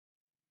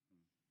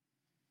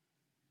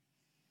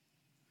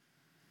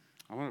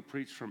I want to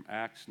preach from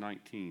Acts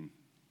 19.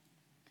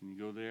 Can you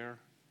go there?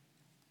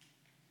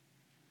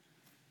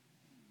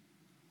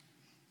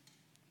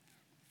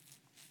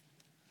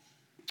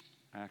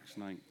 Acts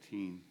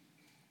 19.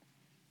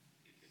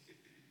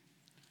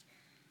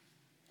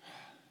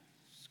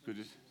 It's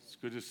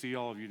good to see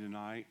all of you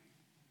tonight.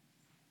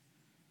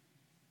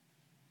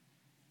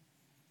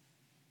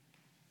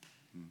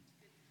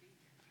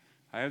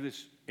 I have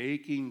this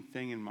aching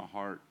thing in my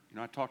heart. You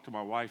know, I talked to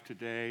my wife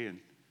today and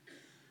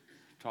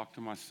talked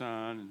to my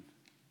son and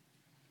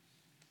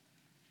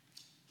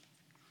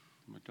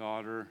my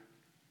daughter.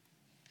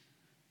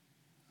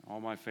 All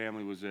my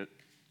family was at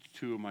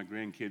 2 of my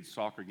grandkids'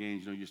 soccer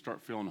games. You know, you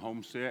start feeling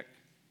homesick.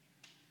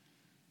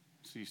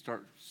 So you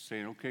start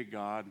saying, okay,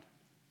 God.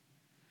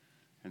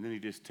 And then he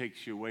just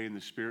takes you away in the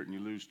spirit and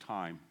you lose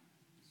time.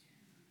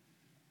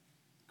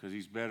 Because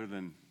he's better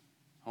than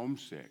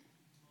homesick.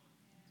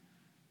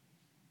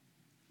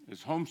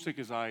 As homesick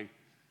as I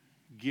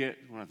get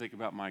when I think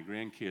about my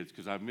grandkids,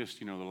 because I've missed,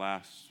 the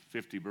last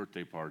 50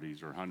 birthday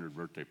parties or 100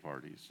 birthday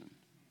parties and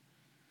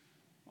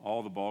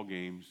all the ball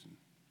games. And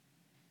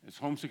as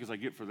homesick as I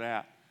get for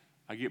that,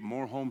 I get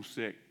more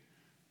homesick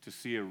to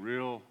see a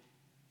real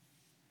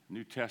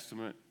New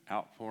Testament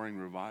outpouring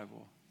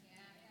revival.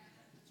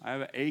 I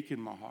have an ache in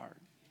my heart.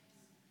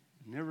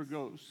 It never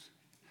goes.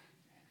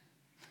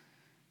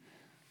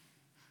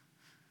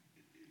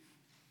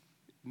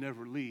 It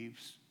never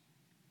leaves.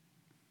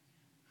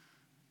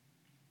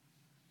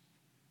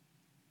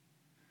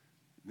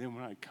 Then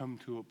when I come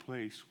to a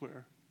place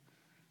where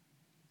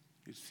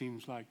it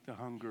seems like the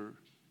hunger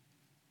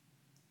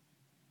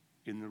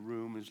in the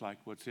room is like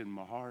what's in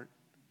my heart,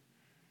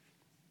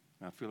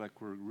 I feel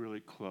like we're really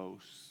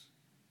close.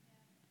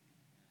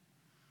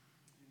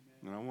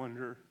 And I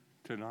wonder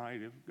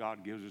tonight if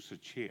God gives us a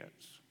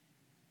chance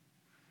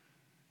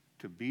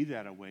to be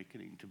that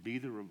awakening, to be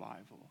the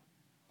revival.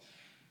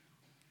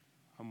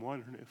 I'm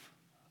wondering if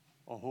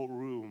a whole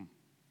room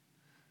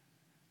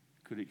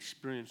could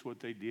experience what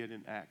they did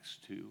in Acts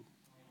 2. Yes.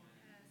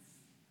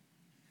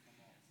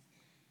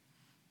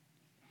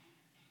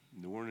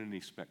 There weren't any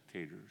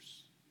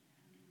spectators.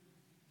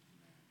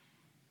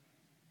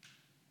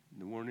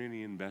 There weren't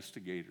any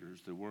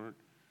investigators. There weren't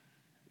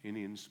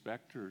any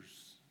inspectors.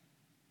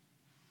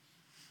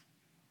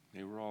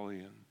 They were all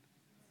in.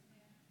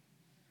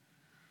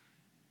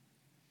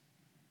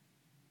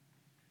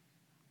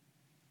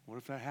 What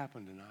if that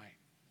happened tonight?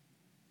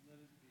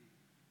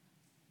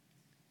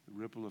 The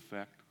ripple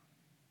effect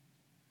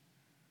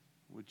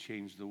would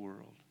change the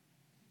world.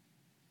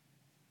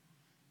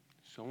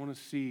 So I want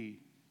to see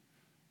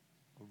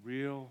a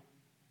real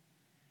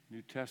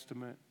New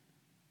Testament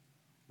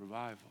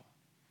revival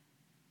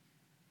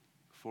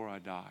before I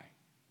die.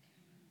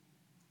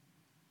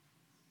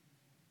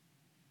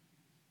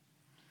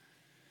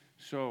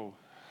 So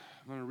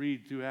I'm going to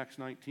read through Acts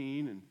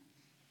 19 and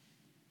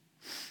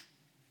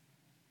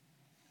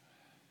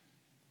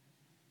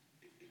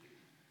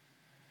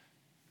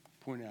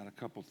point out a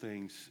couple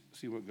things,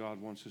 see what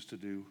God wants us to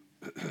do.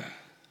 I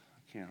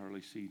can't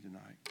hardly see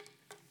tonight.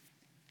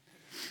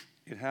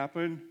 It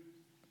happened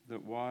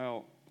that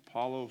while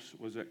Apollos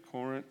was at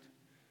Corinth,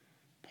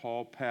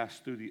 Paul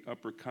passed through the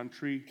upper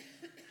country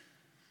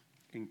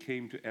and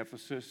came to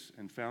Ephesus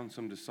and found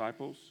some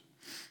disciples.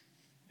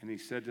 And he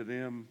said to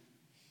them,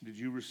 "Did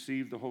you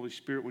receive the Holy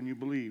Spirit when you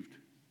believed?"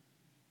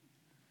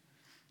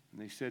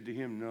 And they said to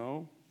him,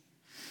 "No,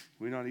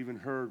 we've not even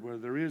heard whether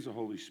there is a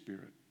Holy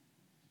Spirit."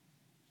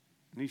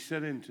 And he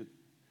said unto,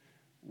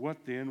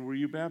 "What then were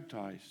you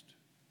baptized?"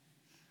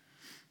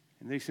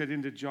 And they said,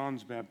 "Into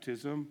John's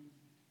baptism."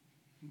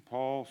 And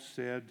Paul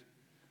said,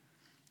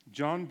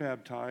 "John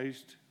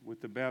baptized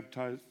with the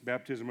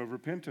baptism of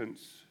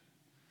repentance,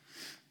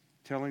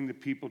 telling the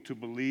people to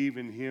believe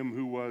in him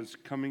who was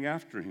coming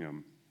after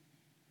him,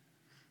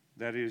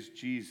 that is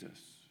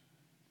Jesus."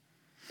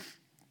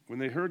 When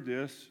they heard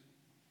this,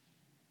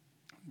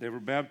 they were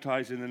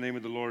baptized in the name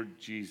of the Lord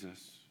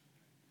Jesus.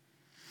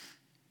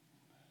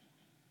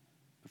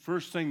 The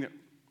first thing that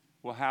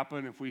will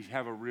happen if we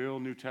have a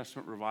real New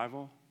Testament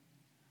revival,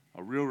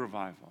 a real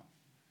revival,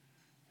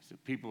 is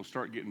that people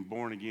start getting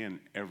born again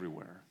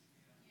everywhere.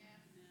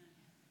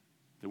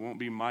 There won't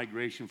be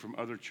migration from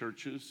other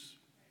churches.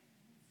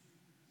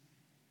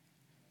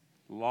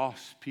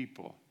 Lost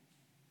people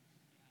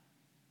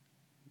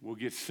will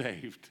get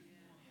saved.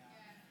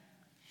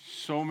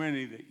 So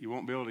many that you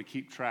won't be able to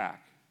keep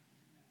track.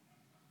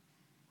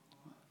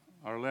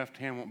 Our left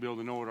hand won't be able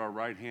to know what our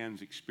right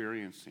hand's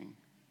experiencing.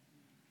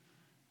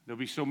 There'll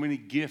be so many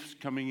gifts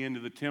coming into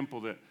the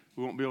temple that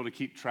we won't be able to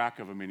keep track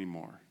of them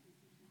anymore.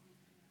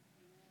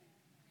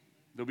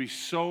 There'll be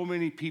so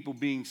many people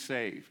being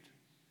saved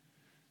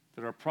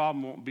that our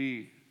problem won't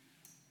be,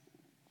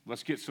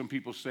 let's get some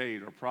people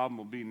saved. Our problem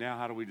will be, now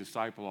how do we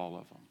disciple all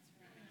of them?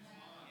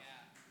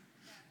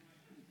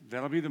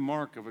 That'll be the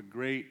mark of a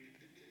great,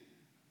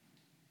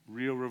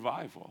 real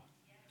revival.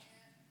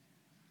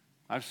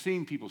 I've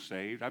seen people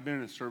saved. I've been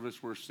in a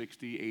service where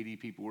 60, 80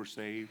 people were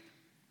saved.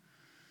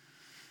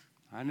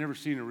 I've never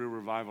seen a real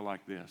revival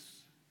like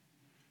this,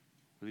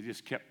 They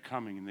just kept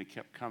coming and they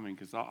kept coming,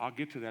 because I'll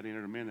get to that in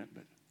a minute,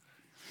 but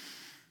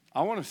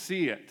I want to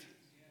see it.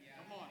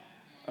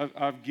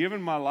 I've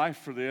given my life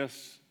for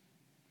this.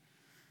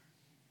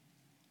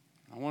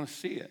 I want to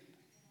see it.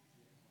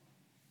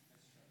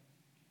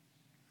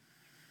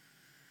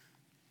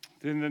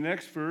 Then the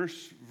next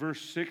verse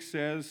 6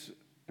 says,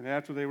 and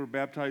after they were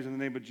baptized in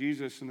the name of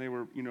Jesus and they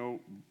were,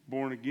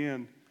 born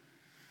again,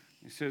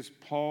 it says,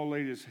 Paul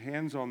laid his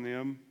hands on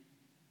them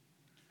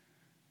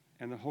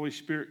and the Holy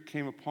Spirit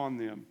came upon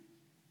them.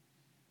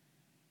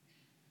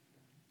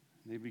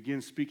 They began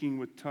speaking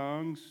with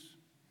tongues,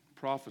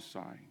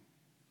 prophesying.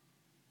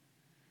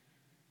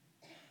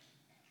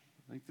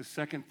 I think the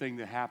second thing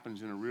that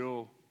happens in a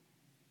real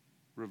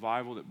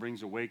revival that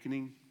brings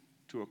awakening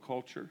to a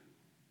culture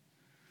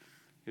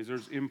is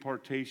there's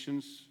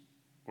impartations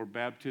or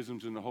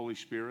baptisms in the Holy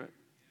Spirit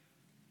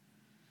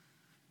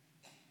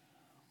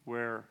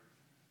where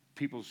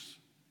people's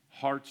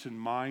hearts and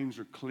minds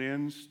are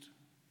cleansed,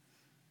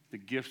 the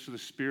gifts of the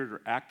Spirit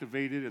are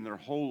activated, and their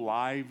whole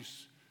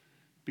lives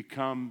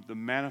become the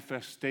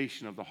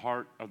manifestation of the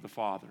heart of the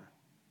Father.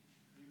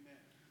 Amen.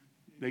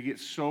 They get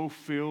so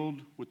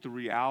filled with the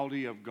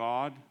reality of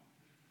God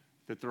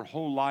that their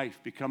whole life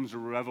becomes a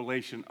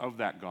revelation of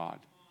that God.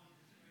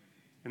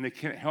 And they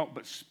can't help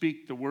but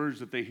speak the words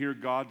that they hear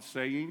God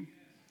saying.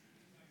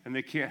 And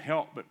they can't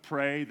help but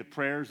pray the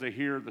prayers they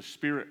hear the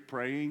Spirit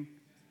praying.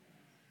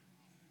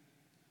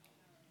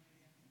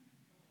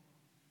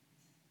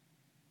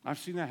 I've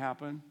seen that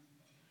happen.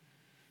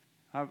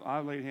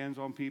 I've laid hands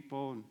on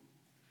people and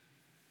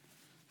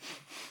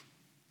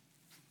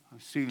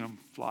I've seen them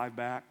fly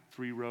back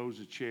 3 rows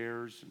of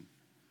chairs. And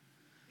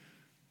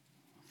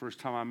first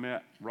time I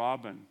met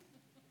Robin,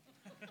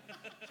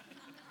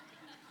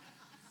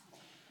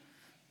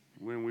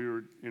 when we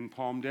were in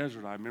Palm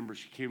Desert, I remember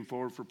she came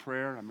forward for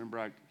prayer. I remember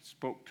I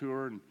spoke to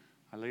her and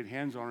I laid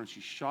hands on her and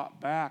she shot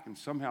back and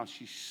somehow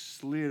she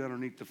slid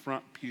underneath the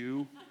front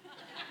pew.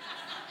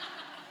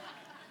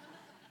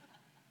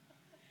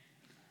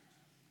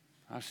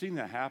 I've seen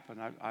that happen.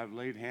 I've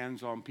laid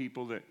hands on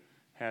people that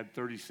had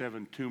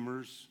 37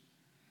 tumors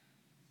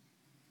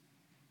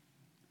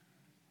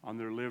on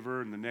their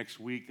liver, and the next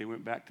week they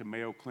went back to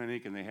Mayo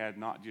Clinic and they had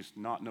not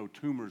no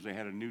tumors, they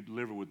had a new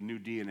liver with new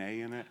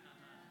DNA in it.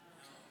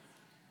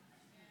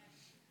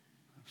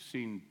 I've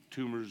seen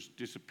tumors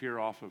disappear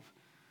off of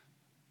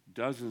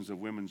dozens of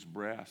women's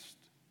breasts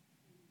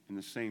in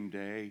the same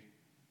day.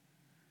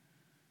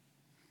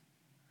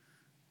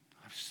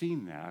 I've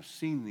seen that. I've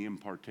seen the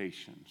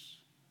impartations.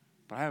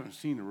 But I haven't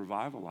seen a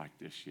revival like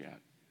this yet.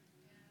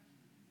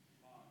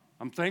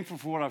 I'm thankful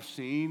for what I've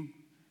seen,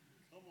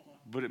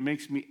 but it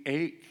makes me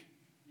ache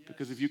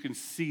because if you can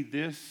see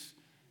this,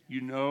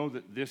 you know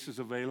that this is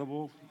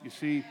available. You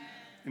see,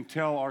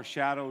 until our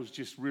shadows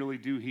just really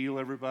do heal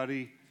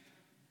everybody,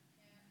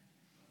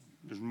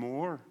 there's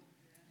more.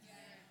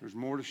 There's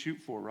more to shoot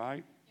for,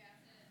 right?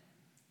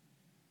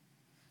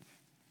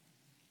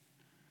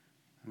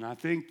 And I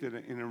think that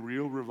in a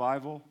real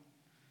revival,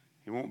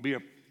 it won't be a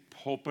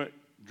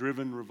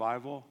pulpit-driven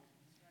revival.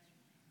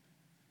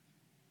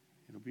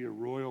 It'll be a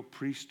royal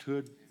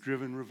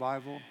priesthood-driven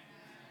revival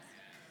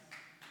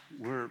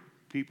where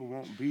people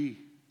won't be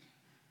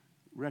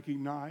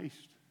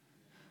recognized,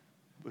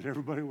 but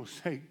everybody will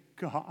say,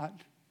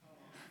 God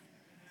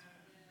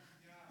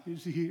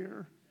is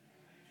here.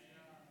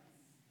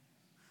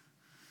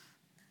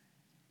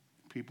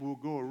 People will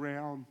go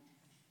around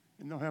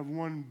and they'll have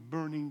one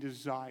burning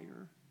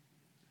desire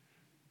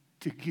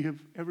to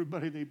give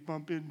everybody they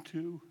bump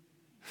into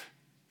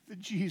the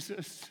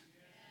Jesus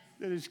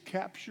that has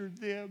captured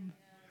them,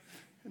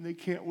 and they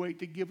can't wait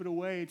to give it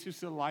away. It's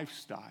just a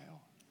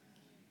lifestyle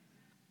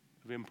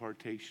of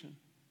impartation.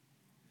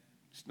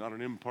 It's not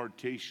an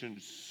impartation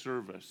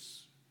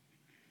service.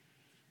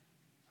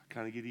 I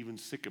kind of get even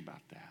sick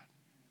about that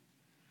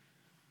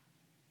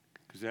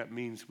because that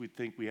means we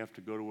think we have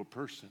to go to a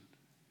person.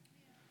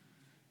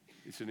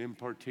 It's an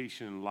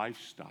impartation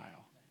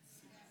lifestyle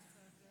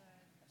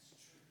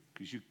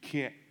because you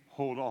can't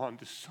hold on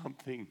to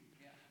something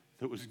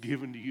that was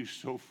given to you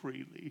so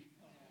freely.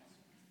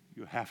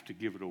 You have to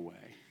give it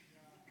away.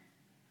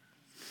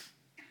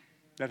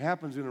 That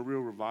happens in a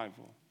real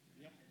revival.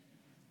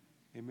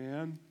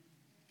 Amen.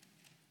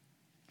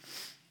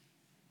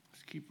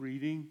 Let's keep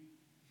reading.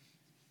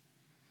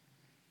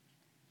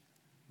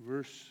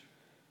 Verse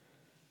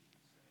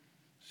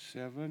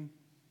 7.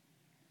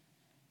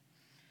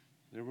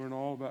 There were in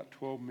all about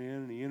 12 men,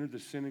 and he entered the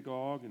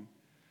synagogue and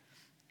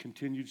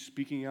continued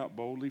speaking out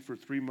boldly for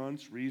 3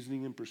 months,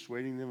 reasoning and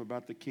persuading them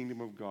about the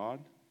kingdom of God.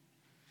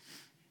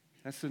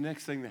 That's the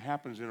next thing that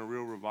happens in a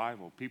real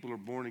revival. People are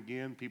born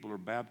again. People are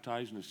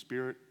baptized in the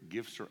Spirit.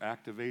 Gifts are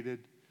activated.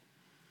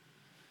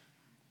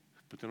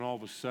 But then all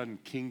of a sudden,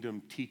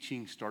 kingdom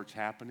teaching starts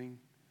happening.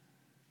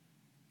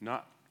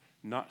 Not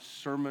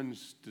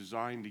sermons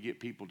designed to get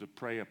people to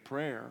pray a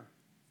prayer,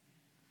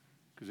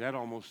 because that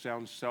almost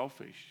sounds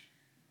selfish.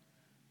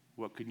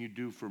 What can you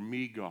do for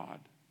me, God?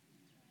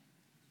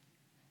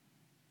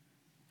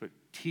 But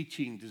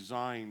teaching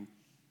designed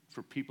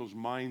for people's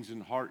minds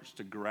and hearts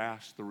to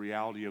grasp the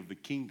reality of the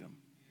kingdom.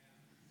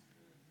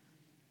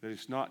 That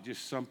it's not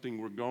just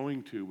something we're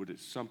going to, but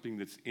it's something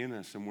that's in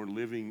us and we're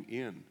living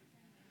in.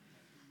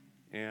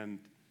 And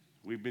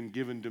we've been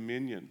given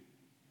dominion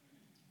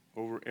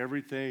over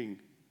everything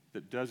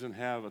that doesn't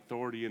have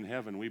authority in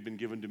heaven. We've been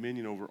given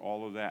dominion over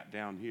all of that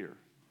down here.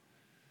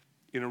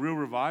 In a real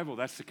revival,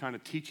 that's the kind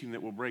of teaching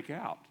that will break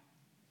out.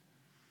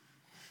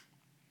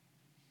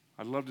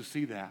 I'd love to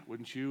see that,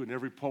 wouldn't you? In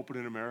every pulpit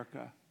in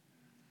America,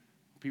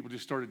 people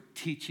just started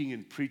teaching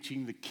and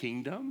preaching the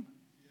kingdom.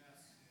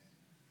 Yes.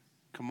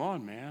 Come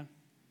on, man.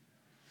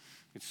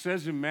 It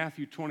says in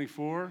Matthew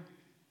 24,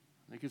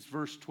 I think it's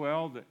verse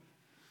 12, that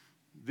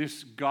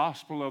this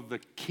gospel of the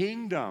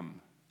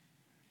kingdom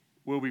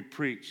will be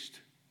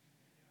preached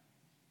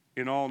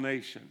in all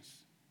nations.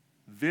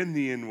 Then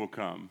the end will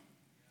come.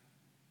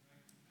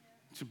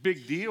 It's a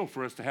big deal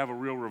for us to have a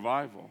real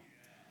revival.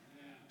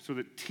 So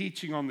that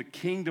teaching on the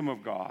kingdom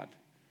of God.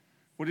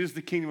 What is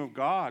the kingdom of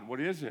God? What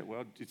is it?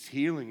 Well, it's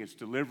healing, it's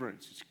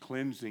deliverance, it's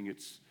cleansing,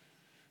 it's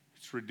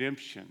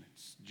redemption,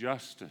 it's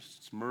justice,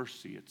 it's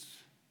mercy,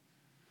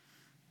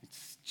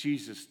 it's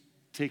Jesus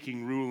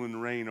taking rule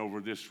and reign over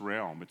this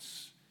realm.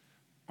 It's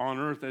on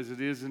earth as it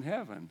is in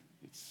heaven.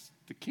 It's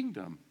the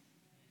kingdom.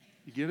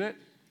 You get it?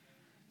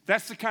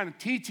 That's the kind of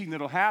teaching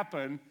that'll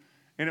happen,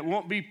 and it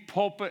won't be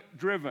pulpit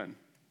driven.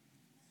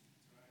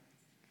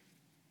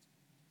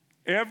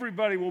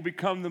 Everybody will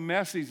become the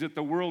message that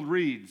the world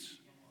reads.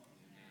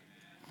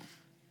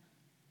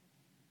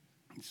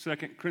 In 2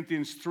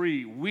 Corinthians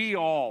 3, we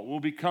all will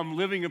become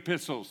living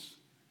epistles.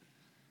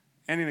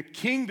 And in a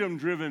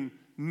kingdom-driven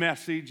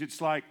message,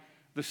 it's like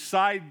the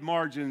side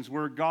margins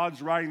where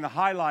God's writing the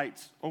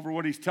highlights over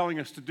what he's telling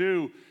us to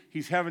do.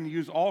 He's having to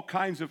use all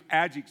kinds of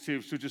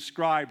adjectives to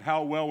describe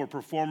how well we're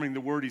performing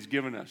the word he's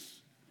given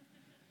us.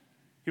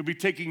 He'll be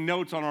taking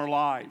notes on our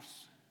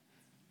lives.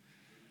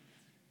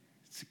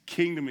 It's a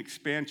kingdom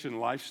expansion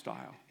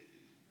lifestyle.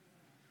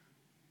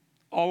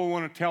 All we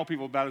want to tell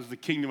people about is the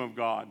kingdom of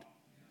God.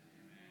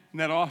 Isn't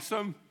that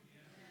awesome?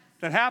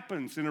 That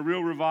happens in a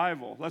real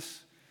revival.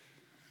 Let's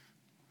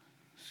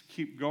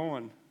keep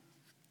going.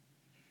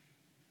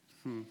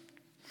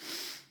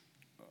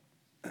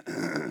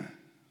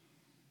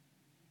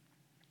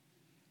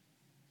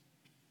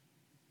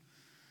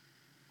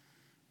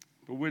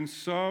 But when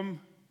some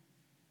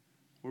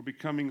were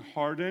becoming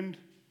hardened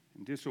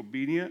and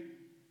disobedient,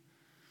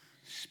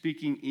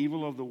 speaking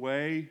evil of the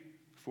way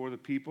for the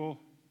people,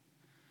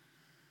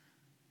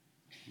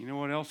 you know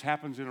what else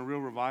happens in a real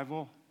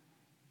revival?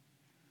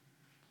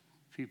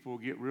 People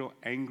get real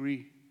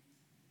angry.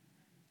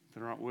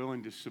 They aren't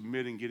willing to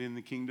submit and get in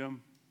the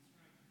kingdom.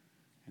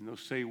 And they'll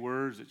say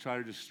words that try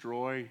to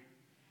destroy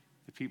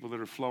the people that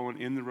are flowing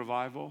in the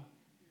revival.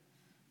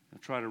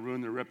 They'll try to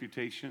ruin their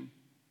reputation.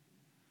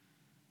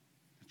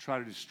 They'll try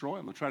to destroy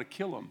them. They'll try to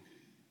kill them.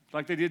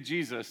 Like they did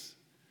Jesus.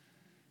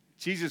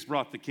 Jesus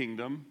brought the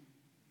kingdom.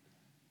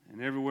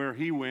 And everywhere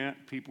he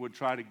went, people would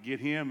try to get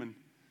him, and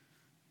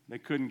they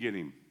couldn't get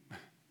him.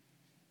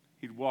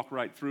 He'd walk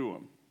right through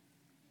them.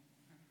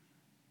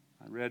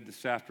 I read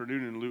this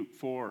afternoon in Luke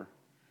 4,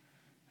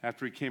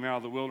 after he came out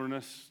of the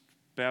wilderness,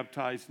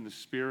 baptized in the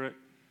Spirit,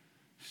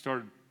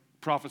 started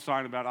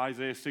prophesying about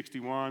Isaiah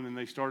 61, and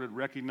they started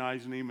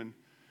recognizing him, and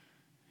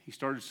he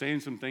started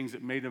saying some things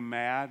that made him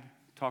mad.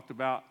 Talked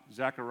about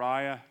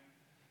Zechariah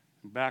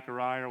and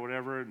Bachariah or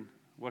whatever, and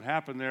what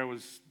happened there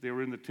was they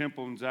were in the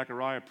temple, and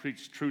Zechariah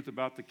preached truth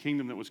about the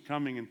kingdom that was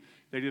coming, and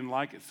they didn't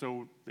like it,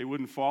 so they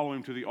wouldn't follow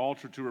him to the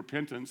altar to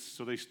repentance,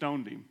 so they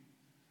stoned him.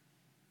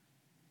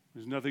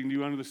 There's nothing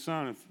new under the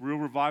sun. If real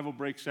revival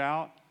breaks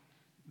out,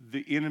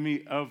 the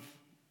enemy of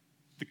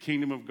the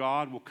kingdom of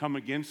God will come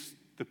against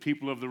the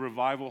people of the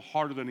revival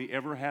harder than he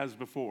ever has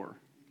before.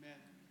 Amen.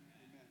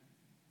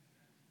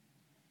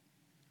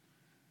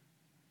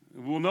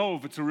 Amen. We'll know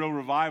if it's a real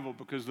revival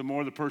because the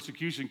more the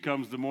persecution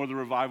comes, the more the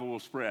revival will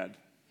spread.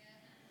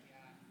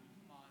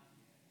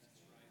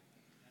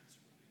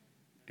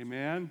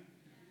 Amen?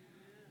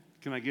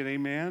 Can I get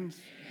amens?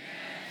 Amen.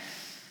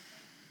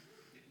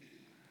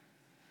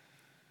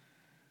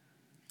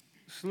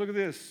 So look at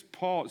this.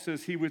 Paul, it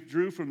says, he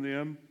withdrew from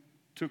them,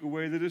 took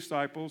away the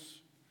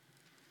disciples,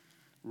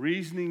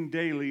 reasoning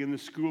daily in the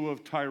school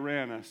of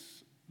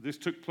Tyrannus. This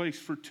took place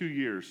for 2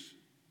 years.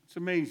 It's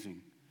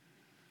amazing.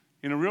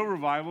 In a real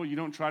revival, you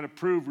don't try to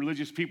prove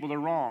religious people they're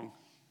wrong.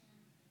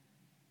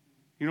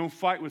 You don't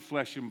fight with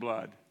flesh and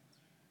blood.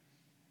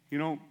 You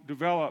don't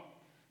develop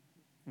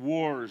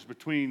wars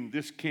between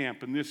this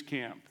camp and this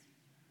camp.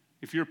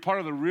 If you're part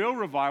of the real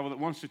revival that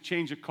wants to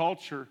change a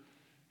culture,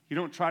 you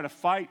don't try to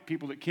fight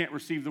people that can't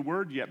receive the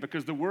word yet,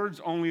 because the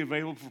word's only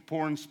available for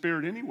poor in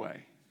spirit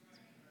anyway.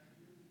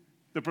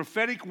 The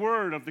prophetic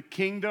word of the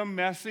kingdom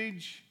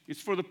message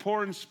is for the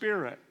poor in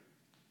spirit.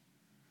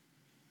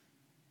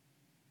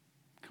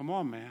 Come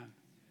on, man.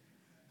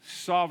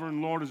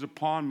 Sovereign Lord is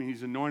upon me.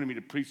 He's anointed me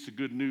to preach the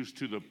good news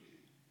to the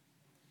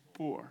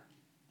poor.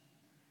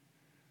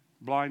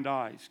 Blind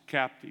eyes,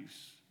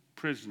 captives,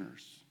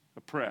 prisoners,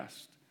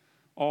 oppressed.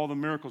 All the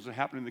miracles that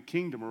happen in the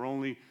kingdom are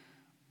only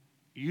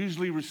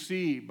usually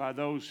received by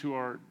those who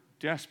are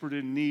desperate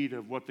in need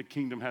of what the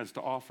kingdom has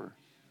to offer.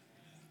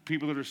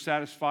 People that are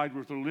satisfied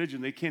with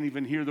religion, they can't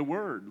even hear the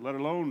word, let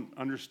alone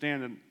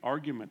understand an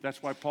argument.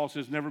 That's why Paul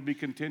says, never be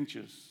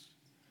contentious.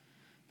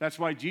 That's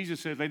why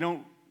Jesus said, they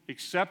don't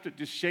accept it,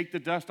 just shake the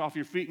dust off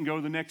your feet and go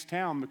to the next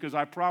town, because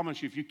I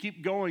promise you, if you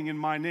keep going in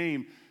my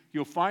name,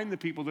 you'll find the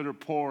people that are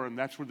poor, and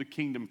that's where the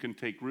kingdom can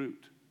take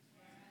root.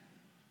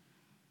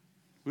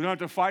 We don't have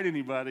to fight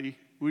anybody.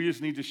 We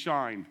just need to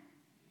shine.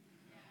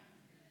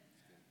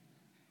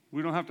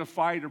 We don't have to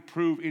fight or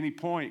prove any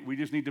point. We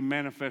just need to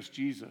manifest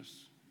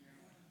Jesus.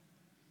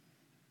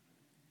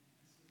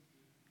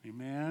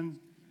 Amen.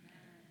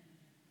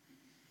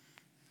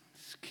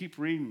 Let's keep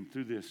reading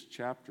through this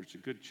chapter. It's a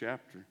good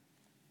chapter.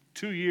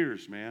 2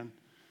 years, man.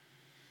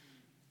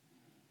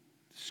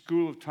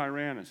 School of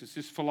Tyrannus. It's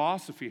this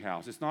philosophy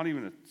house. It's not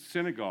even a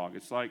synagogue.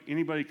 It's like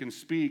anybody can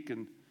speak.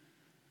 And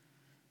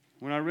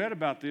when I read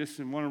about this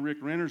in one of Rick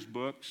Renner's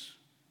books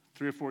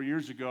 3 or 4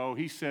 years ago,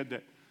 he said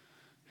that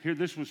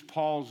this was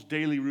Paul's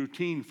daily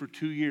routine for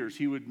 2 years.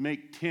 He would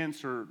make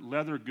tents or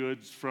leather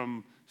goods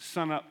from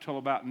sunup till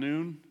about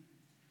noon.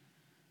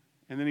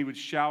 And then he would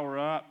shower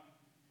up,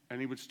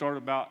 and he would start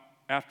about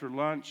after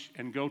lunch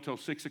and go till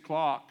 6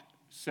 o'clock,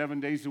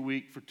 7 days a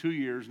week for 2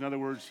 years. In other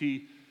words,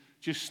 he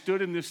just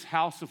stood in this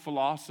house of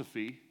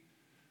philosophy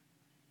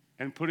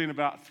and put in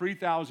about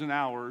 3,000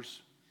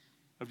 hours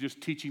of just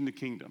teaching the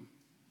kingdom.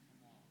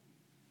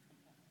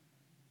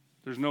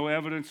 There's no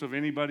evidence of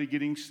anybody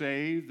getting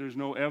saved. There's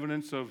no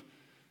evidence of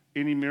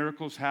any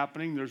miracles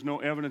happening. There's no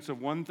evidence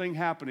of one thing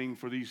happening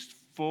for these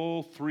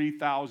full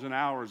 3,000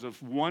 hours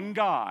of one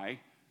guy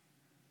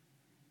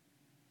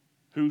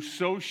who's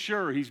so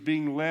sure he's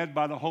being led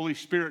by the Holy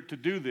Spirit to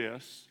do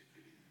this,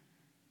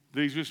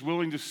 that he's just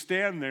willing to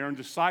stand there and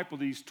disciple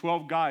these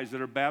 12 guys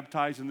that are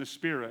baptized in the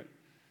Spirit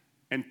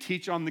and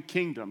teach on the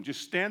kingdom.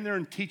 Just stand there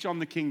and teach on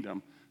the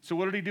kingdom. So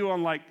what did he do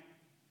on like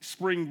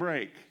spring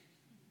break?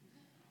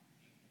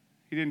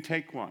 He didn't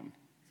take one.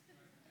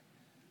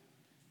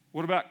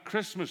 What about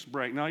Christmas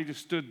break? No, he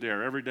just stood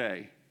there every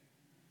day,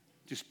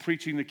 just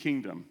preaching the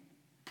kingdom,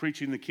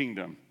 preaching the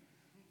kingdom.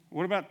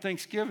 What about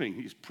Thanksgiving?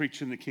 He's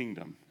preaching the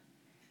kingdom.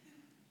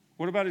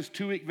 What about his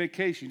 2-week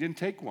vacation? He didn't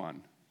take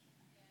one.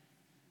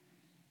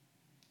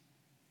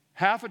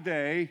 Half a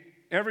day,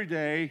 every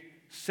day,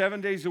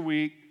 7 days a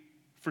week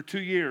for 2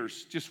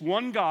 years. Just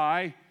one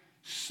guy,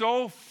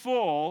 so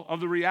full of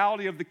the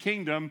reality of the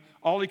kingdom,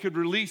 all he could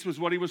release was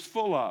what he was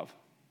full of.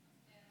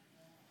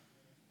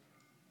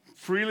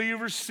 Freely you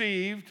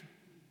received,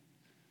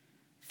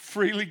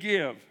 freely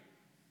give.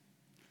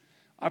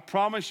 I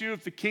promise you,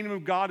 if the kingdom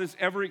of God is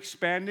ever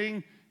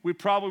expanding, we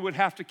probably would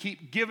have to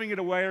keep giving it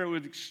away, or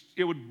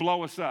it would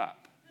blow us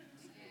up.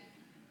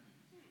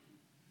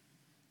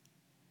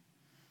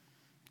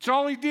 It's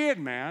all he did,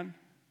 man.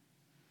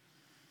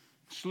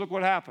 So look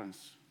what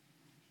happens.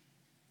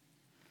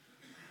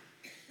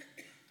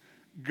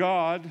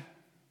 God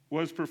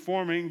was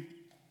performing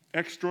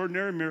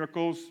extraordinary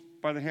miracles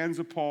by the hands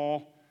of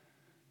Paul,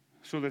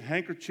 so that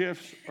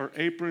handkerchiefs or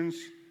aprons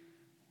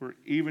were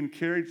even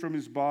carried from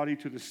his body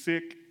to the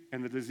sick,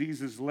 and the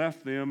diseases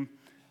left them,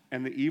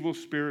 and the evil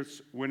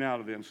spirits went out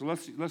of them. So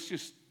let's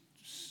just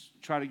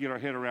try to get our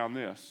head around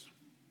this.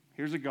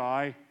 Here's a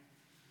guy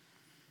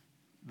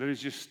that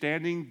is just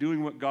standing,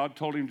 doing what God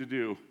told him to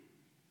do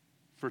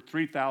for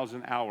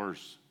 3,000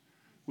 hours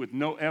with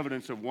no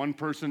evidence of one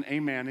person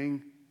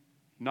amening,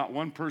 not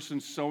one person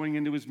sowing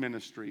into his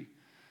ministry. In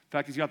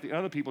fact, he's got the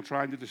other people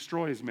trying to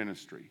destroy his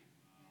ministry.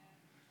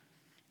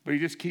 But he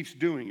just keeps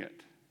doing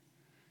it.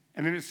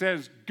 And then it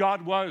says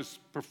God was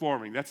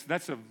performing.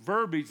 That's a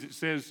verbiage that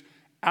says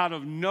out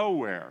of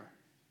nowhere,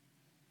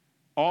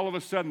 all of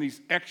a sudden these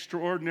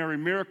extraordinary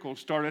miracles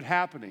started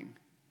happening.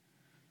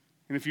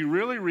 And if you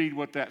really read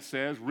what that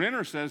says,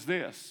 Renner says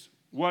this.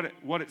 What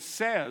it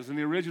says in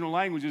the original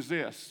language is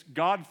this: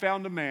 God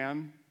found a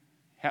man,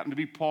 happened to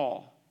be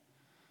Paul,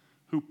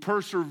 who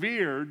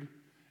persevered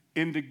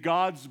into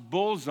God's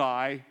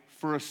bullseye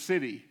for a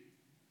city.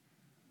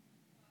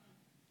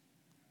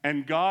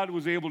 And God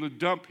was able to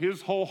dump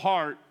his whole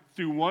heart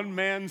through one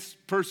man's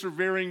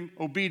persevering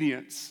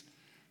obedience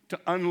to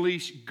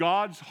unleash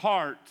God's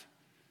heart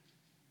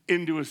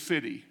into a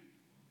city.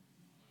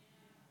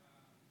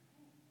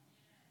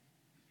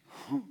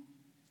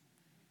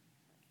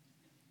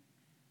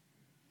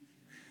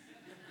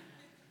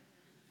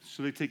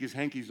 So they take his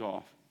hankies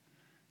off.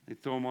 They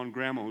throw him on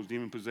grandma who's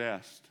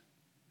demon-possessed.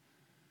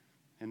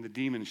 And the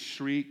demons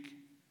shriek,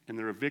 and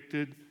they're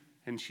evicted,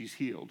 and she's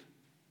healed.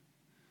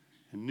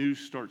 And news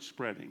starts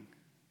spreading.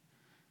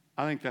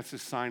 I think that's a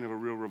sign of a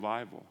real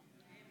revival.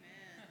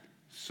 Amen.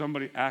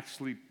 Somebody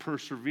actually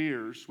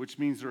perseveres, which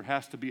means there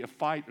has to be a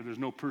fight, or there's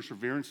no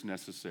perseverance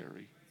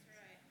necessary. That's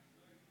right.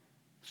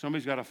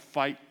 Somebody's got to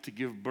fight to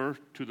give birth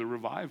to the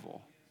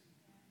revival.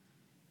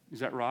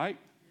 Is that right?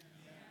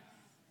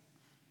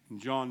 In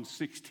John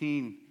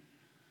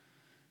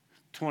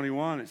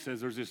 16:21, it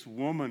says there's this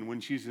woman, when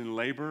she's in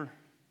labor,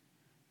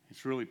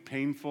 it's really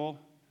painful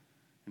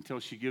until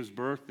she gives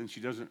birth, and she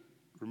doesn't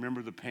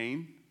remember the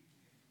pain.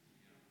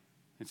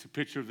 It's a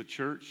picture of the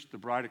church, the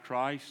bride of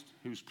Christ,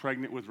 who's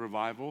pregnant with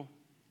revival,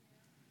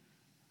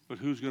 but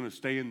who's going to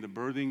stay in the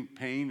birthing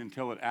pain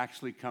until it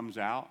actually comes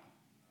out.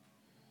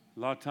 A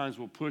lot of times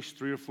we'll push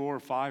 3 or 4 or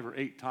 5 or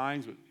 8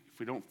 times, but if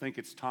we don't think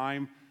it's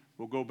time,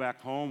 we'll go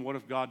back home. What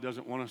if God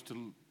doesn't want us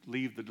to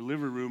leave the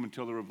delivery room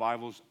until the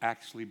revival's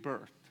actually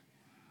birthed?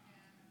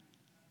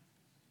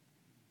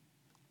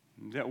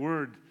 That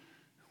word,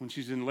 when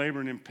she's in labor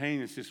and in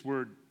pain, it's this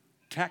word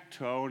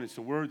tecto, and it's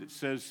a word that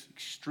says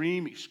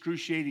extreme,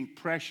 excruciating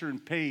pressure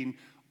and pain,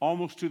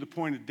 almost to the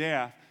point of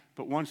death.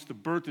 But once the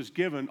birth is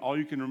given, all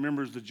you can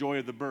remember is the joy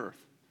of the birth.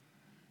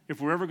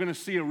 If we're ever going to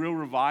see a real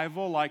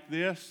revival like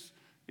this,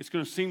 it's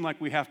going to seem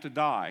like we have to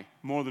die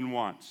more than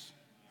once.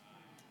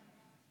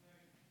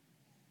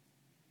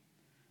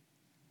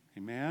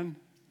 Amen?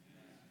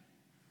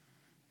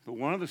 But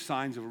one of the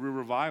signs of a real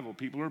revival,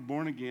 people are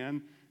born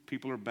again,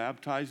 people are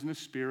baptized in the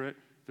Spirit,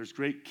 there's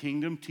great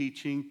kingdom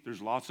teaching,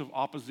 there's lots of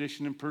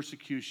opposition and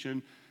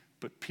persecution,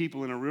 but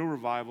people in a real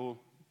revival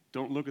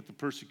don't look at the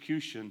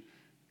persecution,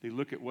 they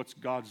look at what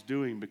God's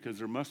doing, because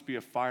there must be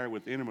a fire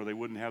within them or they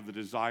wouldn't have the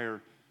desire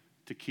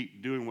to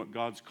keep doing what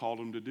God's called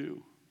them to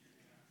do.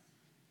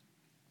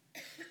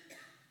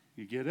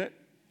 You get it?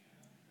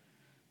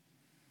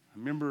 I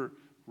remember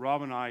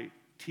Rob and I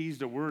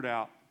teased a word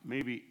out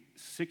maybe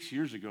 6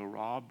 years ago,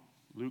 Rob,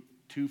 Luke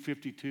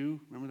 2:52.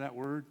 Remember that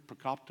word,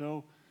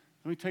 prokopto?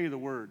 Let me tell you the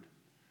word.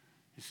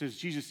 It says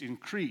Jesus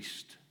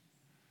increased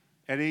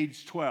at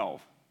age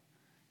 12.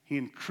 He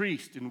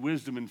increased in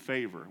wisdom and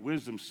favor.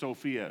 Wisdom,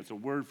 Sophia, it's a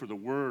word for the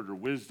word or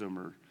wisdom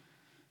or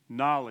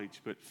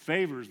knowledge. But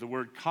favor is the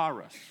word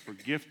charis for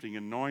gifting,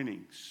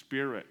 anointing,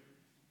 spirit,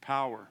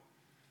 power.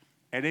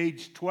 At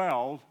age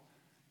 12,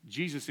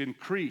 Jesus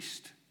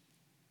increased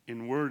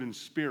in word and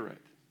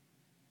spirit.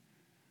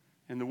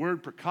 And the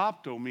word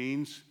prokopto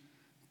means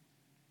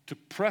to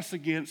press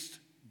against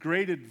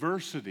great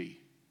adversity,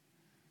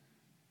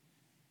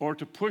 or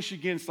to push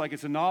against, like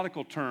it's a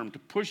nautical term, to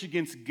push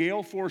against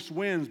gale force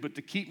winds, but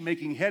to keep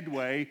making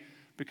headway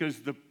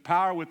because the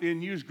power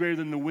within you is greater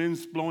than the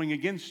winds blowing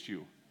against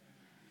you.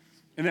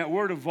 And that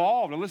word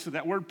evolved. Now listen,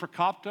 that word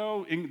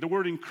prokopto, the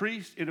word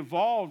increased, it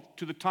evolved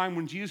to the time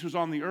when Jesus was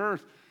on the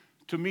earth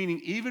to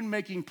meaning even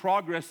making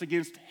progress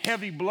against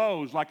heavy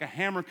blows like a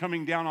hammer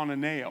coming down on a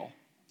nail.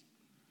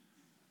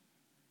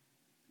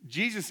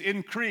 Jesus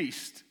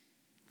increased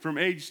from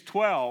age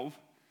 12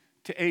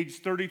 to age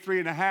 33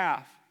 and a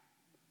half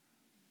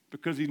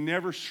because he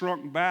never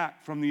shrunk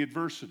back from the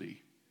adversity.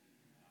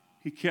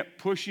 He kept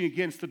pushing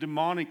against the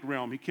demonic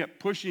realm. He kept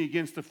pushing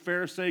against the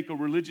pharisaical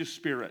religious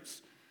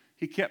spirits.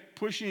 He kept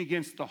pushing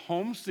against the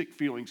homesick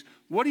feelings.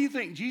 What do you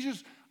think?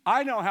 Jesus,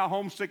 I know how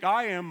homesick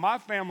I am. My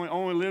family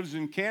only lives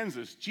in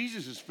Kansas.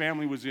 Jesus'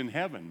 family was in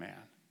heaven,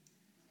 man.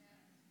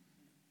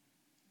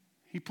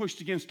 He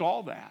pushed against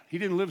all that. He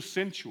didn't live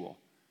sensual.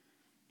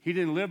 He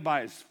didn't live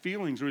by his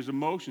feelings or his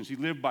emotions. He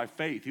lived by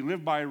faith. He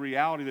lived by a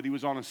reality that he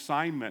was on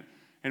assignment.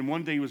 And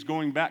one day he was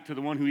going back to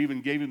the one who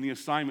even gave him the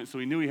assignment, so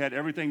he knew he had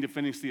everything to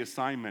finish the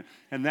assignment.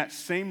 And that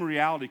same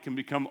reality can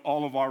become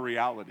all of our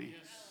reality.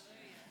 Yes.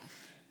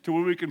 To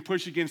where we can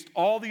push against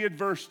all the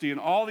adversity and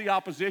all the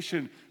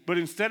opposition, but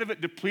instead of it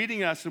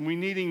depleting us and we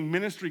needing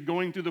ministry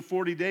going through the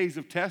 40 days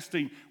of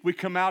testing, we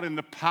come out in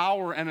the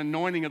power and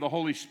anointing of the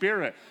Holy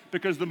Spirit.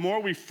 Because the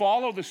more we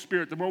follow the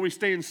Spirit, the more we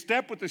stay in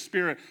step with the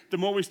Spirit, the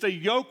more we stay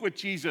yoked with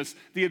Jesus,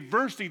 the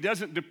adversity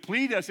doesn't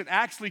deplete us, it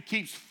actually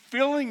keeps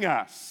filling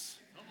us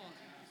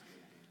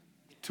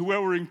to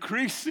where we're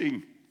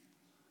increasing.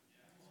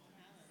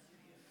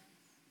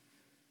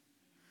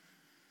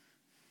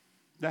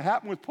 That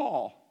happened with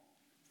Paul.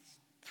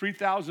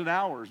 3,000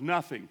 hours,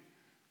 nothing.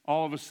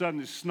 All of a sudden,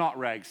 his snot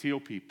rags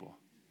heal people.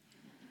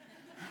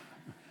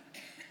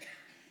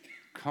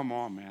 Come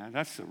on, man.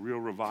 That's a real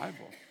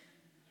revival.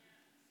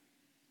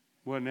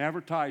 When it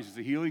advertises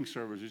the healing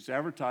service, it's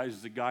advertised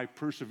as the guy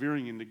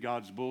persevering into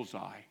God's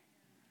bullseye.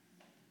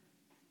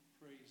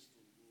 Praise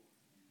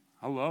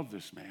the Lord. I love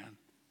this, man.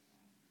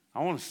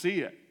 I want to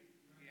see it.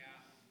 Yeah.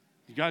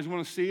 You guys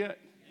want to see it?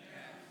 Yeah.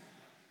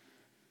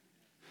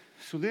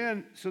 So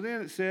then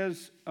it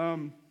says,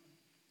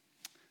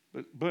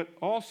 But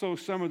also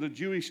some of the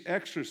Jewish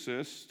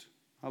exorcists,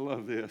 I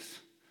love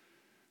this,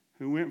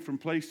 who went from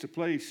place to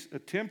place,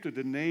 attempted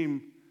to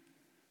name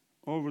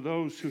over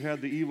those who had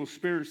the evil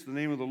spirits the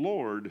name of the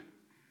Lord,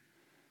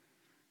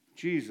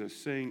 Jesus,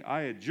 saying,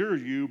 I adjure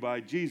you by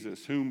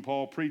Jesus, whom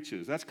Paul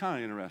preaches. That's kind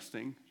of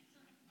interesting.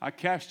 I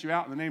cast you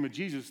out in the name of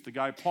Jesus, the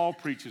guy Paul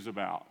preaches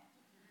about,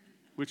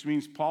 which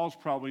means Paul's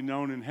probably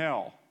known in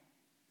hell.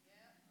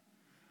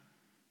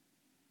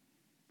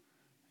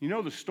 You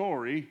know the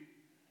story.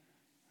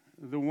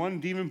 The one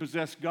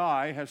demon-possessed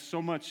guy has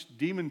so much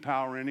demon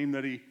power in him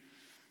that he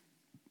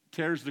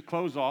tears the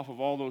clothes off of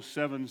all those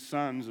 7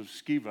 sons of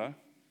Sceva,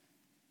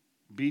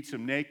 beats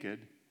them naked,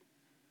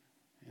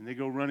 and they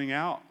go running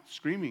out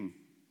screaming.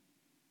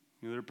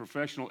 You know, they're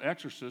professional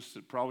exorcists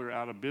that probably are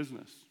out of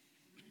business.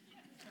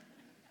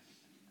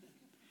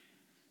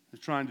 They're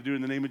trying to do it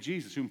in the name of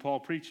Jesus, whom Paul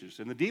preaches.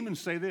 And the demons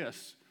say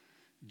this,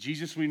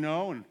 Jesus we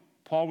know and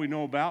Paul we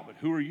know about, but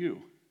who are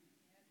you?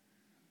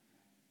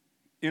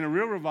 In a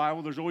real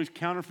revival, there's always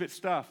counterfeit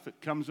stuff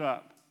that comes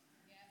up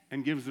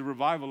and gives the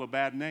revival a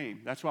bad name.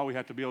 That's why we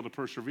have to be able to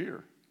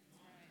persevere.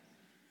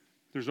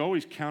 There's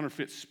always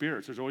counterfeit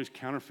spirits. There's always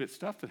counterfeit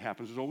stuff that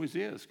happens. There always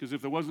is. Because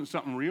if there wasn't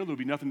something real, there would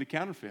be nothing to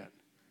counterfeit.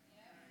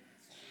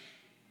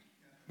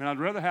 And I'd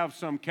rather have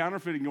some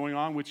counterfeiting going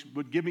on, which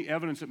would give me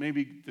evidence that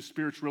maybe the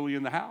Spirit's really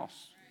in the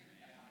house.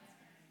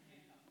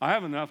 I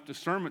have enough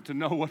discernment to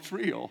know what's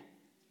real.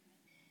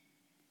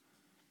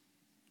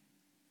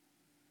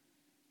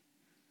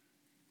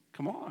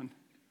 Come on.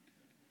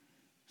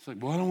 It's like,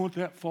 well, I don't want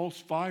that false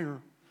fire.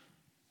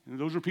 And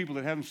those are people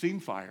that haven't seen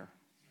fire.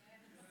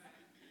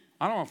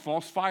 I don't want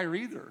false fire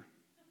either.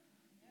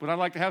 But I'd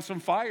like to have some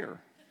fire.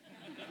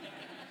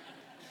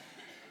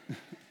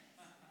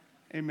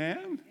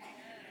 Amen?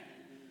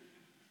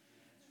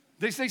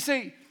 They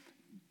say,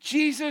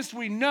 Jesus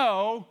we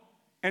know,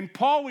 and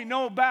Paul we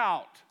know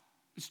about.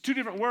 It's two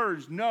different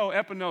words. Know,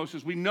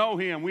 epinosis. We know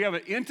him. We have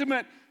an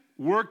intimate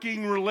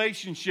working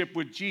relationship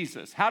with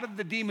Jesus. How did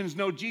the demons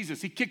know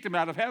Jesus? He kicked them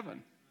out of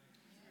heaven.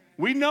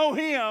 We know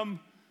him,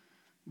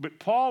 but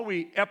Paul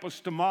we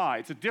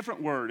epistomai. It's a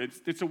different word.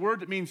 It's a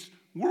word that means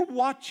we're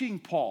watching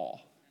Paul.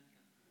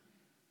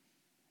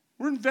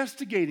 We're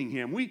investigating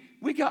him.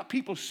 We got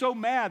people so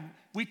mad,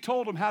 we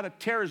told them how to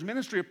tear his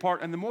ministry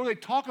apart, and the more they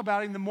talk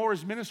about him, the more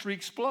his ministry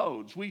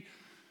explodes.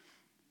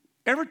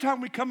 Every time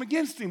we come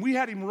against him, we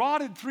had him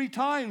rotted 3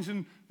 times,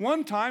 and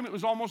one time it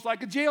was almost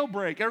like a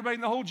jailbreak. Everybody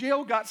in the whole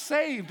jail got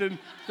saved, and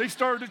they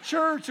started a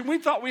church, and we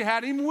thought we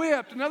had him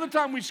whipped. Another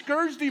time we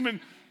scourged him, and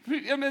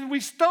then we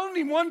stoned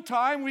him one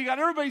time. We got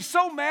everybody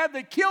so mad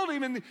they killed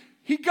him, and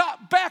he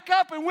got back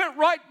up and went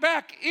right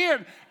back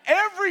in.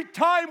 Every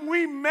time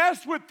we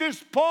mess with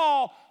this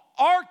Paul,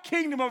 our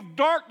kingdom of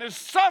darkness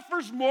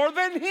suffers more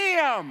than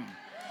him.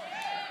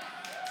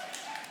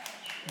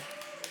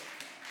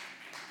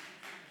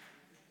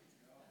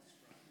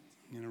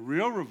 In a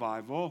real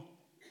revival,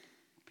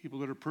 people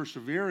that are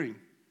persevering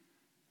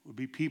would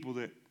be people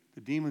that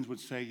the demons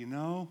would say, you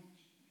know,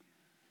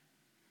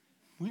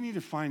 we need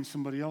to find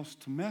somebody else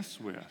to mess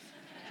with.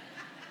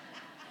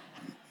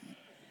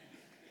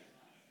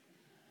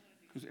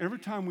 Because every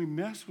time we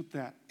mess with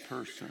that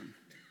person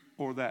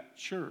or that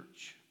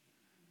church,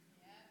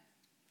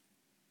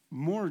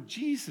 more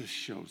Jesus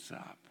shows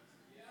up.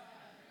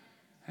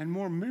 And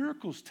more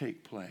miracles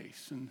take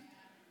place. And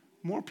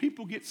more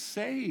people get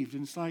saved.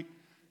 And it's like,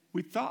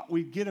 we thought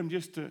we'd get them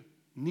just to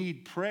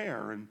need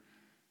prayer, and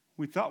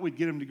we thought we'd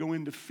get them to go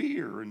into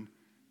fear. And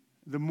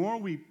the more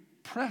we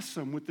press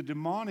them with the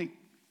demonic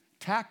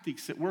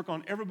tactics that work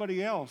on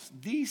everybody else,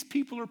 these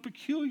people are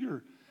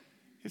peculiar.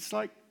 It's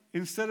like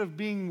instead of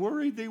being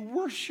worried, they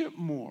worship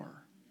more.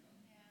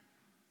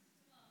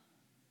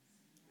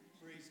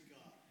 Praise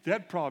God.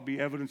 That'd probably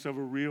be evidence of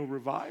a real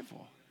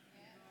revival.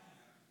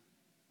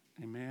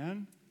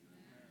 Amen?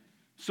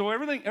 So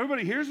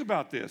everybody hears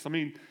about this. I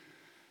mean,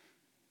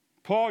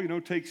 Paul,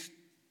 takes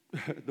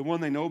the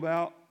one they know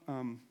about.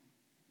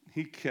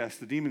 He cast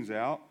the demons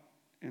out.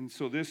 And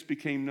so this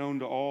became known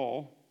to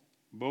all,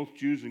 both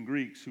Jews and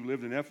Greeks who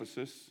lived in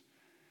Ephesus.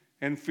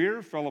 And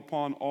fear fell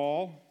upon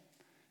all,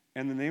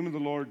 and the name of the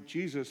Lord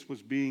Jesus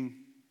was being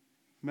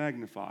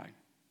magnified.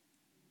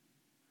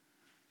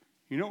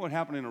 You know what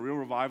happened in a real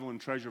revival in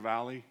Treasure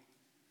Valley?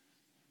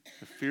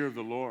 The fear of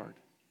the Lord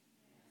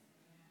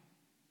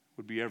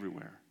would be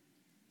everywhere.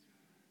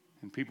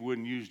 And people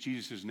wouldn't use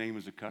Jesus' name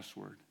as a cuss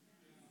word.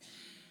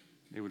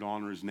 They would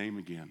honor his name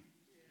again.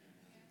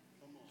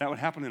 That would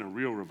happen in a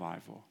real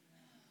revival.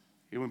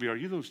 It would be, are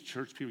you those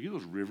church people? Are you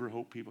those River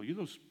Hope people? Are you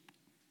those?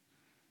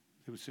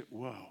 They would say,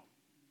 whoa,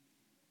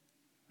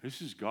 this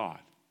is God.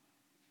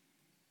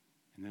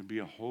 And there'd be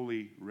a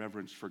holy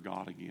reverence for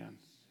God again.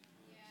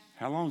 Yeah.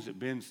 How long has it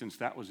been since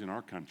that was in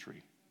our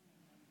country?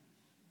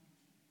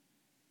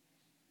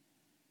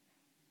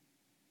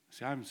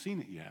 See, I haven't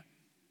seen it yet.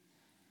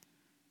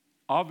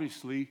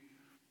 Obviously,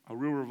 a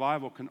real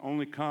revival can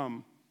only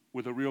come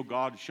with a real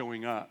God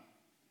showing up.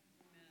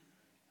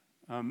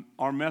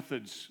 Our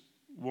methods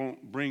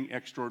won't bring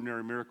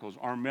extraordinary miracles.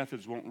 Our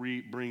methods won't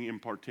bring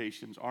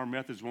impartations. Our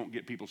methods won't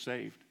get people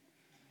saved.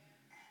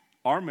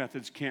 Our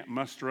methods can't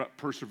muster up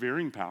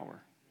persevering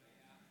power.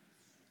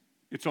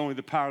 It's only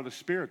the power of the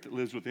Spirit that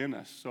lives within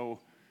us. So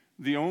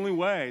the only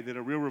way that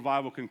a real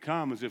revival can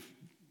come is if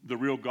the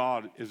real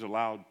God is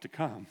allowed to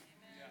come.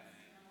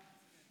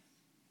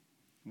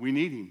 We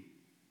need him.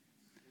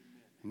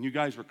 And you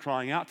guys were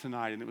crying out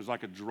tonight, and it was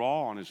like a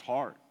draw on his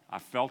heart. I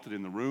felt it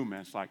in the room,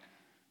 man. It's like,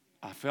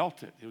 I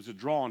felt it. It was a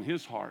draw on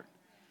his heart.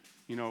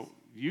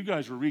 You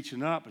guys were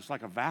reaching up. It's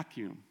like a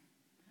vacuum.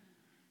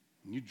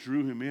 And you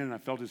drew him in, and I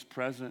felt his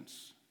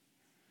presence.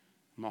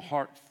 My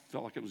heart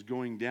felt like it was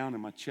going down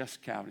in my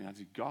chest cavity. I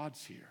said,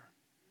 God's here.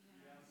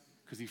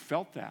 Because he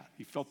felt that.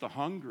 He felt the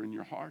hunger in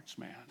your hearts,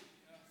 man.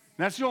 And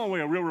that's the only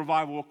way a real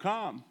revival will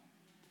come,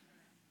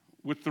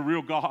 with the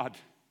real God.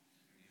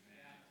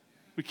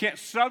 We can't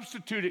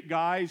substitute it,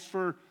 guys,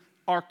 for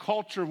our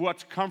culture of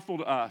what's comfortable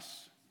to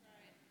us.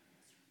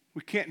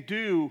 We can't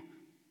do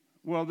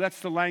well, that's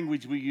the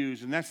language we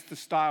use, and that's the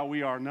style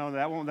we are. No,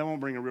 that won't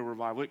bring a real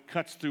revival. It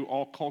cuts through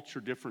all culture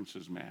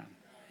differences, man.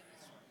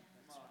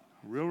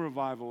 Real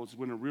revival is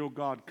when a real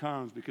God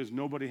comes because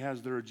nobody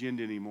has their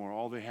agenda anymore.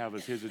 All they have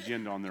is his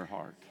agenda on their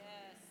heart.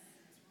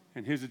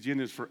 And his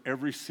agenda is for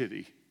every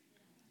city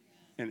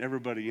and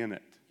everybody in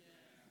it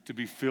to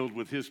be filled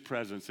with his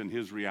presence and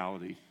his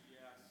reality.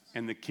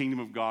 And the kingdom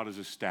of God is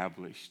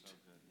established.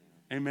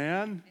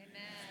 Amen?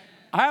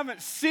 I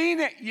haven't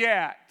seen it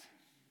yet.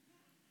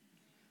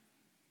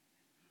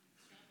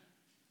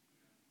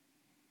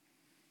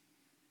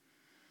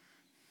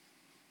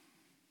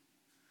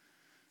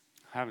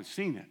 I haven't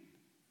seen it.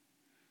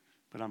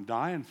 But I'm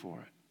dying for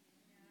it.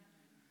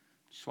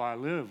 That's why I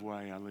live the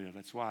way I live.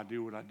 That's why I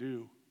do what I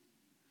do.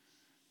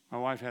 My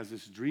wife has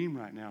this dream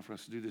right now for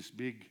us to do this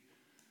big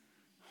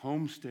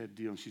homestead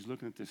deal. And she's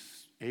looking at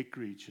this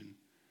acreage. And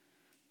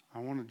I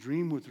want to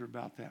dream with her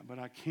about that. But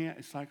I can't.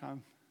 It's like I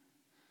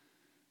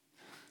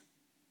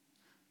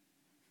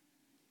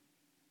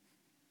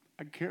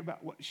care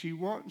about what she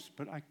wants.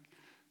 But I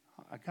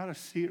got to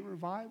see it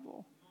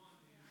revival.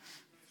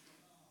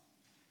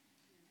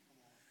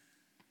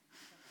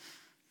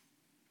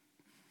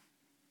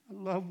 I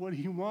love what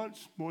he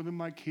wants more than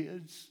my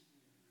kids,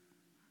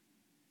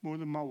 more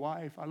than my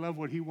wife. I love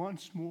what he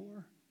wants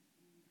more.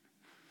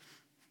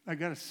 I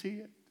got to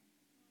see it.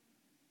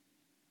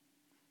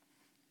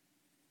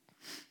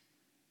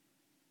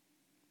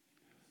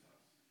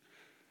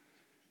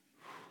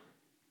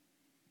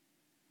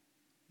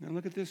 Now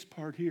look at this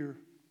part here.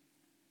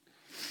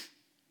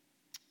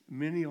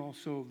 Many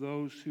also of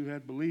those who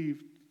had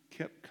believed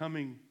kept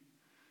coming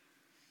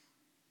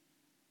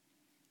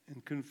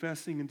and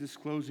confessing and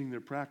disclosing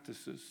their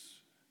practices.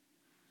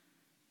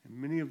 And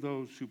many of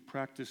those who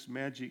practiced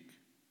magic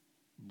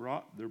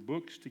brought their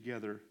books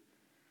together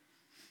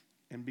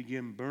and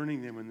began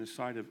burning them in the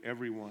sight of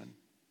everyone.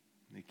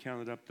 And they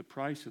counted up the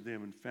price of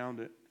them and found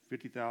it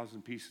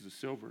 50,000 pieces of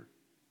silver,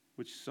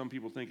 which some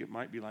people think it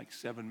might be like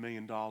 $7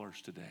 million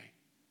today.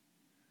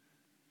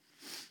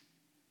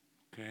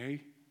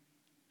 Okay?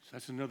 So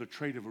that's another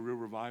trait of a real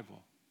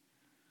revival.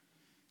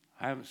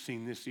 I haven't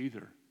seen this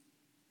either.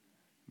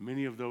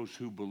 Many of those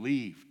who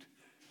believed,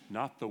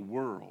 not the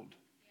world,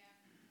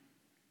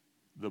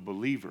 the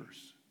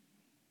believers,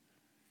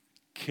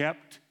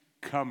 kept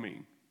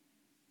coming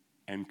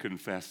and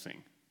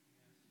confessing.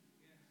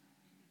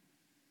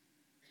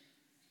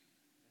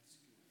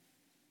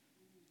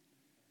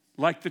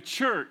 Like the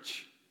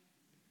church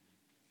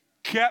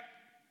kept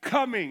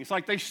coming. It's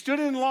like they stood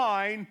in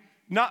line,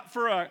 not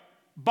for a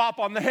bop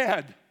on the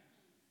head.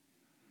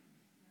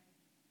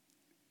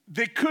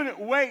 They couldn't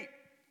wait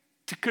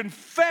to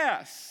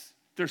confess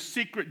their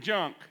secret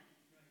junk.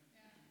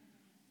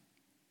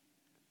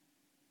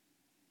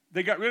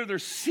 They got rid of their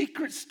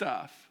secret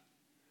stuff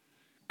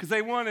because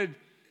they wanted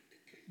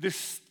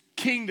this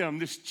kingdom,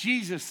 this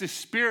Jesus, this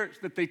spirit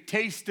that they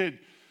tasted.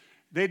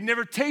 They'd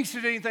never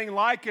tasted anything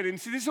like it. And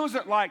see, this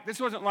wasn't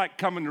like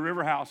coming to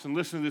River House and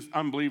listening to this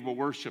unbelievable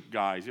worship,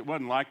 guys. It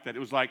wasn't like that. It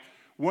was like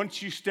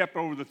once you step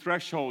over the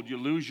threshold, you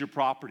lose your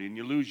property and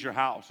you lose your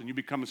house and you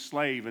become a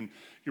slave and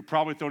you're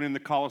probably thrown in the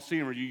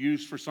Colosseum or you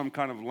used for some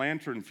kind of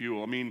lantern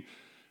fuel. I mean,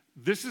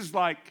 this is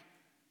like,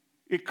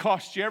 it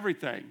cost you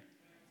everything.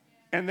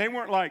 And they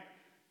weren't like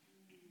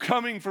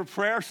coming for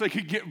prayer so they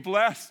could get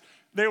blessed.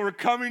 They were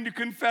coming to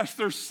confess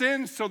their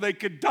sins so they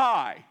could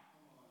die.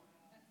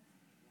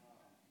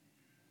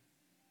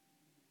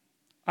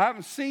 I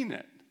haven't seen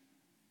it.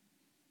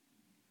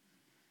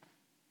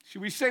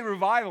 Should we say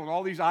revival and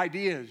all these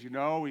ideas, you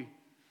know?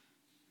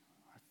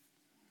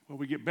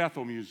 We get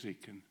Bethel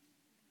music, and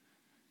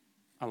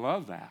I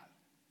love that.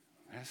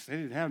 They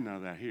didn't have none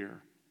of that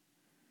here.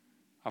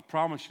 I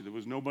promise you, there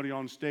was nobody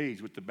on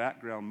stage with the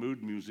background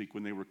mood music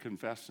when they were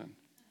confessing.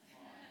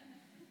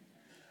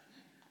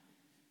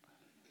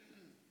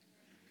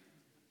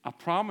 I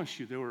promise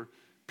you, there were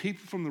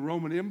people from the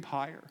Roman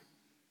Empire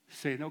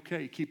saying,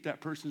 okay, keep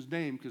that person's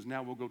name because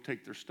now we'll go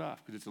take their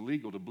stuff because it's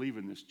illegal to believe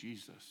in this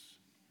Jesus.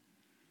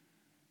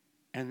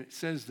 And it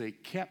says they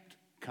kept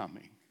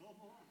coming.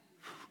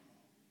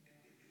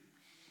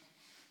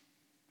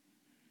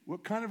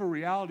 What kind of a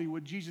reality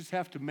would Jesus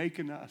have to make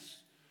in us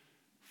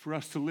for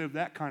us to live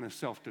that kind of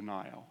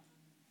self-denial?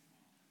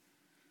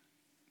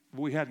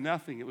 We had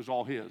nothing. It was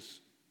all his.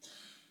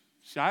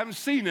 See, I haven't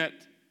seen it.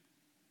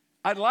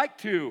 I'd like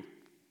to.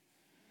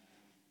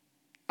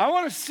 I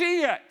want to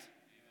see it.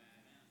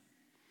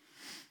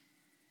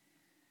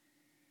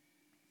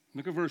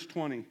 Look at verse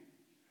 20.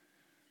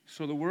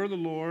 So the word of the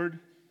Lord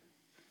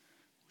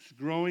was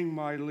growing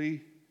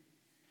mightily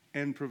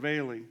and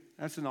prevailing.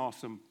 That's an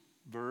awesome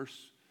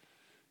verse.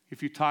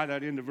 If you tie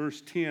that into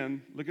verse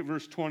 10, look at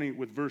verse 20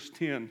 with verse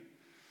 10.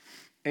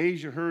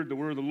 Asia heard the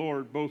word of the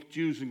Lord, both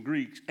Jews and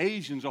Greeks.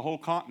 Asians, a whole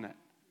continent.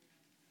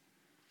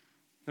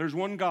 There's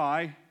one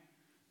guy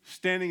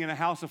standing in a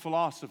house of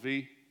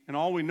philosophy, and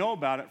all we know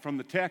about it from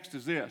the text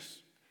is this.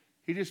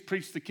 He just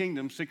preached the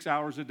kingdom 6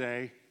 hours a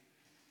day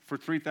for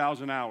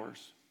 3,000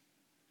 hours.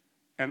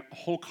 And a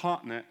whole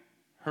continent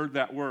heard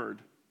that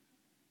word.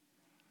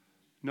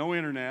 No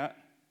internet,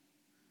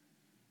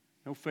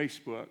 No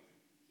Facebook.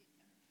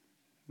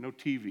 No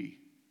TV.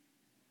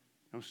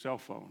 No cell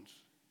phones.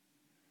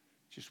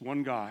 Just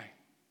one guy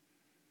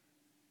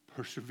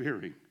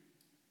persevering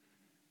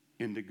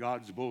into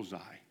God's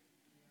bullseye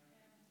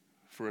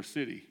for a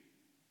city.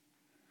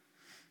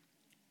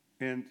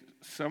 And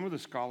some of the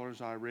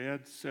scholars I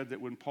read said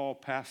that when Paul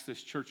passed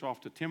this church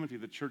off to Timothy,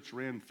 the church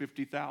ran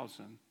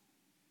 50,000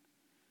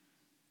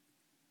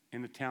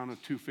 in a town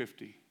of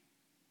 250.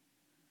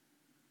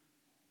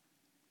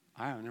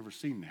 I have never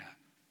seen that.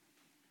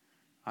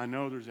 I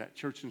know there's that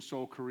church in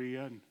Seoul,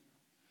 Korea,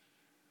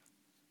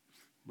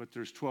 but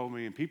there's 12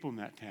 million people in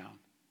that town.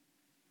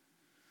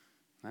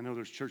 I know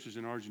there's churches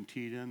in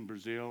Argentina and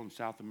Brazil and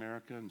South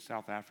America and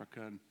South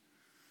Africa. And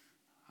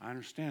I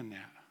understand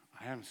that.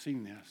 I haven't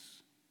seen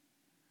this.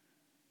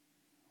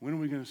 When are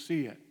we going to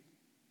see it?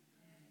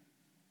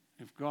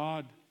 If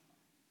God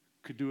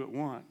could do it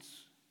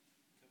once,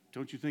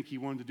 don't you think he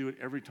wanted to do it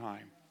every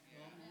time?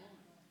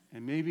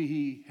 And maybe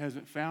he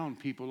hasn't found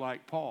people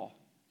like Paul.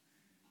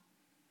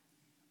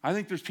 I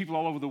think there's people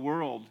all over the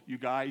world, you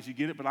guys, you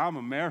get it, but I'm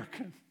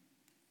American.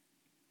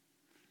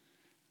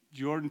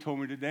 Jordan told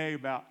me today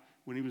about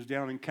when he was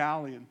down in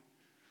Cali, and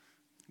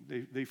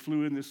they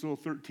flew in this little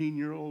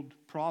 13-year-old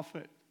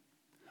prophet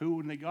who,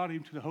 when they got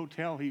him to the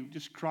hotel, he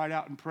just cried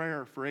out in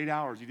prayer for 8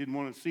 hours. He didn't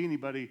want to see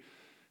anybody.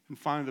 And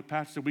finally the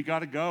pastor said, we got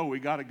to go, we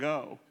got to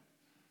go.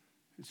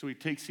 And so he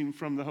takes him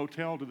from the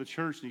hotel to the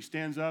church, and he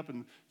stands up,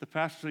 and the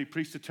pastor said he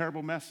preached a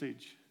terrible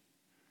message.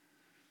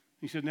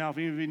 He said, now if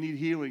any of you need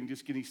healing,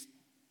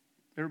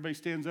 everybody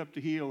stands up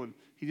to heal, and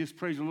he just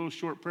prays a little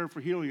short prayer for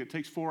healing. It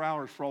takes 4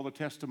 hours for all the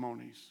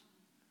testimonies.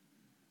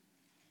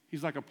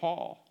 He's like a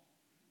Paul.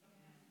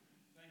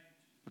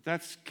 But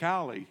that's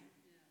Cali.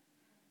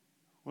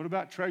 What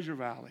about Treasure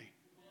Valley?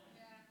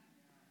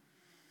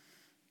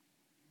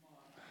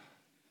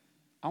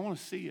 I want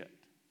to see it.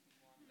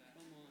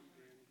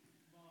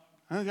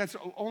 I think that's the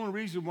only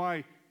reason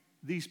why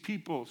these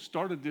people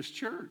started this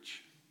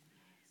church.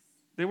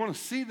 They want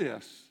to see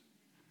this.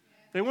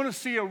 They want to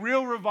see a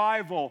real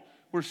revival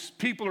where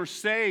people are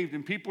saved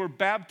and people are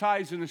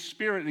baptized in the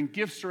Spirit and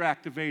gifts are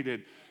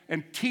activated.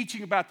 And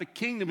teaching about the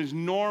kingdom is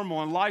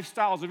normal, and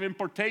lifestyles of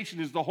importation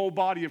is the whole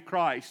body of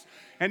Christ.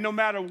 And no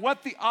matter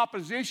what the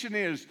opposition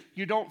is,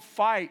 you don't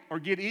fight or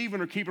get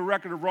even or keep a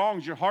record of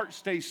wrongs. Your heart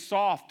stays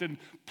soft and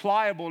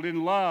pliable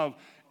in love.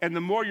 And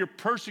the more you're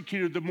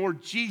persecuted, the more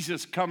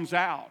Jesus comes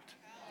out.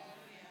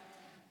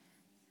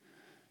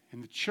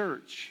 And the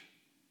church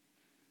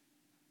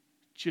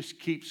just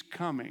keeps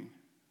coming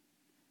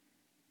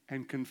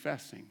and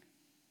confessing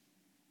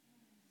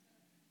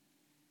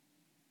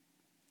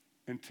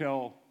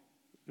until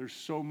there's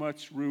so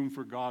much room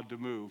for God to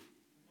move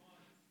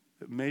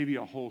that maybe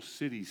a whole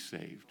city's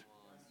saved.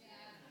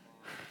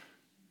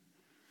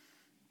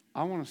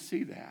 I want to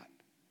see that.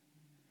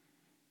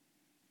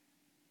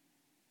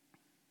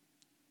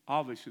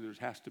 Obviously, there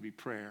has to be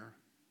prayer.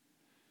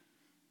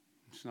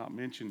 It's not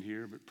mentioned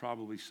here, but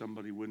probably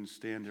somebody wouldn't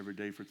stand every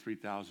day for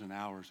 3,000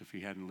 hours if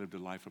he hadn't lived a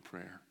life of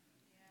prayer.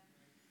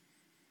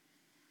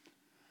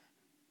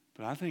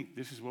 But I think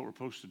this is what we're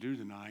supposed to do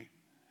tonight.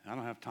 I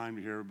don't have time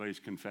to hear everybody's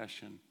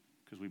confession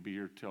because we'd be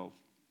here till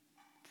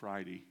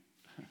Friday.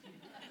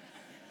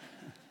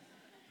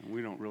 And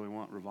we don't really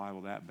want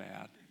revival that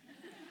bad.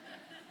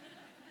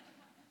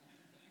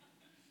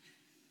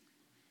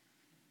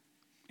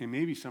 And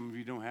maybe some of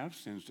you don't have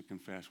sins to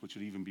confess, which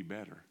would even be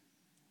better.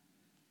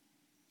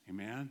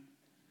 Amen?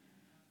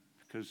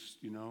 Because,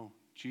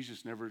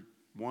 Jesus never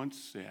once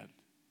said,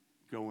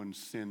 go and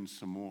sin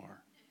some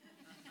more.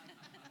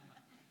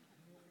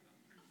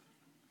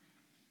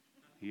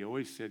 He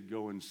always said,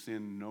 go and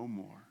sin no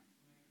more.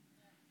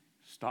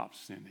 Stop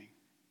sinning.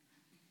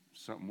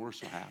 Something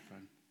worse will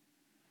happen.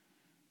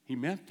 He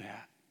meant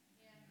that.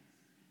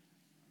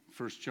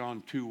 1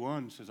 John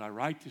 2:1 says, I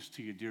write this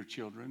to you, dear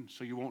children,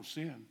 so you won't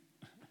sin.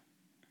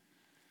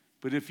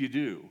 But if you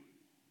do,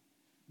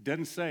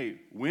 doesn't say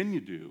when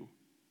you do,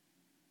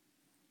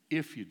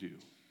 if you do,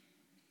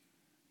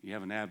 you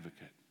have an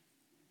advocate,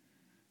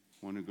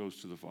 one who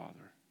goes to the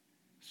Father.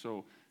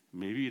 So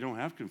maybe you don't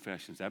have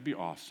confessions. That'd be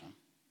awesome.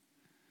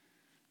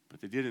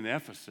 But they did in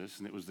Ephesus,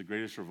 and it was the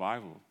greatest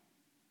revival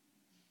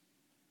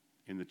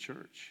in the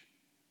church.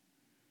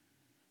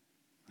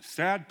 The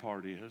sad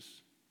part is,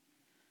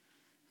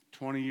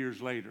 20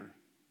 years later,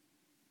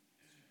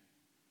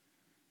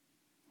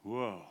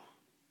 whoa,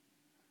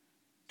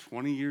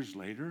 20 years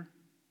later,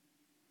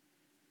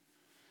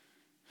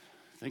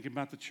 think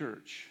about the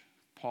church.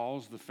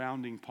 Paul's the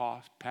founding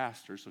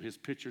pastor, so his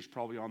picture's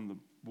probably on the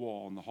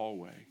wall in the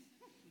hallway.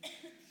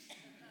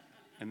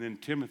 And then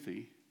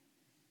Timothy,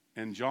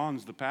 and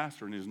John's the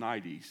pastor in his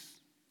 90s.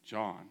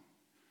 John.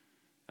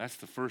 That's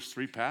the first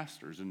three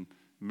pastors. And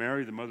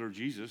Mary, the mother of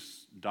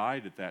Jesus,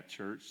 died at that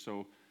church,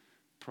 so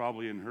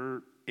probably in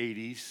her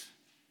 80s,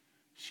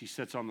 she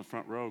sits on the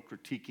front row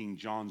critiquing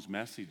John's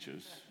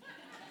messages.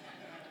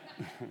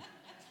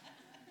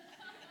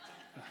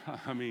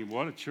 I mean,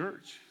 what a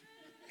church.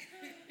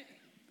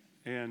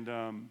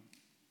 And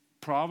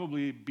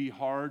probably be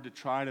hard to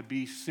try to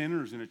be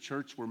sinners in a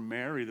church where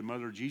Mary, the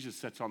mother of Jesus,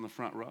 sits on the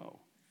front row.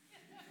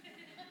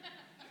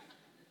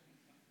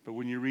 But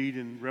when you read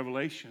in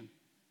Revelation,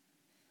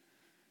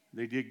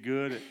 they did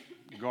good at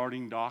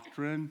guarding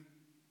doctrine.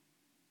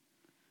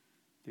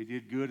 They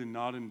did good in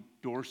not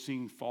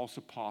endorsing false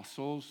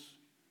apostles.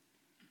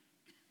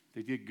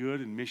 They did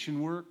good in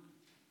mission work.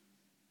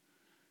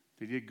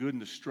 They did good in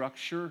the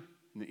structure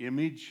and the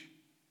image.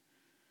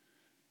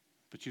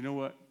 But you know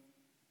what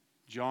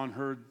John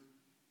heard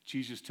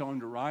Jesus tell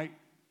him to write?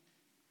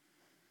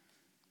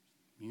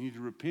 You need to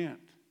repent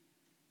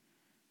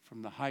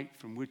from the height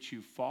from which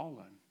you've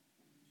fallen.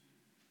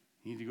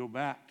 You need to go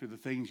back to the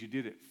things you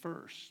did at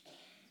first.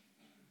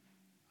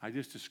 I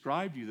just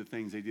described you the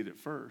things they did at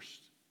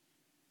first.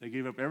 They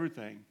gave up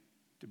everything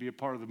to be a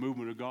part of the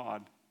movement of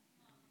God.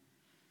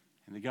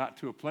 And they got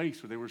to a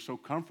place where they were so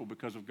comfortable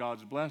because of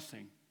God's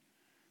blessing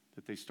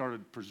that they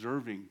started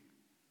preserving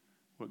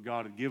what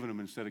God had given them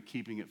instead of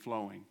keeping it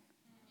flowing.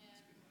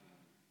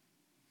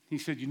 He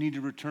said, you need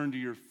to return to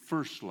your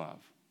first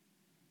love.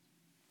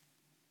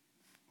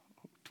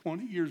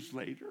 20 years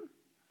later?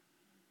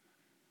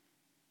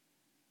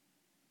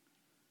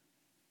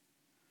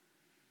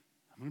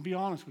 I'm going to be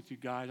honest with you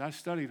guys. I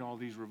studied all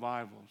these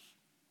revivals.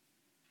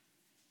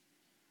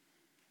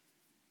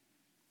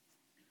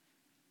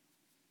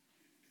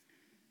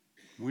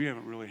 We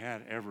haven't really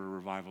had ever a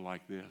revival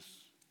like this.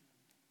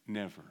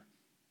 Never.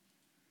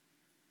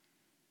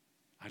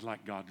 I'd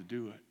like God to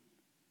do it.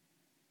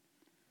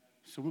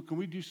 So can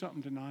we do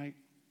something tonight?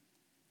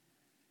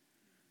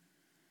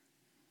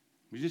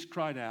 We just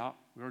cried out.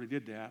 We already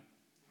did that.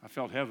 I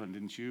felt heaven,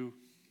 didn't you?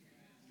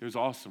 It was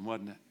awesome,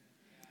 wasn't it?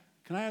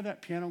 Can I have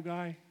that piano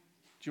guy,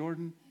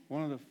 Jordan?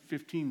 One of the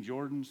 15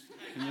 Jordans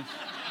in this.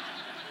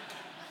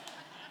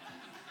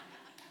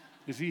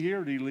 Is he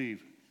here or did he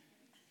leave?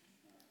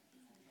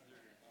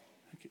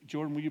 Okay,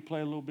 Jordan, will you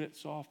play a little bit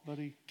soft,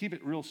 buddy? Keep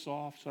it real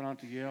soft so I don't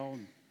have to yell.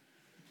 And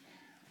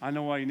I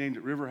know why you named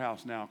it River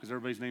House now, because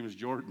everybody's name is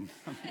Jordan.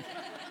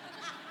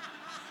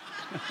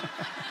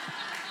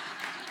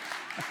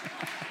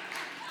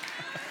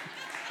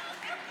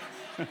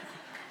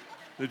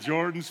 The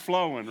Jordan's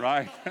flowing,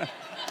 right?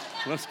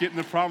 Let's get in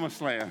the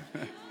promised land.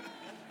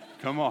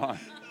 Come on.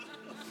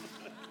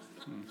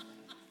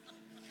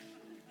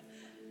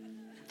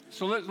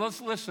 So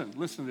let's listen.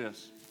 Listen to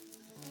this.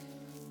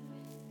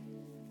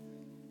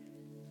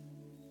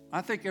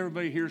 I think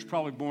everybody here is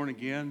probably born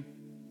again.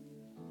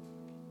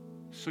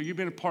 So you've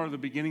been a part of the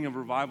beginning of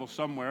revival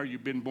somewhere.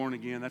 You've been born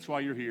again. That's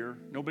why you're here.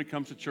 Nobody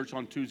comes to church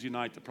on Tuesday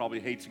night that probably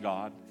hates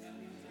God.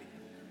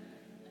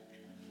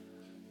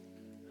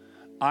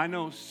 I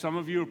know some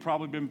of you have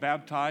probably been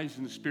baptized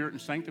in the Spirit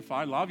and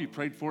sanctified. A lot of you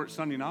prayed for it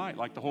Sunday night,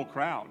 like the whole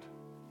crowd.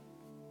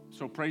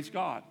 So praise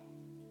God.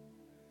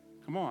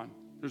 Come on.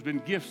 There's been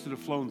gifts that have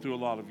flown through a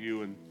lot of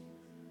you. And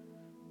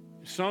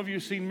some of you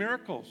have seen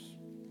miracles.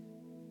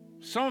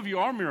 Some of you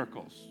are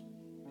miracles.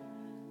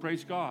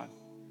 Praise God.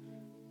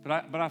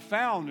 But I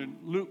found in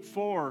Luke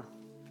 4,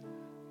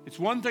 it's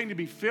one thing to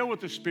be filled with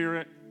the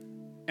Spirit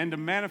and to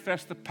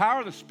manifest the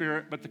power of the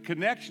Spirit, but the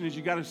connection is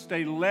you got to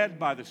stay led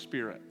by the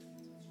Spirit.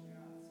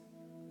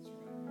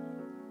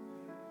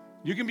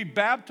 You can be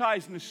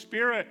baptized in the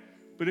Spirit,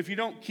 but if you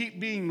don't keep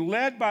being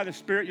led by the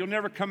Spirit, you'll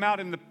never come out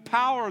in the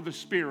power of the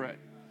Spirit.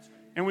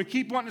 And we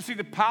keep wanting to see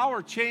the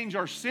power change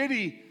our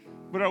city,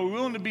 but are we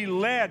willing to be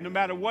led no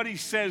matter what He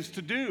says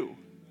to do?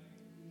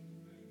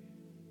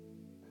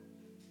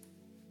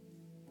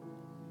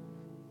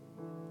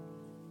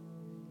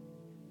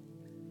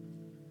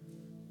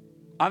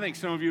 I think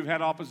some of you have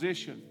had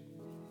opposition.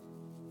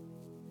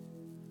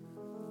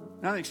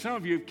 And I think some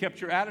of you have kept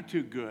your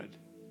attitude good.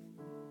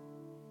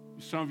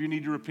 Some of you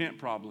need to repent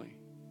probably.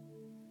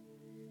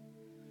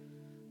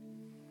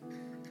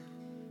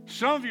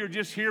 Some of you are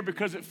just here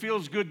because it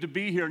feels good to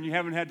be here and you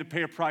haven't had to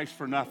pay a price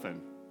for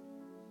nothing.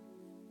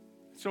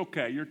 It's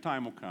okay. Your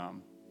time will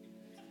come.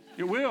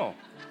 It will.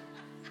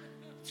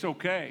 It's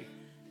okay.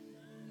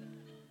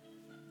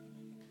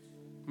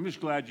 I'm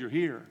just glad you're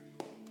here.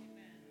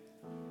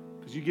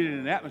 Because you get in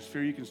an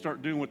atmosphere, you can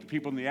start doing what the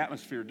people in the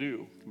atmosphere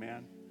do,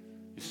 man.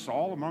 Is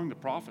Saul among the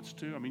prophets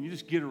too? I mean, you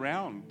just get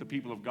around the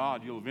people of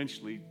God, you'll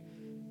eventually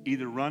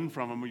either run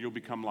from them or you'll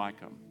become like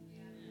them.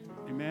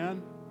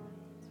 Amen?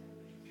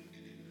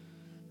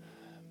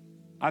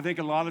 I think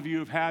a lot of you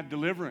have had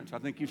deliverance. I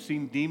think you've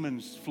seen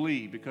demons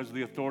flee because of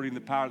the authority and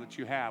the power that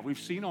you have. We've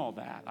seen all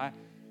that.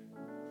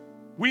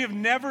 We have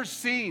never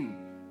seen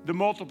the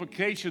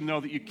multiplication,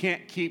 though, that you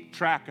can't keep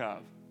track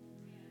of.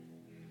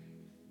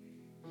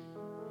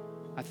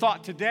 I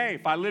thought today,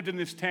 if I lived in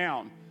this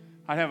town,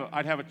 I'd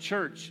have a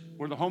church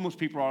where the homeless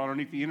people are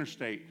underneath the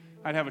interstate.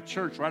 I'd have a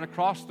church right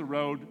across the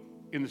road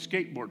in the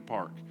skateboard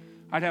park.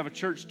 I'd have a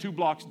church 2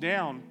 blocks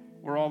down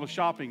where all the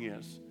shopping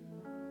is.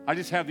 I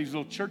just have these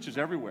little churches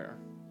everywhere.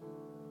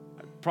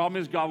 The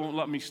problem is God won't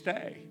let me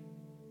stay.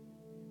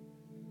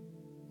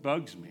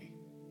 Bugs me.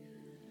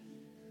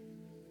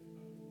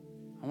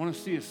 I want to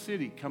see a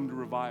city come to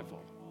revival.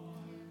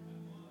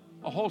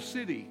 A whole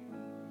city.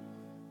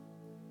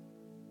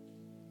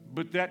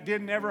 But that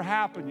didn't ever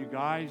happen, you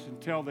guys,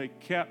 until they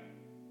kept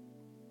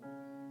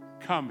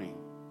coming.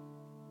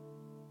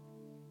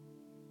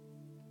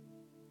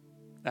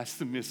 That's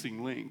the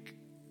missing link.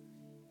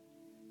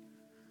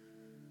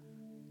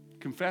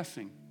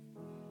 Confessing.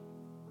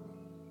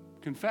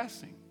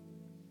 Confessing.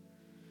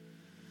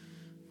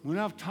 We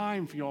don't have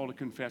time for y'all to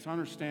confess. I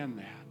understand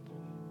that.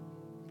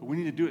 But we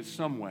need to do it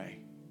some way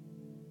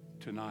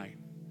tonight,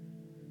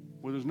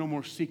 where there's no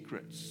more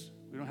secrets.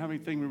 We don't have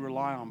anything we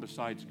rely on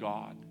besides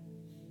God.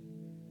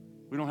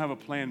 We don't have a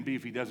plan B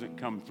if he doesn't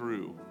come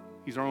through.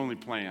 He's our only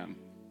plan.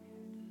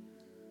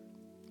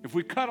 If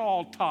we cut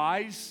all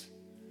ties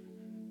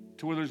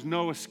to where there's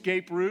no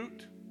escape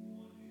route,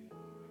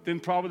 then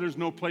probably there's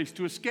no place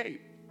to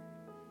escape.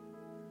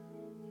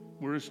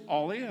 We're just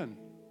all in.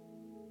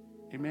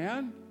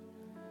 Amen?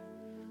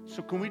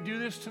 So can we do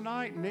this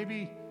tonight?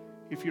 Maybe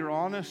if you're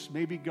honest,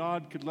 maybe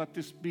God could let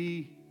this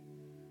be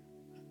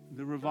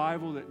the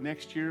revival that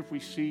next year, if we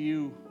see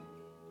you,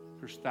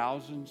 there's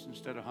thousands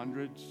instead of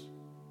hundreds.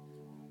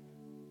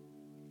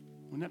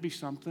 Wouldn't that be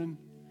something?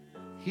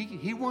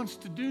 He wants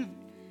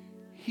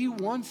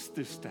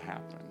this to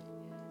happen.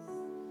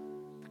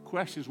 The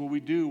question is, will we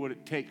do what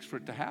it takes for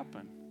it to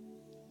happen?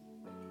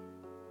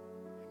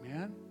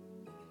 Amen?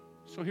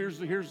 So here's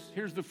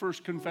the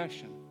first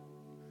confession.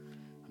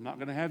 I'm not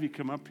going to have you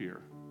come up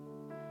here.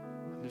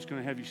 I'm just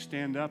going to have you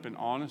stand up in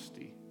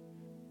honesty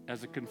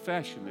as a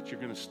confession that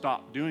you're going to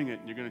stop doing it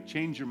and you're going to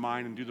change your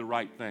mind and do the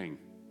right thing.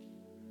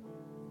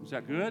 Is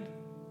that good?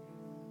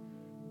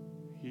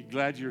 You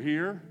glad you're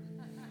here?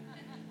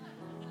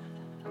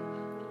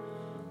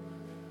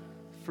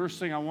 First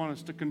thing I want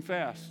us to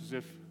confess is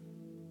if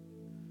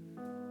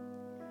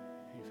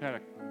you've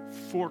had a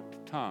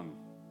forked tongue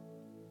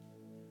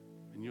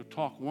and you'll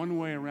talk one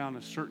way around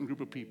a certain group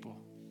of people,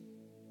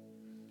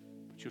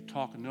 but you'll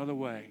talk another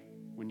way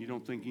when you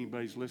don't think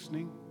anybody's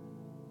listening.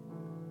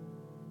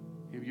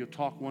 Maybe you'll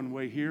talk one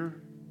way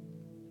here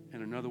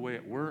and another way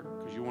at work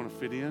because you want to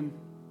fit in.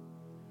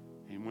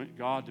 And you want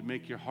God to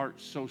make your heart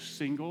so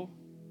single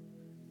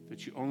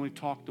that you only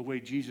talk the way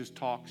Jesus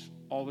talks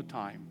all the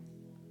time.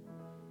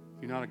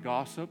 You're not a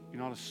gossip.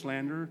 You're not a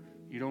slanderer.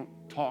 You don't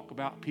talk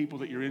about people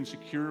that you're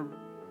insecure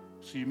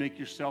so you make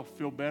yourself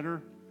feel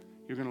better.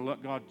 You're going to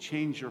let God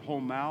change your whole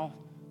mouth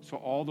so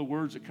all the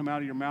words that come out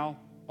of your mouth,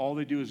 all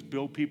they do is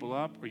build people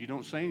up, or you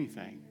don't say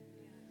anything.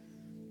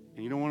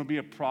 And you don't want to be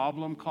a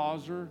problem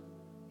causer.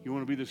 You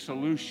want to be the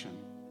solution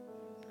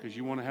because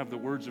you want to have the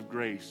words of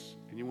grace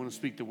and you want to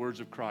speak the words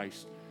of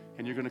Christ.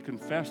 And you're going to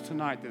confess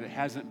tonight that it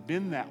hasn't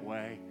been that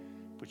way,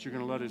 but you're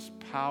going to let his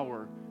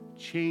power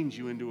change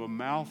you into a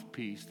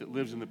mouthpiece that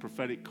lives in the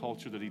prophetic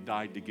culture that he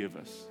died to give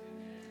us.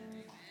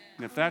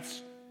 And if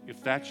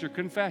that's your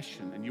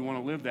confession and you want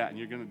to live that and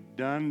you're going to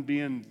done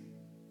being,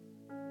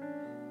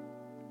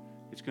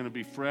 it's going to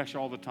be fresh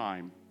all the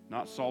time,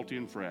 not salty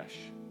and fresh.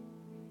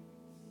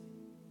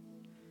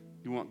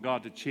 You want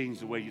God to change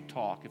the way you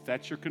talk. If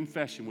that's your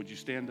confession, would you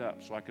stand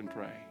up so I can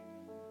pray?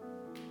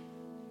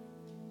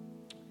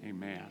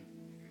 Amen.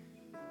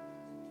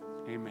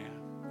 Amen.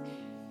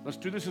 Let's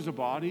do this as a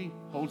body.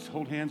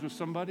 Hold hands with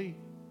somebody.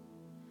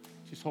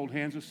 Just hold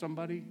hands with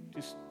somebody.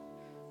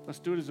 Let's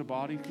do it as a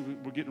body.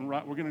 We're getting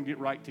right. We're going to get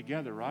right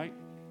together, right?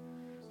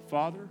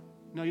 Father,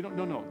 no, you don't.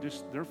 No.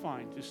 They're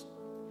fine.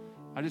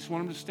 I just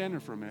want them to stand there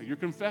for a minute. You're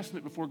confessing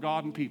it before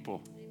God and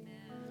people.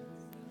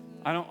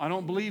 Amen. I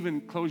don't believe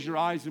in close your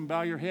eyes and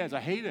bow your heads. I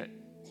hate it.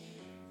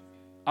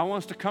 I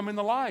want us to come in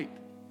the light.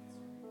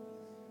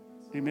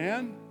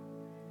 Amen.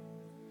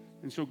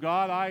 And so,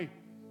 God,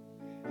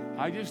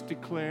 I just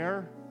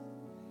declare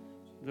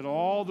that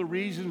all the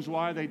reasons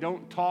why they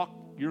don't talk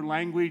your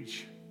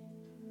language,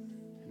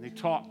 and they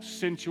talk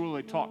sensual,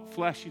 they talk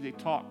fleshy, they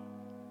talk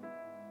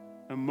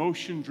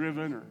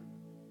emotion-driven or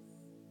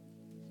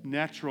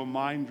natural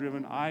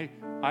mind-driven,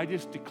 I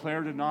just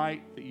declare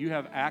tonight that you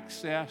have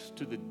access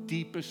to the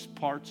deepest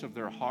parts of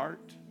their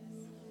heart.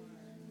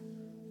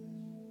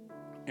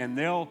 And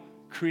they'll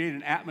create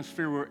an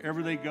atmosphere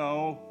wherever they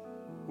go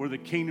where the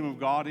kingdom of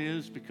God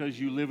is, because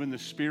you live in the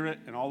Spirit,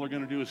 and all they're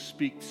going to do is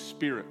speak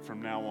Spirit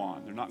from now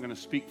on. They're not going to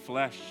speak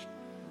flesh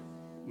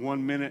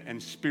one minute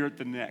and Spirit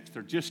the next.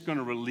 They're just going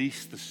to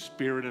release the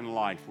Spirit and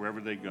life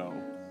wherever they go.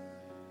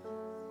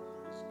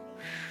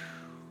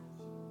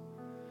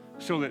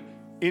 So that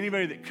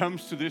anybody that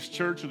comes to this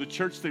church or the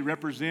church they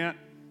represent,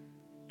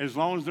 as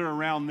long as they're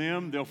around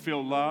them, they'll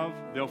feel love,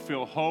 they'll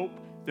feel hope,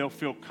 they'll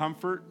feel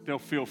comfort, they'll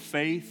feel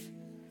faith.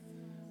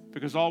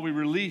 Because all we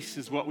release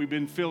is what we've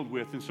been filled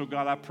with. And so,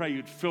 God, I pray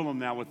you'd fill them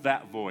now with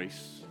that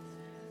voice.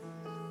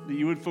 That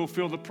you would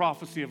fulfill the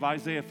prophecy of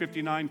Isaiah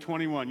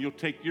 59:21. You'll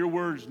take your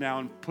words now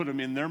and put them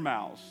in their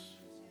mouths.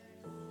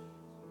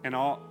 And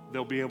all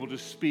they'll be able to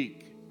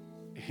speak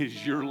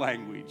is your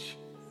language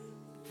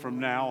from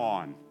now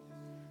on.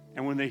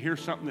 And when they hear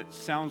something that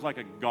sounds like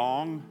a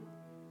gong,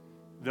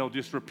 they'll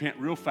just repent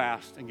real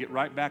fast and get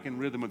right back in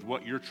rhythm with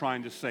what you're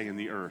trying to say in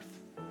the earth.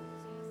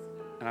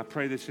 And I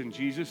pray this in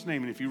Jesus'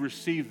 name. And if you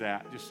receive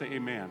that, just say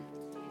amen.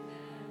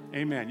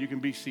 Amen. You can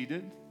be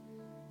seated.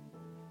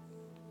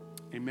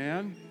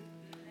 Amen.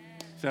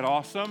 Is that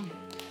awesome?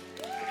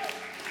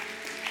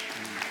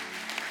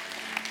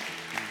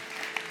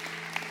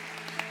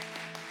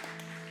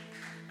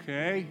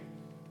 Okay,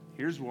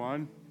 here's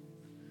one.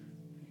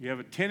 You have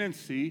a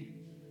tendency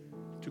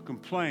to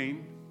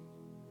complain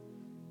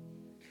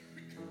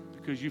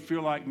because you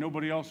feel like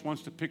nobody else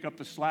wants to pick up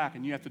the slack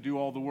and you have to do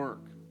all the work.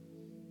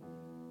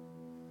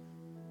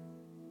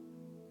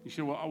 You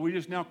say, well, we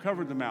just now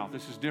covered the mouth.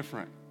 This is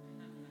different.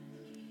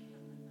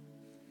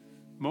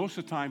 Most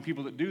of the time,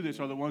 people that do this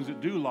are the ones that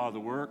do a lot of the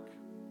work,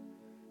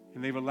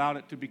 and they've allowed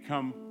it to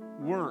become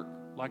work,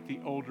 like the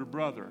older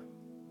brother,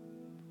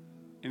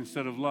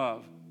 instead of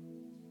love.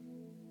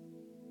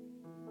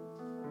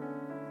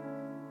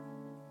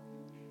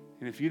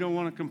 And if you don't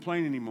want to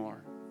complain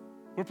anymore,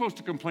 we're supposed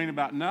to complain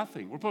about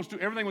nothing. We're supposed to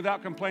do everything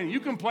without complaining. You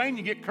complain,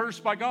 you get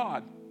cursed by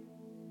God.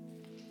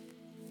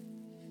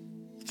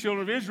 The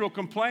children of Israel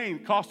complained.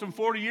 It cost them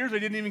 40 years, they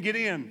didn't even get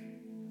in.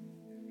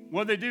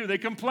 What did they do? They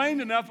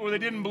complained enough where they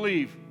didn't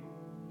believe.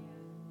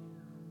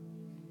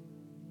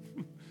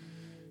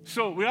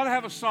 So we ought to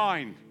have a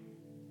sign.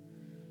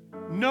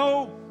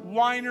 No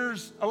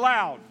whiners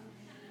allowed.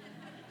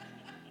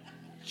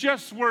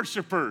 Just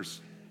worshipers.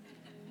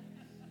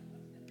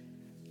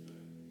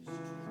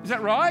 Is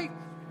that right?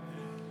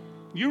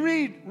 You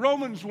read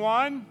Romans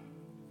 1,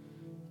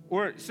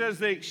 where it says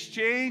they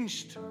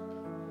exchanged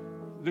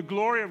the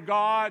glory of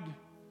God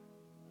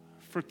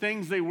for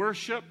things they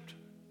worshiped.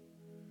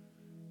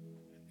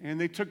 And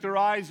they took their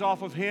eyes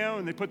off of Him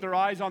and they put their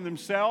eyes on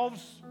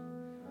themselves.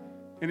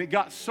 And it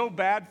got so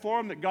bad for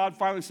them that God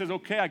finally says,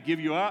 okay, I give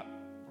you up.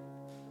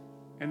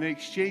 And they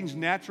exchanged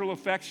natural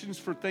affections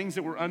for things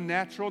that were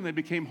unnatural, and they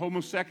became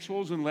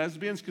homosexuals and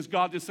lesbians because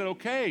God just said,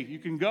 okay, you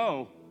can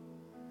go.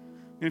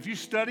 And if you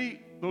study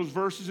those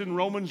verses in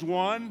Romans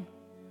 1,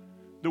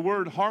 the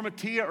word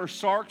harmatia or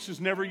sarx is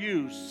never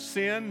used.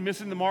 Sin,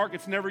 missing the mark,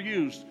 it's never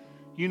used.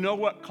 You know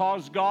what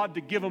caused God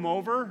to give them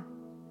over?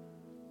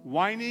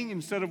 Whining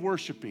instead of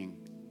worshiping.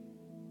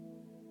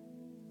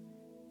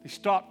 They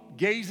stopped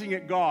gazing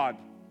at God,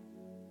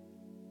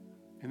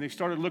 and they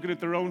started looking at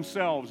their own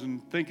selves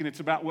and thinking it's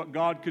about what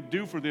God could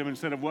do for them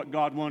instead of what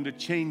God wanted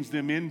to change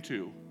them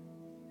into.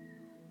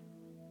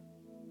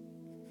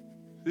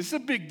 This is a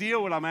big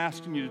deal what I'm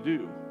asking you to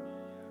do.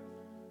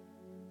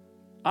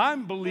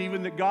 I'm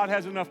believing that God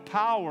has enough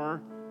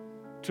power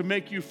to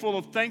make you full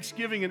of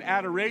thanksgiving and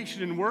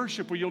adoration and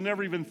worship where you'll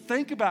never even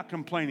think about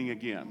complaining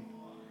again.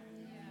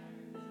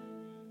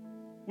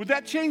 Would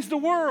that change the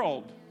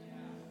world?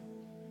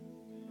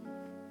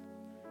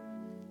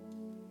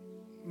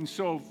 And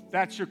so if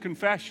that's your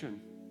confession.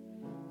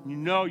 You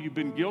know you've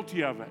been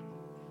guilty of it,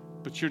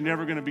 but you're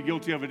never going to be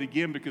guilty of it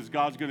again because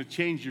God's going to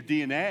change your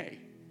DNA.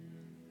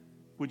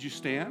 Would you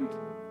stand?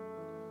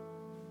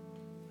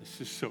 This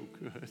is so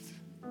good.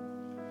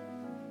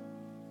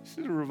 This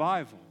is a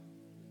revival.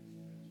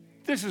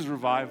 This is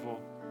revival.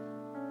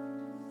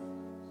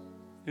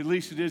 At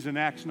least it is in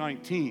Acts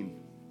 19.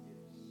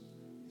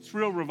 It's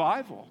real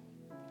revival.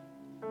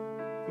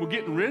 We're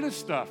getting rid of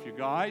stuff, you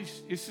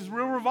guys. This is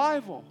real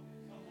revival.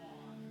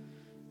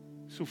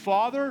 So,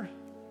 Father,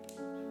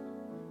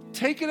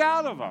 take it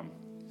out of them.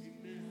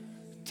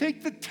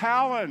 Take the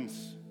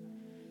talons,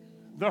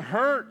 the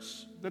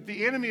hurts that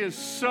the enemy has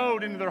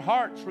sowed into their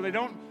hearts where they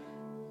don't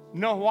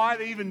know why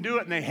they even do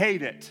it and they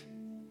hate it.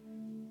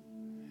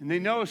 And they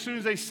know as soon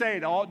as they say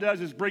it, all it does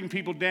is bring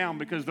people down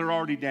because they're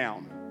already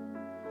down.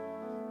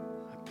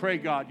 I pray,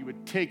 God, you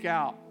would take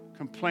out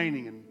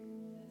complaining and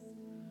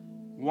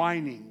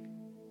whining.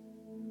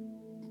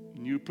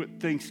 And you put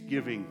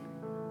thanksgiving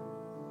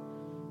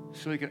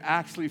so they could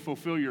actually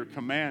fulfill your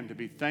command to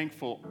be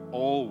thankful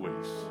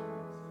always.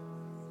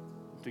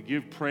 To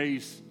give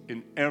praise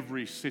in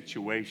every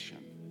situation.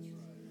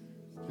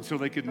 And so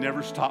they could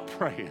never stop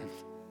praying.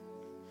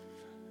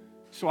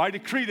 So I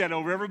decree that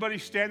over everybody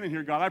standing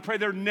here, God. I pray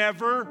they're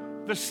never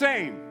the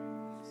same.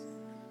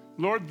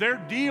 Lord, their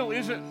deal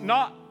isn't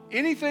not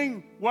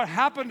anything what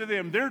happened to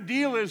them. Their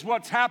deal is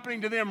what's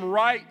happening to them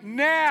right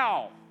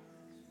now.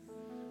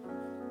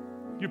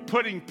 You're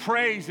putting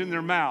praise in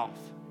their mouth.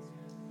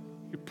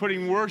 You're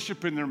putting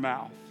worship in their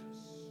mouth.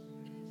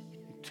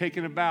 You're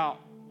taking about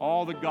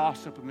all the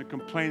gossip and the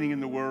complaining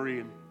and the worry.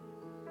 And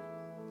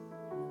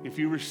if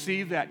you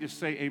receive that, just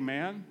say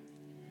amen.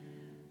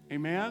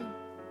 Amen.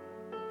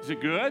 Is it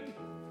good?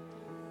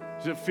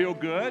 Does it feel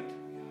good?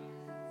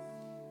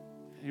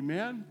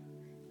 Amen.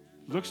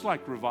 Looks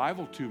like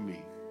revival to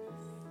me.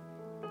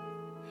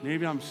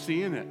 Maybe I'm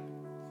seeing it.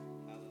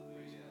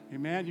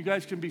 Amen. You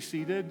guys can be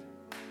seated.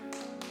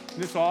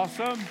 Isn't this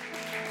awesome?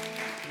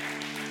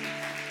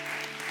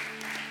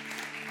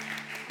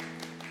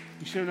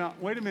 You say, now,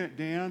 wait a minute,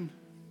 Dan.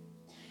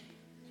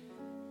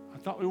 I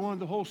thought we wanted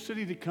the whole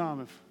city to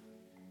come.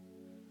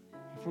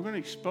 If we're going to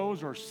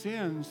expose our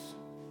sins,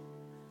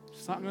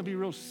 it's not going to be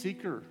real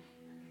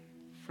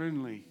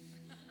seeker-friendly.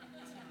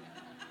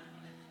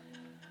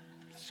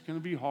 It's going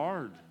to be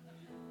hard.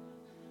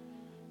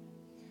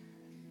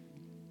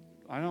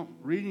 I don't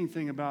read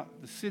anything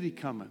about the city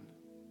coming.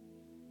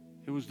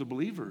 It was the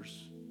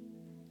believers.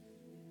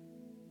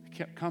 They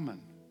kept coming.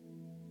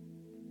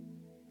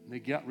 And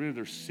they got rid of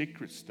their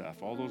secret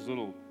stuff, all those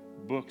little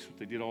books that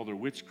they did all their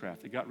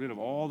witchcraft. They got rid of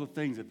all the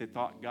things that they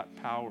thought got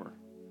power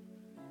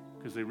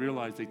because they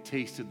realized they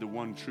tasted the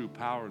one true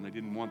power and they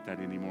didn't want that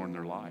anymore in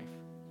their life.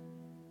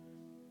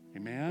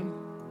 Amen?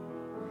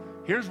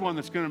 Here's one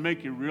that's going to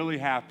make you really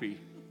happy.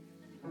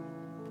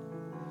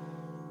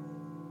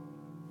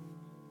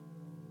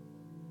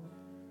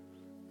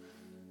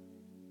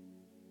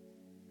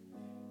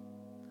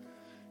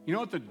 You know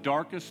what the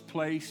darkest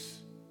place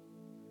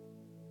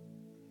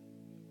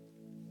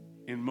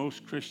in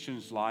most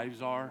Christians'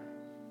 lives are?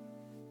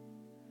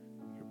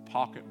 Your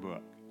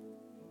pocketbook.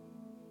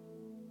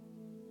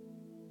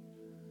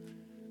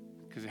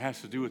 Because it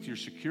has to do with your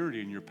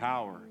security and your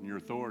power and your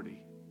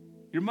authority.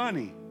 Your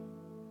money.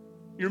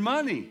 Your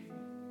money.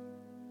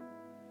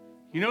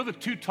 You know the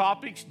two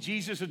topics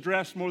Jesus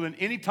addressed more than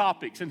any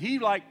topics, and he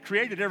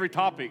created every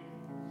topic.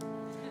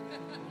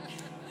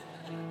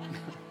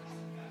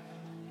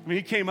 I mean,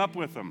 he came up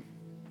with them.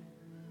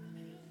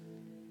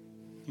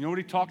 You know what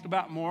he talked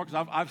about more?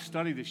 Because I've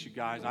studied this, you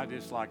guys.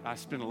 I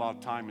spend a lot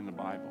of time in the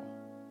Bible.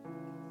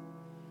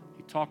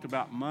 He talked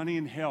about money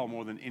and hell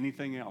more than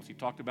anything else. He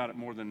talked about it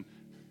more than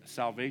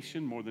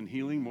salvation, more than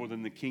healing, more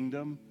than the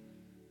kingdom,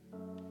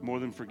 more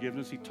than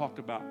forgiveness. He talked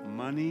about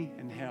money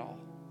and hell.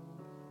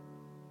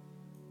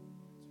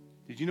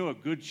 Did you know a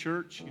good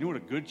church? You know what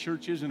a good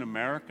church is in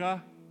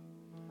America?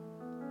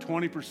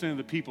 20% of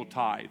the people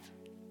tithe.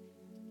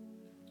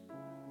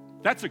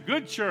 That's a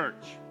good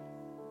church.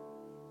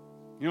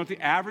 You know what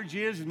the average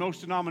is in most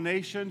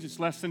denominations? It's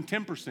less than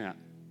 10%.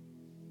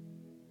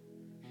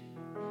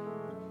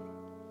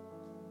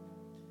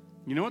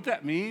 You know what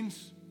that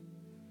means?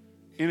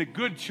 In a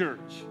good church,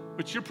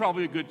 but you're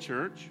probably a good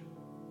church,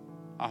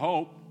 I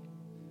hope,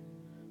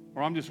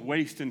 or I'm just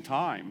wasting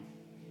time.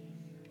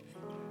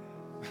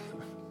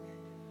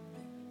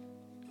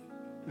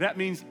 That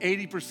means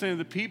 80% of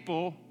the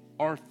people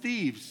are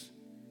thieves.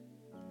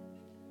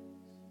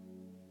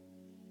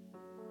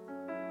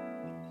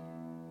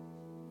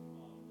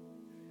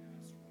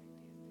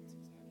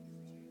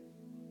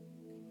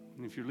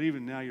 And if you're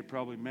leaving now, you're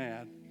probably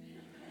mad.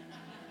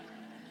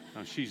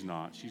 No, she's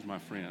not. She's my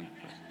friend.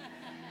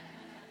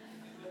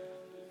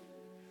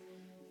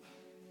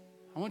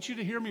 I want you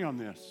to hear me on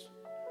this.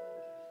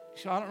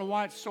 You say, I don't know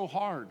why it's so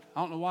hard.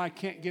 I don't know why I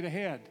can't get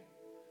ahead.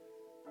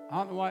 I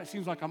don't know why it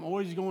seems like I'm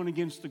always going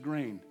against the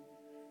grain.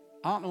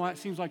 I don't know why it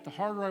seems like the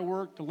harder I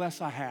work, the less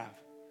I have.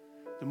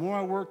 The more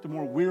I work, the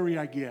more weary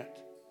I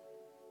get.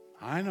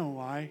 I know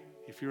why.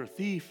 If you're a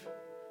thief,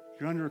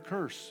 you're under a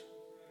curse.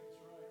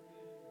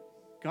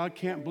 God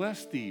can't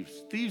bless thieves.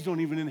 Thieves don't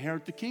even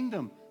inherit the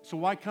kingdom. So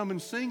why come and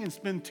sing and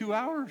spend 2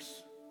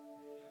 hours?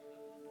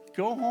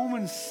 Go home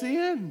and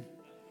sin.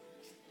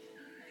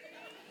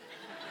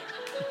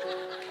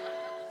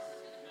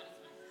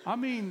 I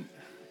mean,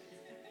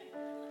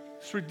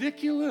 it's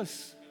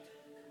ridiculous.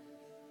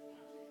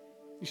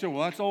 You say,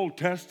 well, that's Old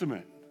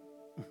Testament.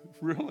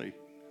 Really?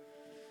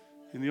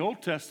 In the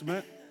Old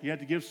Testament, you had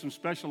to give some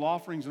special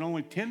offerings and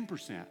only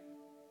 10%.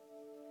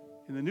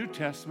 In the New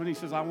Testament, he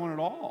says, I want it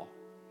all.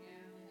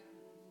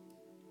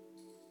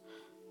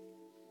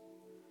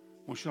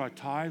 Well, should I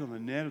tithe on the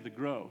net or the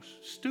gross?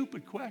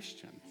 Stupid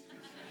question.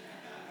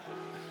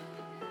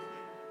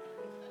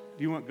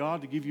 Do you want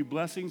God to give you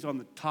blessings on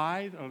the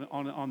tithe,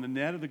 on the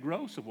net or the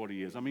gross of what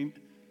he is? I mean,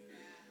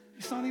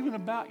 it's not even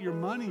about your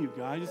money, you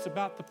guys. It's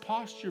about the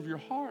posture of your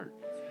heart.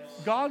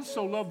 God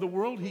so loved the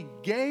world, he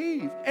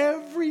gave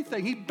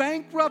everything. He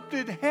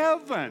bankrupted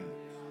heaven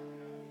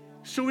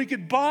so he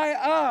could buy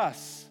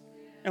us.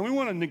 And we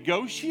want to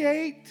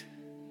negotiate?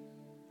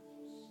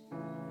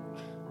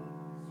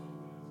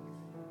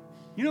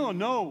 You know,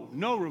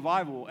 no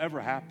revival will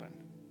ever happen.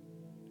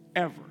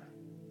 Ever.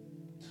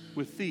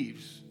 With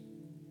thieves.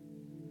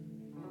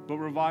 But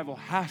revival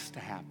has to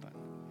happen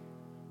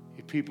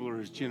if people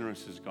are as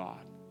generous as God.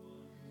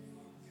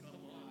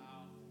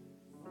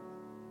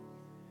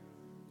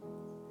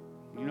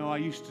 You know, I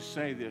used to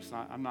say this.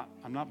 I'm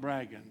not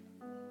bragging,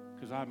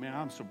 because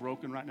I'm so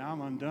broken right now.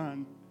 I'm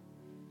undone.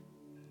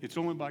 It's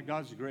only by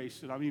God's grace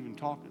that I'm even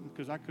talking,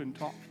 because I couldn't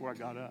talk before I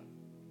got up.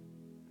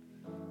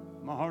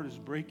 My heart is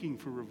breaking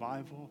for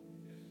revival.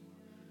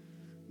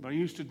 But I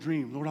used to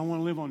dream, Lord, I want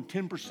to live on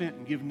 10%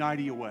 and give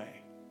 90 away.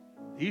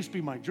 It used to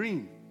be my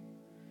dream.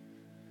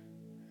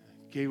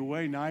 Gave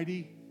away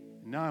 90,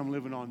 and now I'm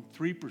living on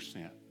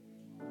 3%.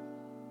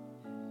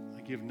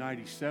 I give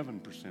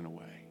 97%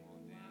 away.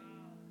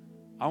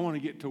 I want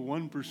to get to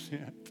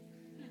 1%.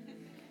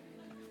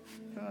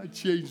 I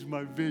changed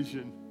my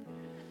vision.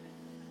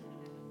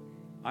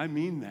 I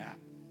mean that.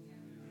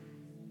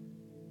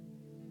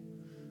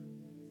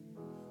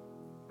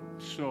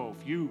 So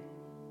if you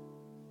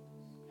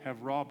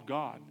have robbed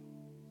God,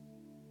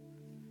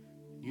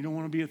 you don't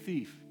want to be a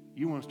thief.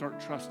 You want to start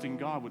trusting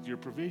God with your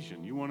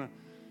provision. You want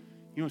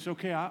to say,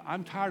 okay,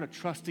 I'm tired of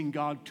trusting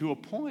God to a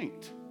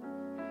point.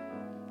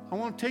 I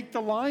want to take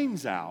the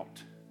lines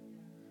out.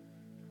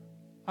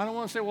 I don't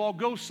want to say, well, I'll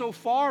go so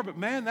far, but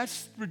man,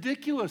 that's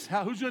ridiculous.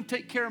 Who's going to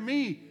take care of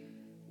me?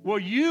 Well,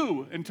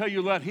 you, until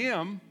you let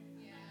him.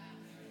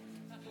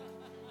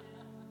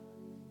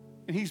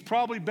 And he's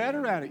probably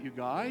better at it, you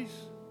guys.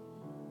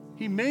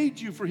 He made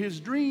you for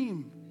his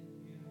dream.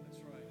 That's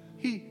right.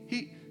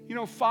 He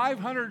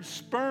 500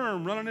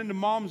 sperm running into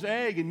mom's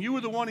egg, and you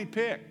were the one he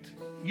picked.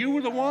 You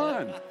were the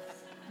one.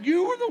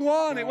 You were the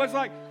one. It was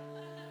like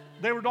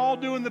they were all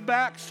doing the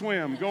back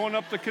swim, going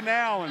up the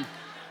canal, and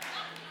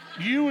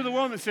you were the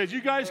one that said,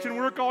 you guys can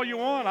work all you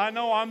want. I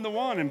know I'm the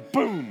one. And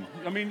boom.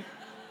 I mean,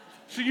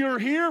 so you're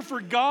here for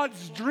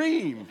God's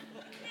dream.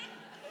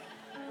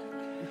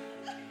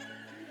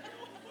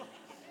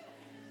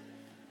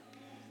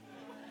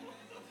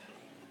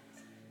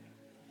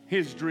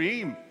 His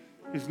dream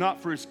is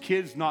not for his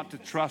kids not to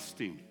trust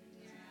him.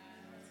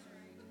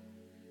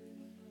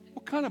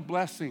 What kind of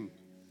blessing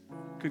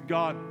could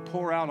God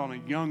pour out on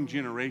a young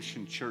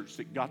generation church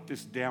that got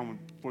this down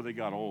before they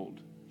got old?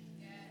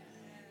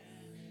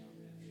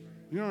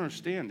 You don't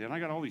understand, Dan. I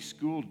got all these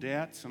school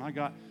debts, and I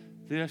got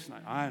this, and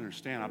I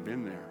understand. I've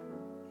been there.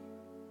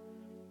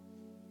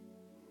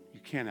 You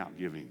can't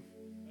outgive him.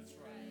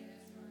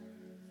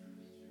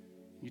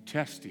 You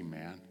test him,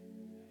 man.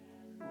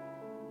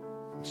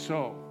 And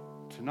so,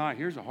 tonight,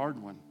 here's a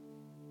hard one.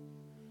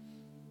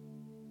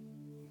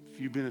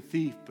 If you've been a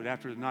thief, but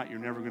after tonight, you're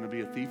never going to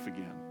be a thief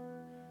again.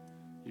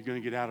 You're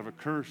going to get out of a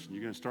curse, and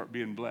you're going to start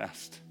being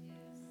blessed.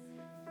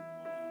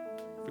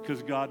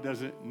 Because God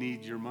doesn't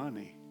need your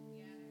money.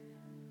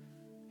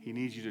 He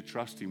needs you to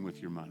trust him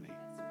with your money.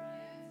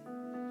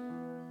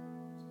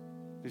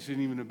 This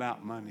isn't even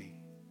about money.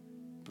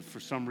 But for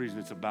some reason,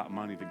 it's about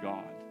money to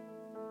God.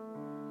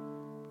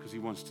 Because he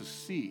wants to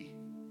see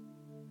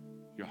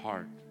your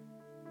heart.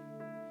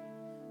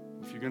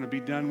 If you're going to be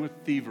done with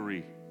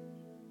thievery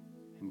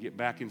and get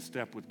back in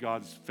step with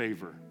God's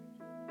favor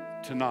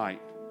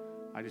tonight,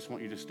 I just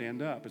want you to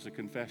stand up as a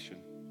confession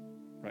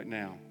right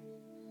now.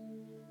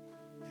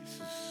 This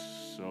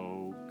is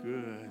so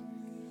good.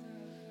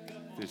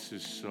 This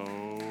is so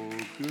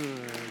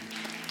good.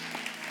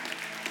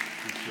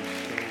 This is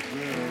so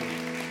good.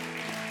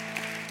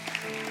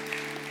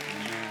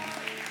 Amen.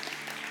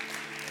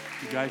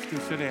 You guys can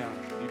sit down.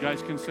 You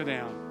guys can sit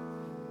down.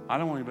 I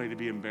don't want anybody to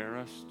be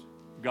embarrassed.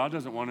 God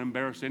doesn't want to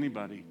embarrass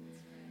anybody.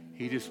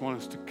 He just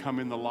wants us to come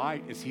in the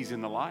light as he's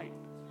in the light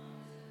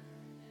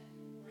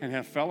and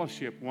have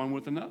fellowship one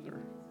with another.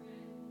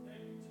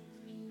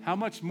 How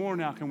much more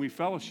now can we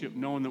fellowship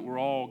knowing that we're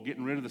all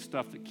getting rid of the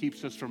stuff that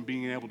keeps us from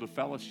being able to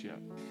fellowship?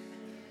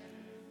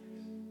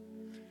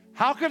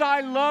 How could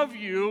I love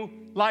you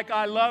like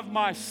I love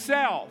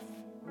myself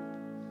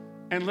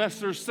unless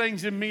there's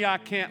things in me I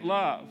can't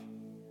love?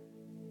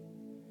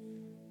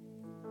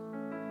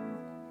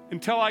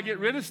 Until I get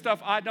rid of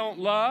stuff I don't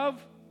love,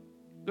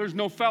 there's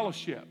no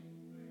fellowship.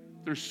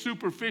 There's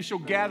superficial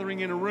gathering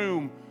in a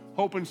room,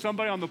 hoping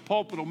somebody on the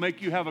pulpit will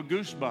make you have a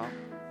goosebump.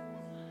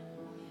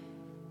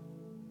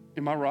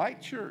 Am I right,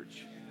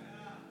 church?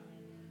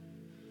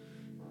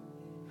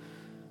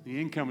 The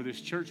income of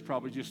this church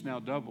probably just now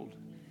doubled.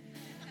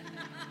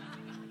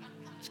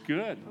 It's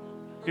good.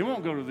 It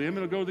won't go to them,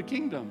 it'll go to the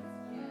kingdom.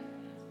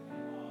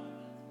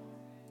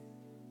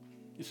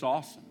 It's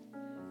awesome.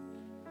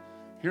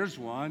 Here's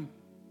one.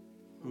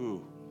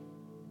 Ooh.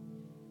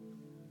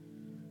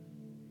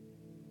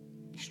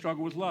 You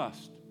struggle with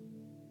lust.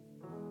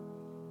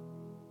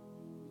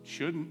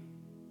 Shouldn't.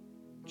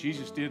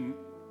 Jesus didn't.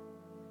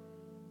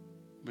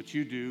 But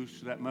you do,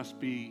 so that must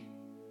be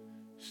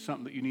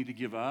something that you need to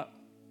give up.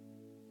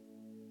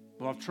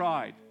 Well, I've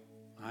tried.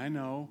 I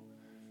know.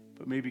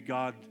 But maybe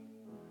God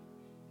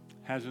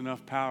has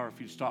enough power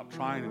if you stop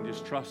trying and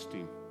just trust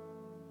him.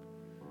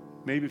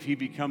 Maybe if he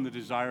become the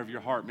desire of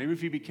your heart. Maybe if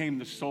he became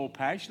the sole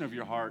passion of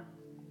your heart.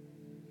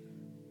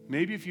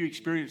 Maybe if you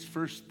experience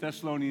 1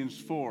 Thessalonians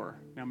 4.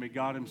 Now may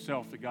God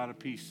himself, the God of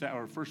peace,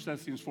 or 1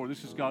 Thessalonians 4,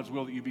 this is God's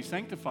will that you be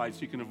sanctified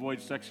so you can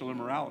avoid sexual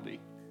immorality.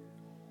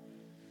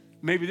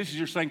 Maybe this is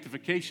your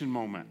sanctification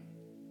moment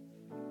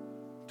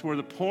to where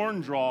the porn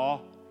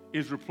draw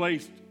is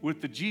replaced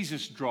with the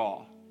Jesus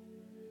draw.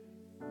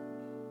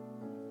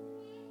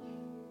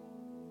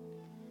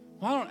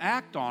 Well, I don't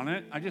act on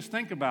it. I just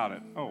think about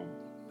it. Oh,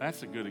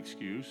 that's a good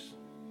excuse.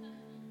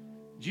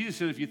 Jesus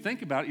said if you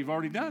think about it, you've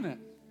already done it.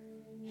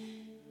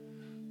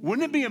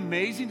 Wouldn't it be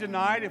amazing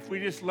tonight if we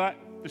just let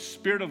the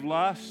spirit of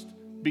lust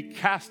be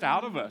cast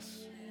out of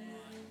us?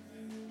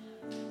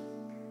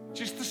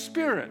 Just the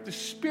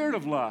spirit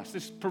of lust,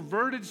 this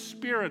perverted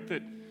spirit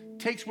that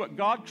takes what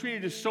God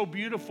created as so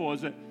beautiful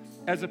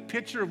as a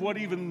picture of what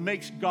even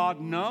makes God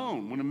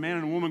known. When a man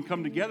and a woman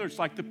come together, it's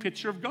like the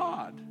picture of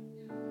God.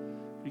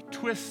 He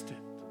twists it,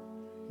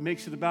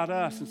 makes it about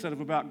us instead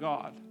of about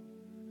God.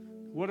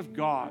 What if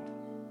God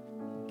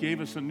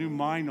gave us a new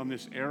mind on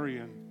this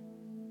area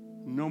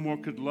and no more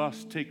could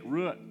lust take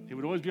root? It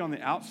would always be on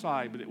the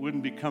outside, but it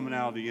wouldn't be coming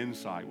out of the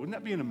inside. Wouldn't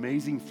that be an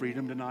amazing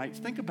freedom tonight?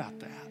 Think about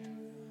that.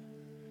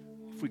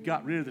 If we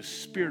got rid of the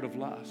spirit of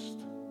lust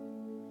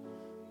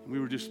and we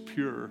were just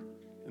pure,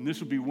 and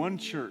this would be one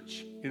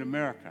church in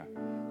America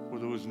where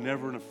there was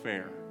never an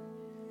affair.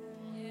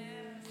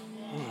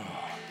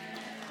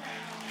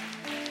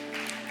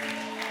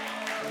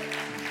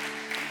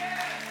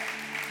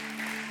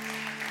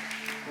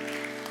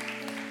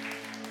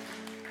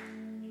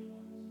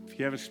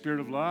 you have a spirit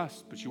of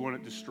lust, but you want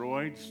it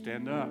destroyed,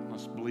 stand up.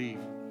 Let's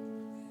believe.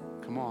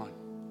 Come on.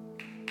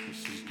 This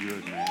is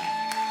good, man.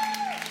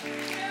 This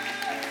is good.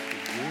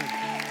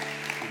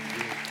 This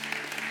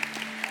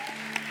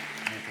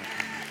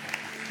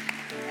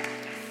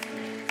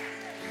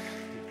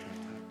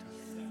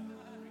is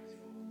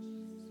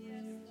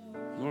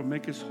good. Lord,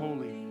 make us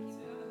holy.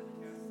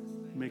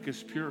 Make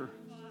us pure.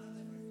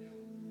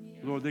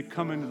 Lord, they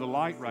come into the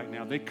light right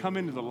now. They come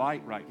into the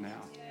light right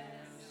now.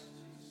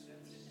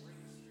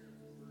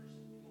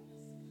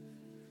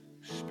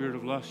 Spirit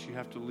of lust, you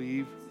have to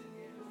leave.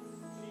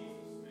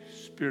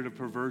 Spirit of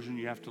perversion,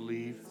 you have to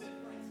leave.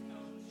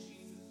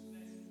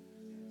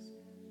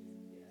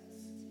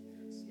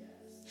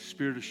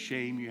 Spirit of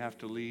shame, you have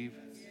to leave.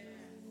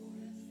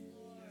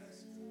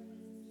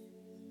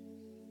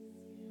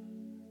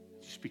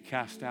 Just be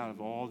cast out of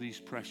all these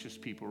precious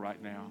people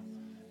right now.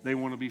 They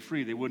want to be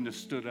free. They wouldn't have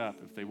stood up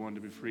if they wanted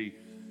to be free.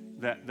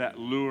 That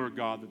lure,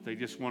 God, that they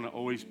just want to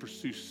always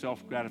pursue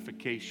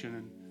self-gratification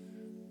and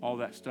all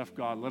that stuff,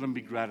 God, let them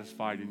be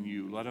gratified in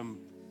you. Let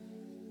them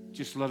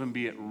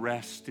be at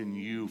rest in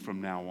you from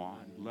now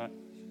on.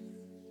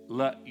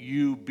 Let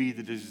you be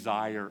the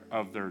desire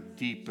of their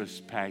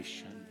deepest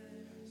passion.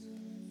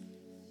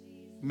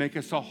 Make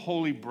us a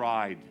holy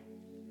bride.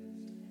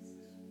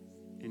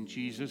 In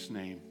Jesus'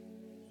 name,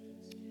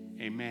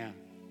 amen.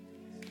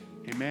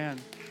 Amen.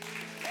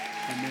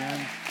 Amen.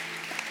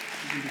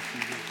 You can be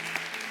seated.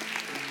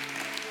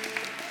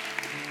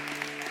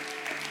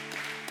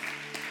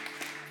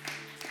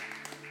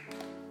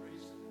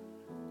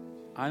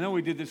 I know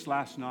we did this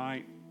last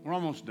night. We're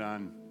almost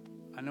done.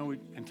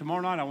 And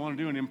tomorrow night I want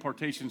to do an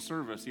impartation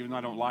service, even though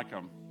I don't like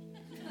them.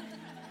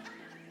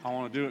 I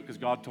want to do it because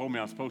God told me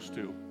I was supposed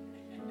to.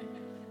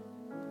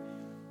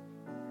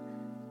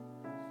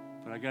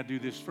 But I got to do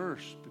this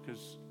first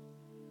because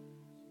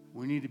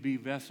we need to be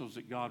vessels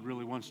that God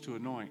really wants to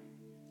anoint.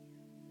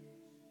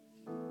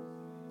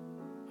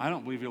 I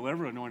don't believe he'll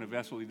ever anoint a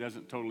vessel he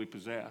doesn't totally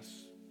possess.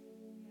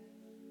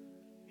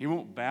 He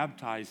won't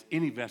baptize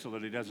any vessel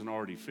that he doesn't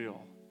already fill.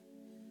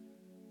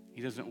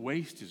 He doesn't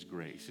waste his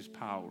grace, his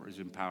power, his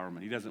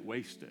empowerment. He doesn't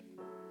waste it.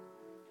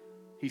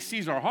 He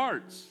sees our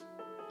hearts.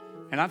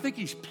 And I think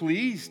he's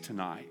pleased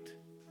tonight.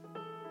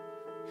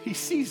 He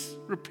sees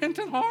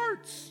repentant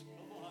hearts.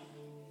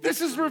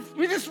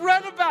 We just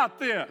read about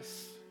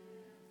this.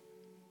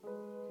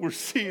 We're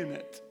seeing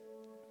it.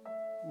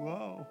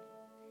 Whoa.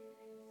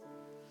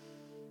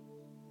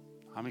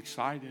 I'm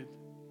excited.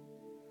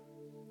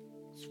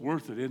 It's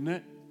worth it, isn't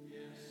it?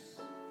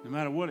 Yes. No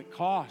matter what it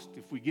costs,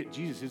 if we get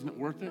Jesus, isn't it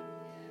worth it?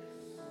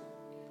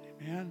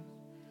 Amen.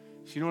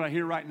 So you know what I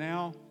hear right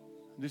now?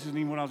 This isn't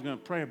even what I was going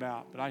to pray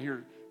about, but I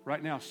hear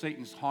right now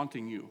Satan's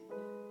haunting you.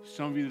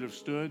 Some of you that have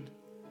stood,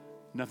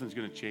 nothing's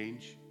going to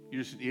change.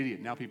 You're just an idiot.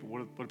 Now people,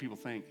 what do people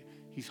think?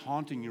 He's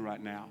haunting you right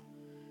now.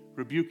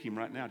 Rebuke him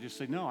right now. Just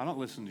say, no, I don't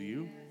listen to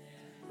you.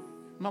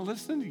 I'm not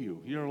listening to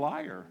you. You're a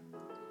liar.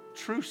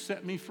 Truth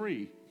set me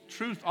free.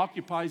 Truth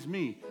occupies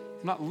me.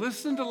 I'm not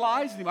listening to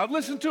lies anymore. I've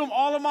listened to him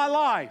all of my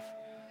life.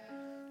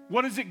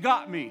 What has it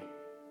got me?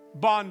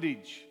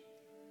 Bondage.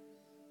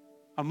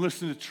 I'm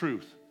listening to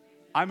truth.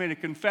 I made a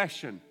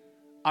confession.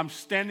 I'm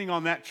standing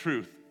on that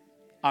truth.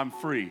 I'm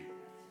free.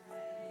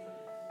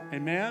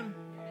 Amen?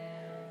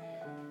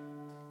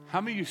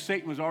 How many of you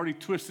Satan was already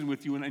twisting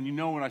with you and you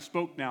know when I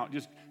spoke now,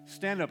 just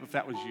stand up if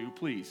that was you,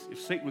 please. If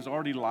Satan was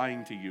already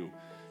lying to you,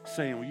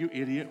 saying, well, you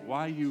idiot,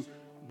 why you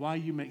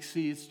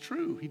see, it's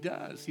true. He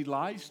does. He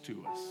lies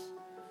to us.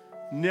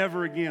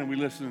 Never again we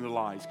listen to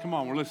lies. Come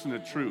on, we're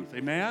listening to truth.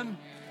 Amen?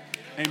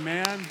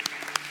 Amen.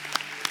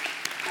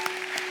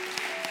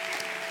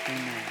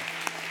 Amen.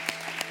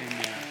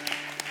 Amen.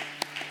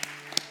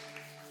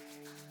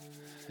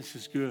 This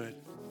is good.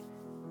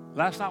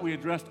 Last night we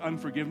addressed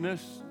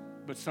unforgiveness,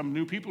 but some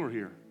new people are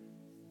here.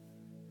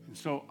 And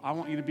so I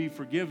want you to be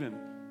forgiven,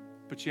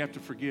 but you have to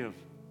forgive.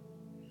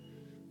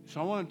 So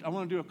I want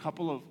to do a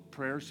couple of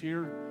prayers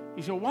here.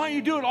 He said, why don't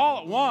you do it all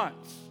at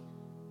once?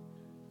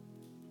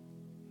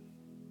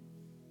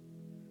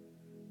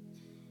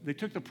 They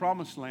took the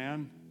promised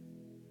land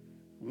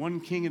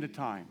one king at a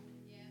time.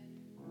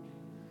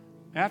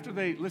 After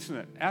they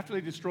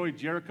destroyed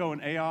Jericho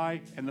and Ai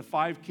and the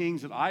 5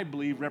 kings that I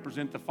believe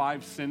represent the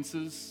 5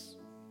 senses,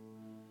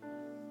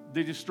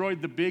 they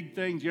destroyed the big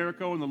thing,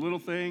 Jericho, and the little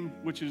thing,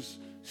 which is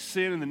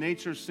sin and the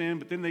nature of sin.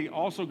 But then they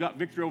also got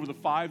victory over the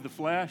 5, the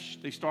flesh.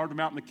 They starved them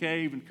out in the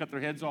cave and cut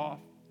their heads off.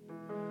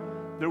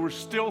 There were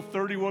still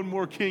 31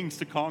 more kings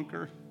to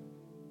conquer.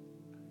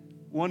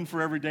 One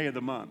for every day of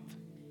the month.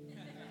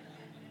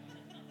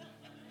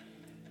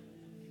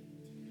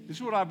 This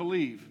is what I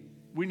believe.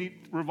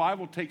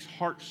 Revival takes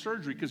heart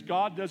surgery because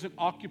God doesn't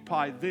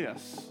occupy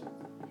this.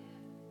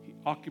 He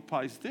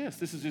occupies this.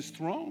 This is his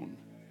throne.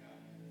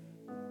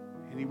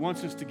 And he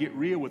wants us to get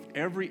real with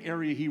every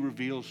area he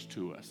reveals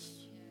to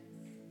us.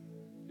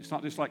 It's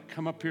not just like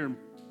come up here and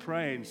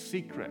pray in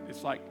secret.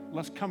 It's like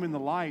let's come in the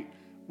light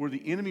where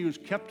the enemy who's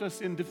kept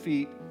us in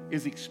defeat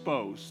is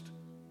exposed.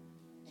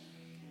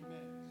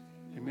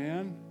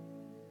 Amen?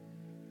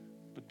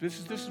 But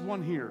this is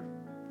one here.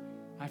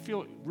 I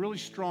feel really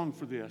strong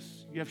for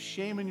this. You have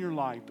shame in your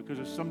life because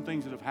of some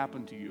things that have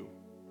happened to you.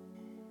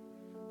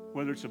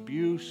 Whether it's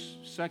abuse,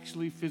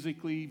 sexually,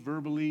 physically,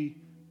 verbally,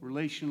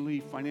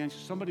 relationally,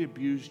 financially. Somebody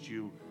abused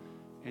you,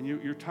 and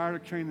you're tired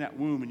of carrying that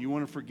wound, and you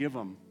want to forgive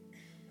them.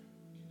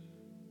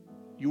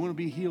 You want to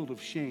be healed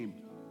of shame.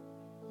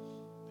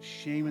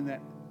 Shame in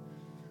that.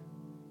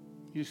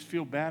 You just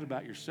feel bad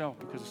about yourself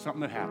because of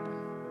something that happened.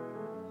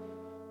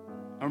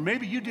 Or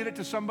maybe you did it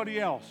to somebody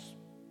else.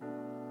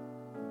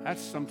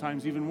 That's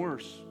sometimes even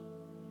worse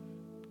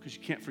because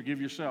you can't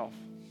forgive yourself,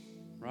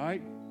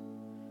 right?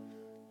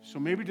 So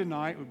maybe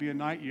tonight would be a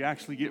night you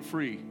actually get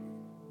free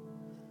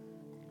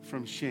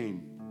from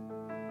shame.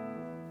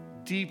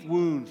 Deep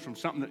wounds from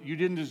something that you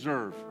didn't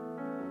deserve,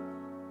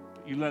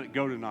 but you let it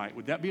go tonight.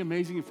 Would that be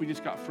amazing if we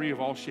just got free of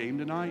all shame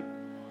tonight?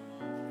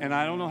 And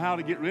I don't know how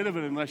to get rid of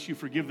it unless you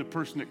forgive the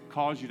person that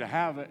caused you to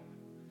have it.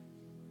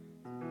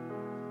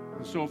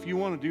 And so if you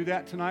want to do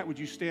that tonight, would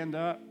you stand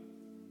up,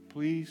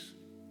 please?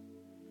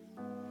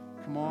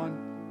 Come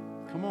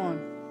on. Come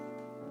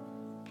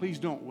on. Please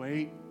don't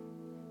wait.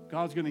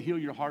 God's going to heal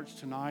your hearts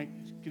tonight.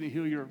 He's going to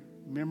heal your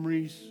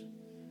memories.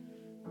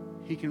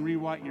 He can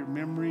rewrite your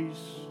memories.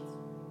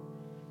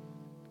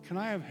 Can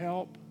I have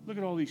help? Look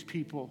at all these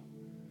people.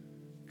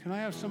 Can I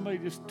have somebody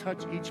just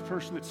touch each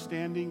person that's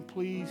standing,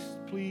 please?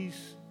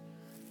 Please.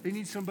 They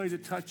need somebody to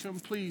touch them.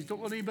 Please,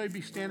 don't let anybody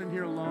be standing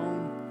here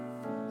alone.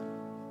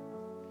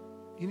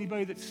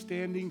 Anybody that's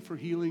standing for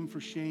healing, for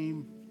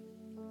shame.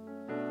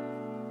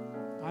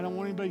 I don't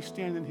want anybody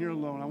standing here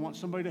alone. I want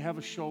somebody to have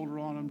a shoulder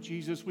on them.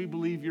 Jesus, we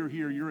believe you're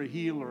here. You're a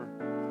healer.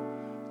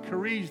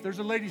 Carice, there's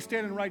a lady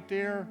standing right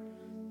there.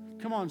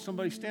 Come on,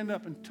 somebody stand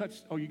up and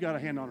touch. Oh, you got a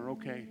hand on her.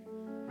 Okay.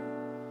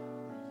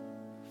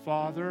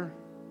 Father,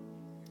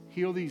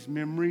 heal these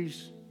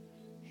memories.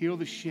 Heal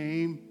the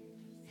shame.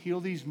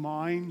 Heal these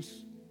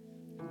minds.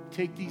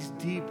 Take these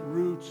deep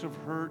roots of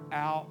hurt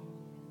out.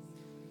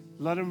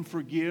 Let them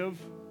forgive.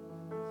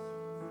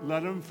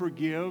 Let them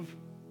forgive.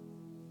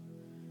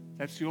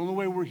 That's the only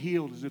way we're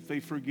healed is if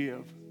they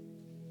forgive.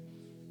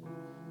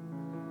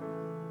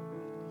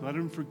 Let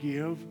them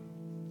forgive.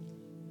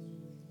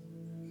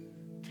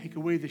 Take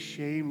away the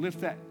shame.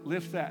 Lift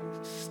that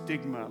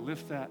stigma.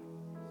 Lift that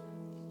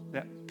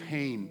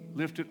pain.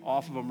 Lift it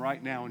off of them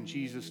right now in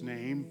Jesus'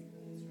 name.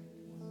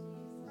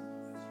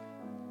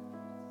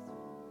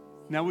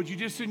 Now, would you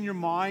just in your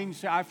mind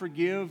say, I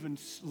forgive, and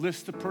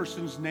list the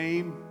person's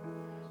name,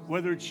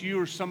 whether it's you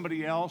or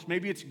somebody else.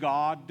 Maybe it's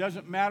God.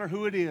 Doesn't matter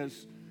who it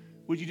is.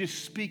 Would you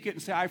just speak it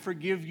and say, I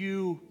forgive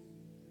you,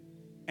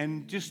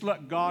 and just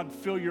let God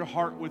fill your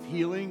heart with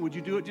healing? Would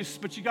you do it?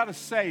 But you got to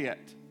say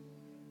it.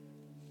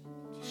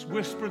 Just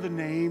whisper the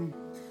name.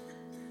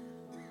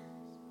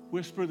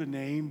 Whisper the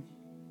name.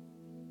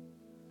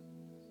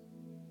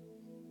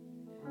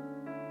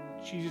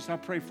 Jesus, I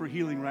pray for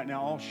healing right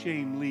now. All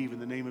shame, leave in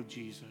the name of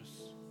Jesus.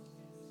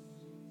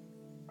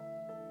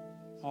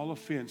 All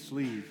offense,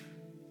 leave.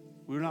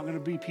 We're not going to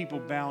be people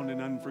bound in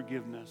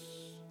unforgiveness.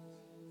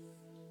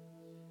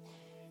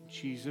 In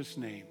Jesus'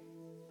 name.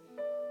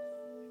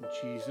 In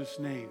Jesus'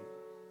 name.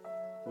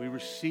 We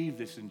receive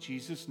this in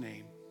Jesus'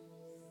 name.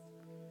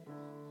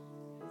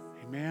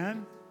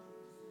 Amen.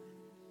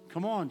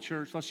 Come on,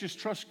 church. Let's just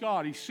trust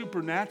God. He's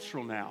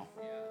supernatural now.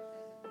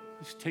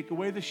 Just take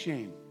away the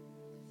shame.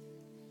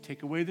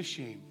 Take away the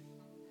shame.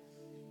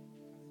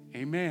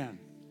 Amen.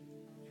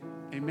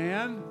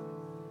 Amen.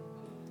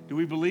 Do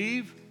we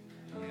believe?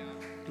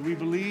 Do we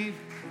believe?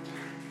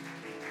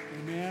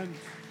 Amen.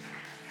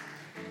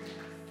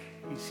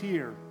 He's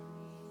here.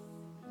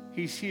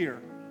 He's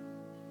here.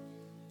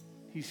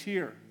 He's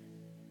here.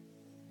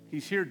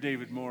 He's here,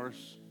 David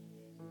Morris.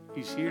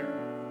 He's here.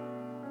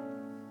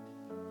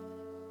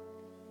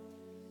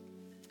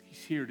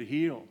 He's here to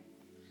heal.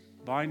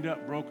 Bind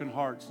up broken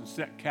hearts and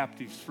set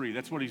captives free.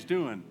 That's what he's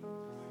doing.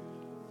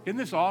 Isn't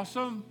this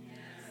awesome?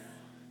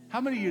 How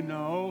many of you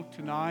know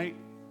tonight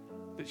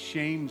that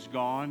shame's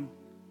gone?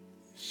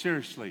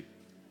 Seriously.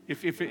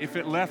 If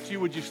it left you,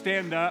 would you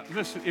stand up?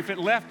 Listen, if it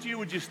left you,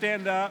 would you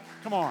stand up?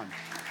 Come on.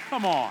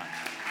 Come on.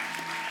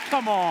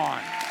 Come on.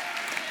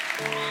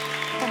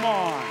 Come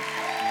on.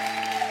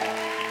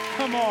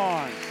 Come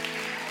on.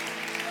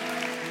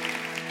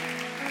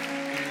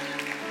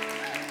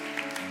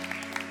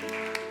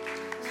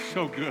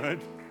 So good.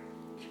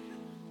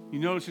 You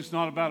notice it's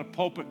not about a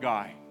pulpit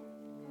guy.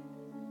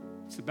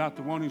 It's about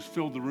the one who's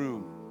filled the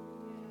room.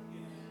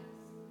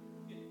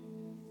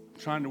 I'm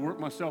trying to work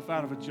myself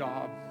out of a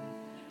job.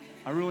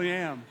 I really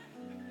am.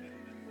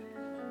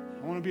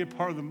 I want to be a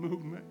part of the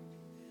movement.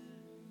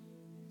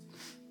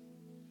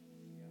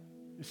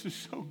 This is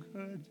so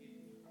good.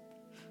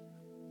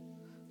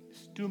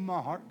 It's doing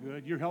my heart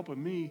good. You're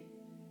helping me.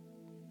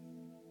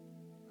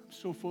 I'm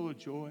so full of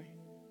joy.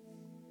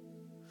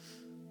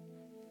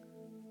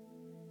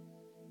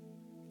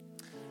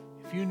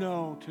 If you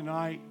know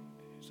tonight,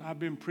 as I've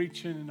been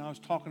preaching and I was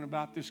talking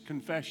about this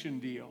confession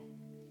deal,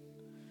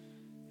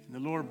 and the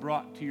Lord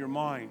brought to your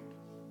mind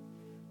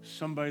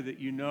somebody that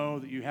you know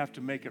that you have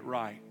to make it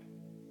right.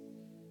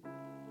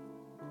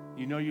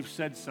 You know you've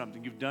said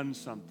something, you've done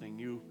something,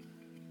 you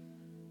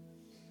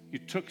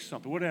took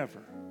something,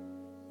 whatever.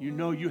 You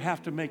know you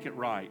have to make it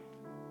right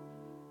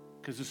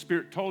because the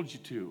Spirit told you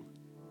to.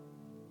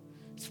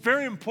 It's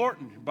very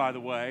important, by the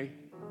way,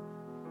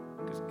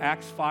 because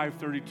Acts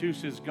 5:32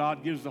 says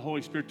God gives the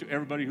Holy Spirit to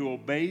everybody who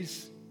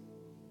obeys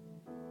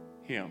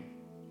Him.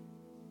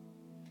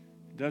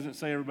 It doesn't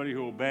say everybody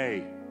who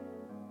obey.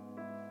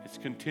 It's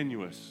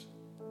continuous.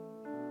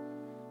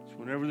 So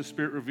whenever the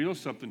Spirit reveals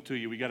something to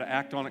you, we got to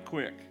act on it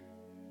quick.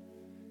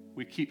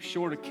 We keep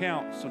short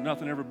account so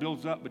nothing ever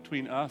builds up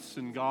between us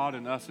and God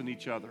and us and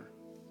each other.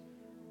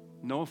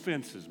 No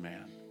offenses,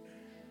 man.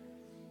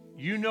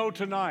 You know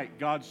tonight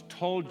God's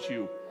told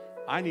you,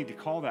 I need to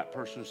call that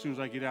person as soon as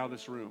I get out of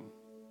this room.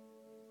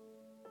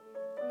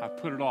 I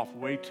put it off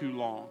way too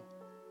long.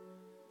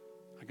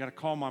 I got to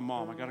call my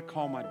mom. I got to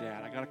call my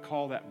dad. I got to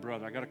call that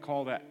brother. I got to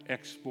call that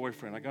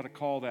ex-boyfriend. I got to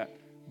call that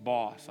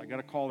boss. I got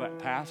to call that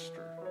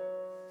pastor.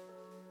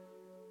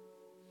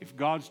 If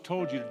God's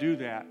told you to do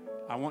that,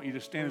 I want you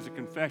to stand as a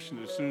confession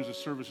that as soon as the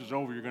service is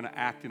over, you're going to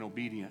act in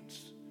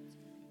obedience.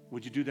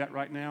 Would you do that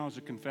right now as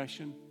a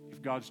confession?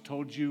 If God's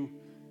told you,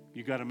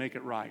 you got to make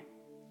it right.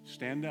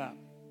 Stand up.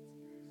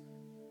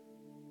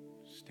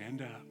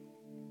 Stand up.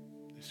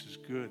 This is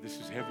good. This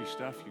is heavy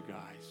stuff, you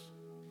guys.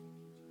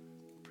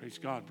 Praise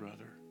God,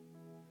 brother.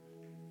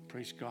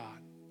 Praise God.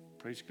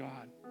 Praise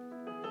God.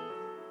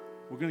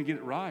 We're going to get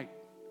it right.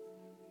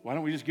 Why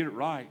don't we just get it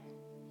right?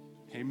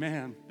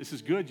 Amen. This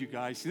is good, you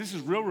guys. See, this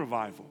is real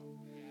revival.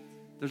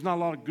 There's not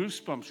a lot of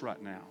goosebumps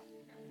right now.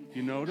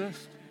 You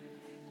noticed?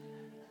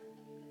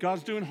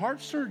 God's doing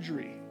heart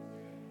surgery.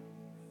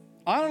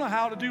 I don't know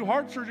how to do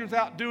heart surgery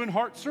without doing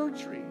heart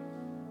surgery.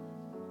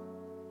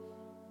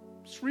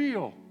 It's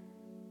real.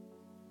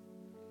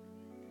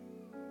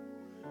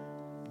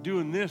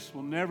 Doing this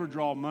will never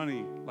draw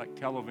money like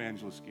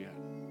televangelists get,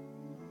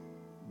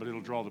 but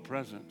it'll draw the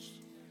presence.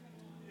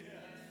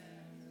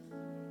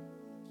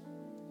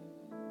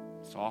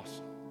 It's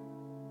awesome.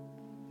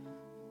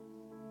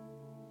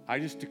 I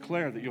just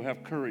declare that you'll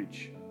have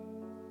courage.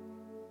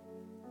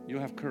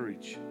 You'll have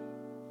courage.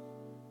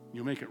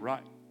 You'll make it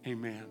right.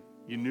 Amen.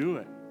 You knew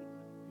it.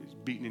 It's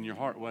beating in your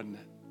heart, wasn't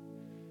it?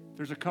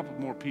 There's a couple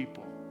more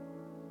people.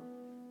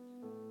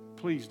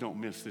 Please don't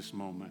miss this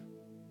moment.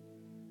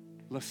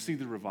 Let's see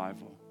the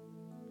revival.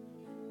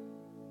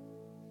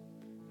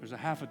 There's a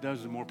half a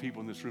dozen more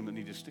people in this room that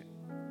need to stand.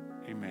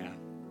 Amen.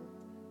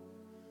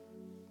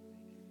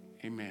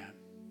 Amen.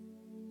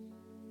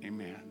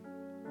 Amen.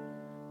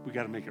 We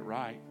got to make it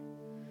right.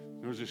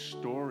 There's this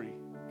story.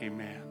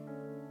 Amen.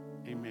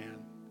 Amen.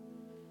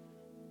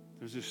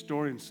 There's this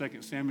story in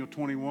 2 Samuel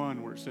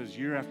 21 where it says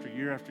year after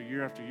year after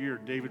year after year,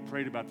 David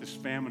prayed about this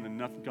famine and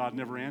nothing, God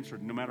never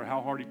answered, no matter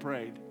how hard he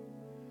prayed,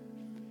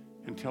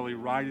 until he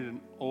righted an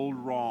old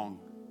wrong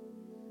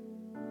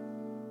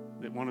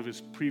that one of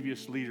his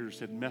previous leaders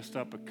had messed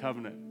up a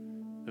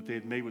covenant that they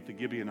had made with the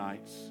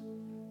Gibeonites.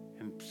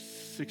 And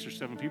 6 or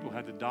 7 people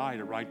had to die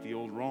to right the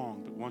old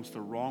wrong. But once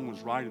the wrong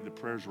was righted, the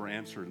prayers were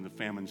answered and the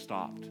famine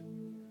stopped.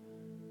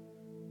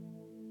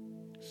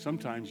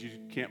 Sometimes you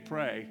can't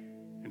pray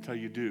until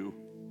you do.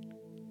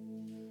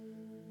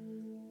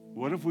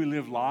 What if we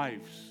lived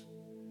lives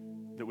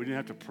that we didn't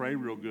have to pray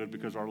real good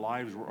because our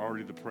lives were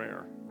already the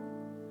prayer?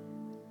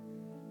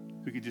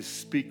 We could just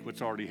speak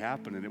what's already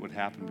happened and it would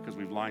happen because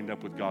we've lined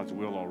up with God's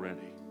will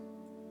already.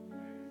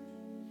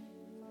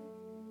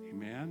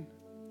 Amen?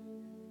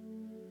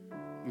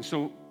 And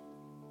so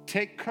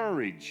take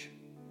courage.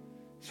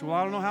 So, well,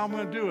 I don't know how I'm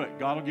going to do it.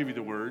 God will give you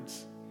the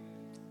words.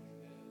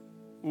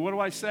 Well, what do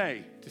I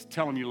say? Just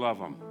tell them you love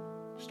them.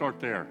 Start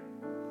there.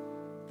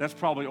 That's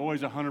probably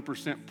always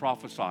 100%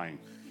 prophesying.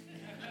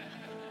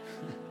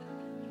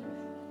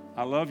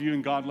 I love you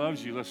and God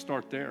loves you. Let's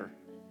start there.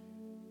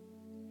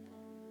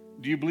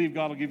 Do you believe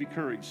God will give you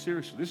courage?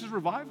 Seriously, this is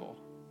revival.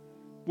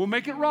 We'll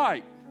make it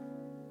right.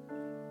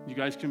 You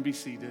guys can be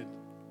seated.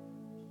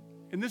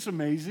 Isn't this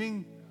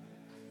amazing?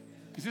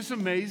 Is this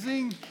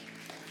amazing?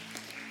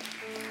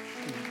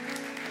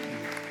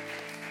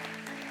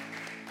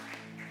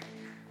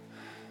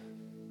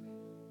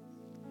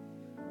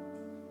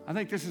 I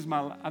think this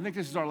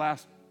is our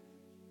last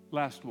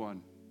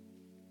one.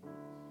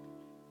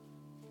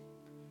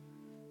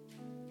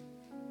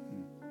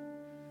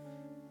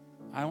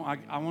 I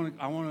want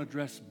to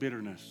address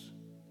bitterness.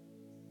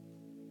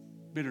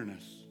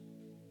 Bitterness.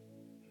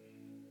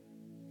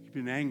 You've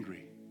been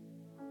angry.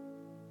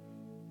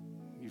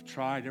 You've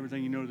tried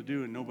everything you know to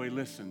do and nobody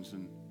listens,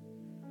 and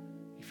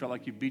you felt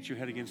like you beat your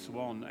head against the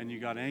wall and you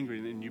got angry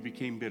and then you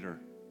became bitter.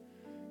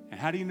 And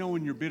how do you know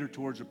when you're bitter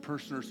towards a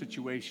person or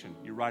situation?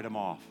 You write them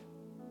off.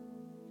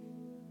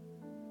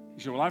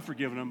 You say, well, I've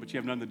forgiven them, but you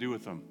have nothing to do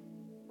with them.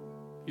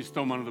 You just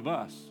throw them under the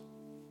bus.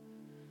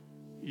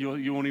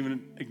 You won't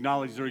even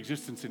acknowledge their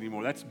existence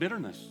anymore. That's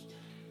bitterness.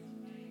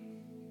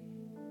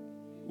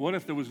 What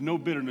if there was no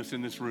bitterness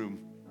in this room?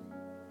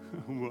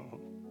 Whoa.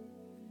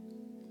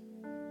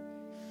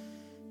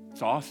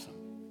 It's awesome.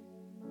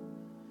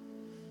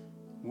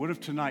 What if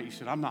tonight you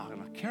said, I'm not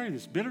going to carry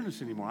this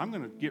bitterness anymore. I'm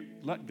going to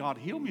let God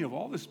heal me of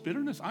all this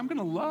bitterness. I'm going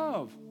to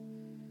love.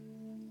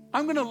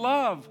 I'm going to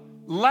love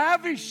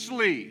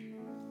lavishly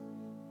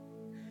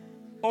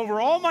over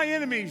all my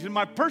enemies and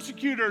my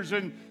persecutors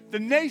and the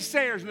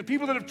naysayers and the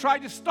people that have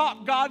tried to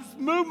stop God's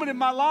movement in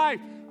my life.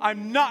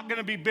 I'm not going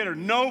to be bitter.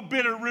 No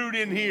bitter root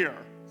in here.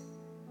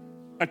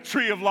 A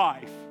tree of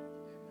life.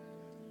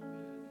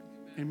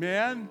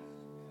 Amen?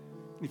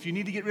 If you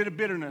need to get rid of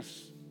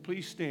bitterness,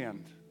 please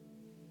stand.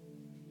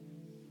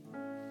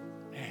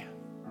 Man,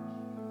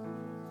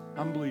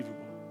 unbelievable.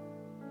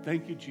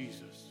 Thank you,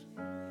 Jesus.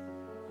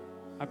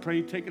 I pray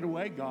you take it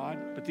away,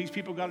 God. But these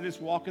people got to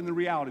just walk in the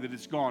reality that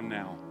it's gone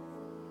now.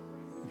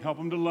 And help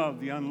them to love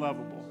the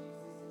unlovable.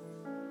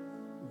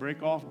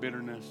 Break off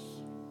bitterness.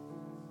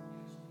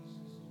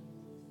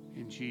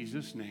 In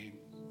Jesus' name.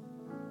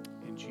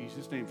 In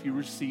Jesus' name. If you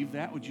receive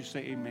that, would you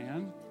say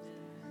amen?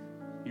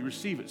 You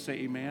receive it, say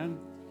amen.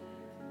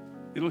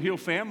 It'll heal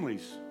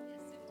families.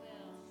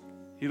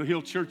 It'll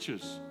heal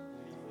churches.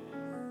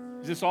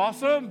 Is this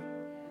awesome?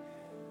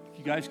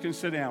 You guys can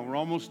sit down. We're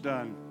almost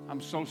done.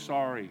 I'm so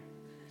sorry.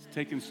 It's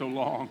taken so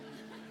long.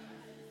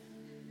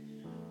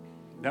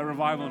 That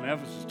revival in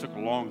Ephesus took a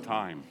long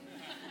time.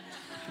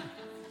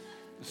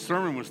 The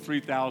sermon was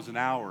 3,000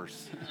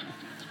 hours.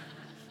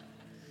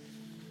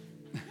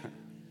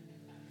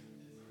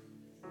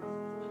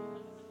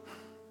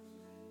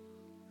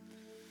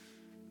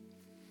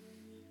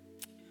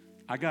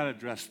 I got to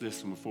address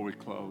this one before we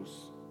close.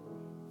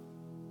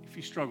 If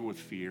you struggle with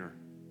fear,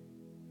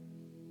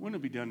 wouldn't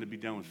it be done to be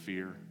done with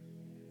fear?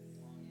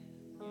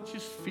 It's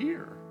just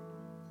fear.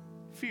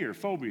 Fear,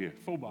 phobia,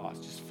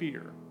 phobos, just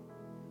fear.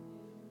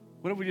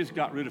 What if we just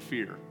got rid of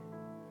fear?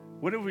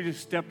 What if we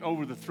just stepped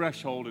over the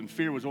threshold and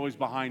fear was always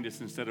behind us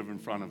instead of in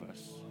front of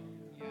us?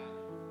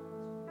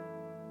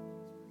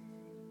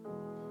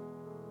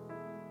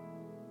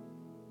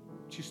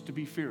 Just to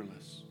be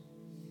fearless.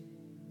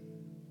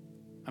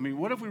 I mean,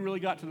 what if we really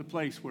got to the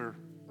place where,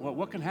 well,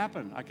 what can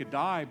happen? I could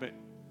die, but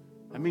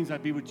that means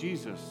I'd be with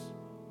Jesus.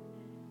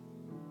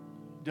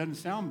 Doesn't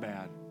sound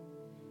bad.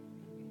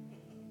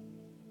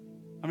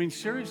 I mean,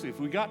 seriously, if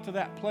we got to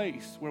that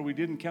place where we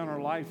didn't count our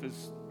life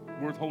as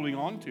worth holding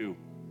on to,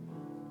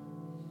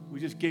 we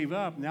just gave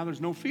up, now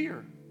there's no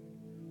fear.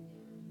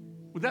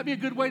 Would that be a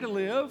good way to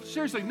live?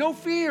 Seriously, no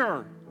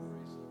fear.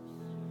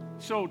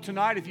 So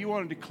tonight, if you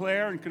want to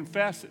declare and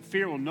confess that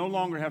fear will no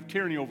longer have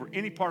tyranny over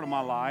any part of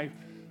my life,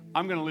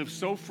 I'm going to live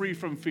so free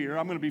from fear.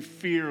 I'm going to be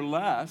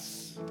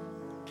fearless.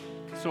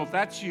 So if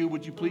that's you,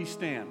 would you please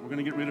stand? We're going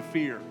to get rid of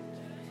fear.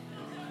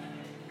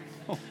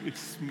 Holy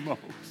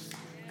smokes.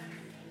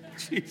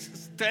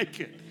 Jesus, take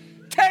it.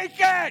 Take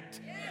it!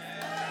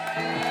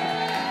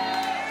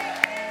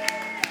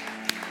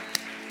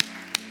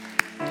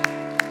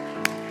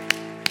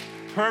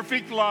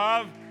 Perfect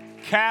love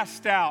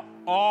cast out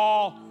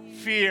all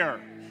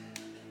fear.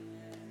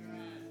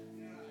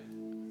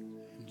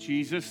 In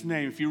Jesus'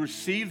 name, if you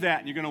receive that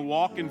and you're going to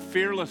walk in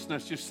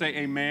fearlessness, just say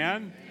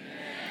amen.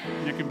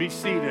 Amen. You can be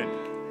seated.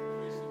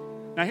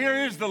 Now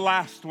here is the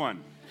last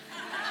one.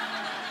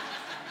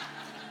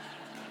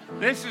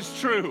 This is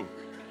true.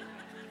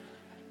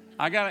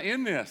 I got to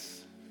end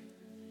this.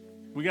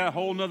 We got a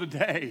whole nother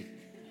day.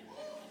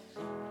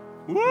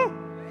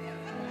 Woo!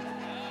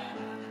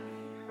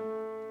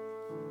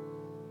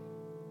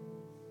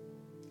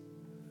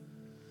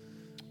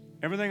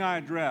 Everything I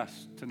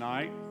address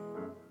tonight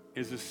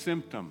is a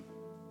symptom.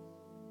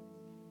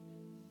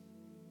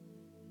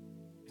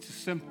 It's a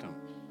symptom.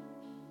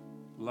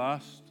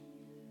 Lust,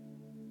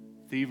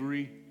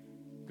 thievery,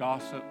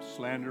 gossip,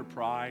 slander,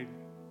 pride,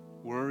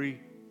 worry,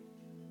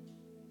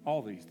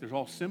 all these. They're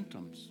all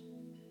symptoms.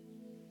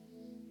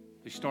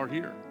 They start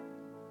here.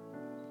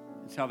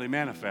 It's how they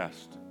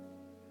manifest.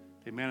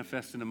 They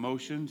manifest in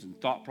emotions and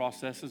thought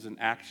processes and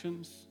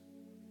actions,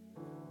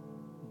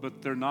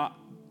 but they're not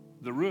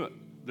the root.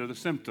 They're the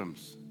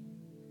symptoms.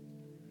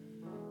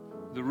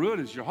 The root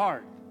is your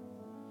heart.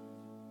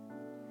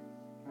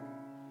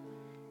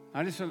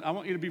 I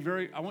want you to be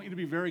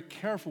very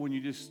careful when you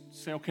just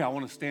say, okay, I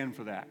want to stand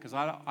for that, because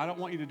I don't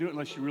want you to do it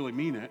unless you really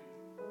mean it.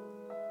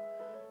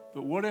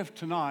 But what if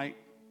tonight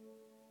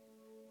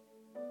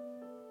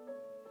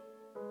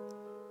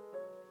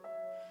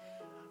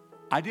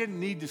I didn't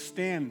need to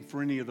stand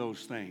for any of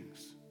those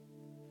things?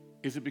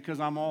 Is it because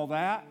I'm all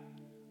that?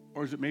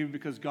 Or is it maybe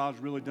because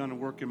God's really done a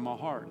work in my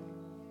heart?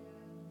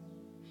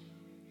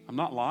 I'm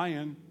not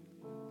lying.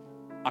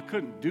 I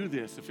couldn't do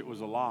this if it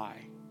was a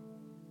lie.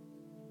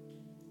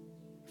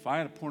 If I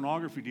had a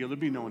pornography deal, there'd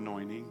be no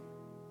anointing.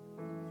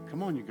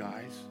 Come on, you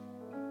guys.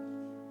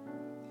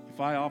 If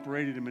I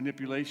operated in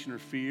manipulation or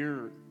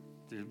fear,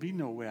 there'd be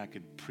no way I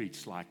could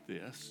preach like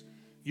this.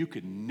 You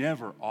could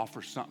never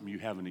offer something you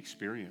haven't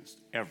experienced,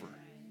 ever.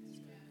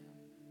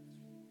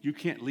 You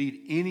can't lead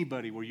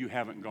anybody where you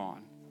haven't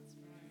gone.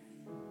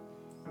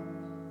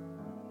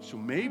 So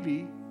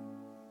maybe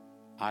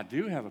I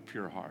do have a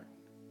pure heart.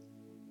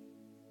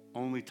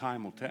 Only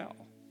time will tell.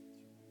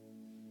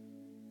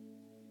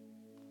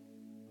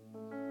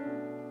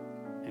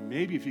 And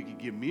maybe if he could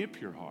give me a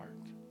pure heart,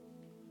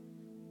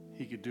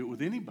 he could do it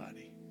with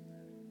anybody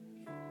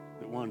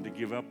that wanted to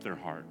give up their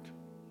heart.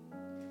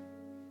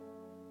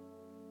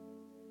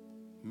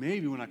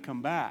 Maybe when I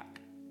come back,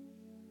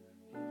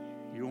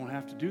 you won't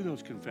have to do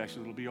those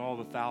confessions. It'll be all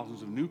the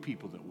thousands of new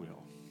people that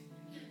will.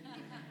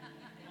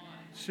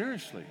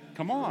 Seriously,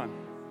 come on.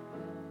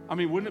 I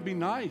mean, wouldn't it be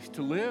nice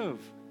to live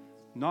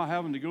not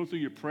having to go through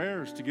your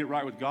prayers to get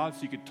right with God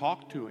so you could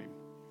talk to him?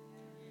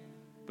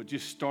 But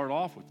just start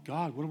off with,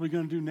 God, what are we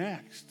going to do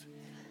next?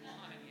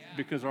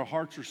 Because our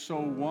hearts are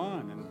so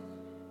one and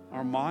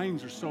our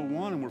minds are so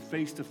one, and we're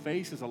face to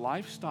face as a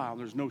lifestyle.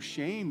 There's no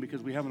shame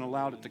because we haven't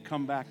allowed it to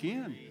come back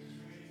in.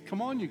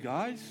 Come on, you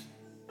guys.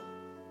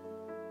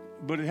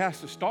 But it has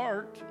to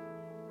start.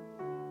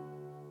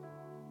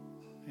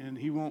 And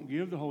he won't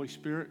give the Holy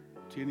Spirit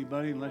to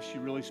anybody unless you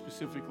really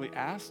specifically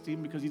asked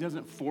him, because he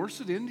doesn't force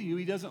it into you.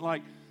 He doesn't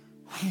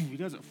he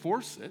doesn't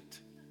force it.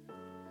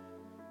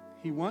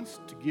 He wants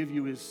to give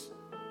you his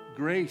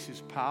grace,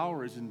 his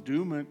power, his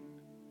endowment,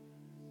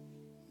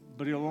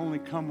 but he'll only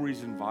come where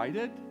he's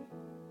invited,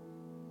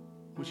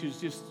 which is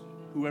just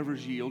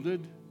whoever's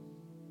yielded,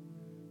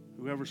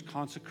 whoever's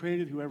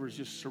consecrated, whoever's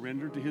just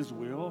surrendered to his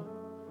will.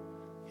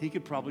 He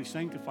could probably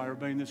sanctify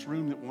everybody in this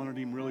room that wanted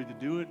him really to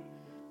do it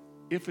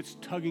if it's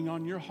tugging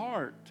on your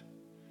heart.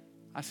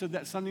 I said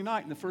that Sunday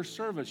night in the first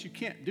service. You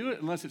can't do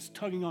it unless it's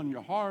tugging on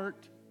your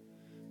heart.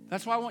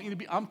 That's why I want you to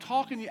be, I'm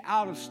talking you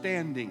out of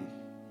standing.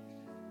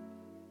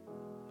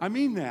 I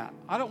mean that.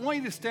 I don't want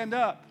you to stand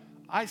up.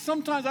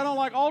 Sometimes I don't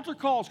like altar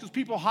calls because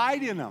people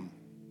hide in them.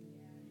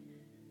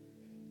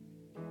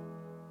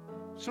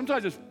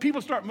 Sometimes if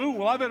people start moving,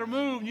 well, I better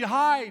move, and you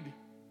hide.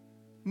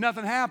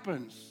 Nothing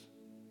happens.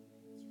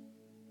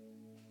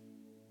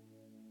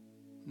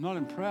 I'm not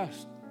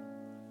impressed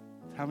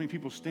with how many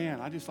people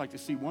stand. I just like to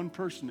see one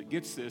person that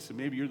gets this, and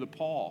maybe you're the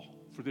Paul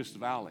for this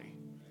valley.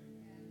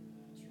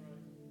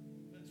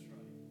 That's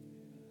right.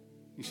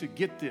 You said,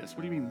 get this.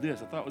 What do you mean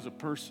this? I thought it was a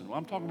person. Well,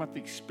 I'm talking about the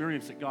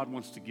experience that God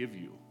wants to give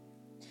you.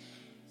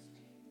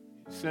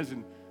 It says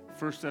in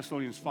 1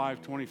 Thessalonians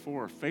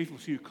 5:24, faithful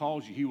is he who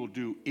calls you, he will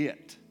do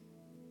it.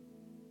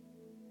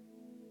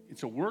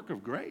 It's a work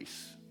of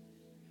grace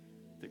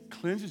that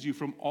cleanses you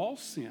from all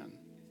sin.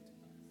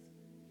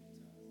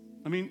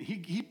 I mean,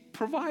 he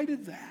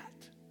provided that.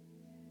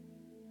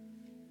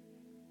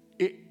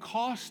 It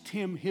cost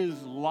him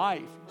his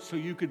life so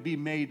you could be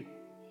made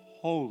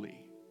holy.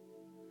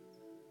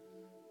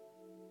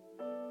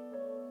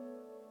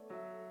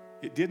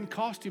 It didn't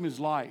cost him his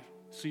life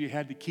so you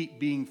had to keep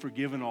being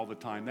forgiven all the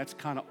time. That's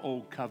kind of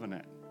old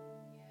covenant.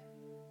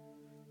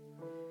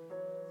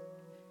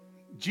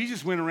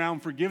 Jesus went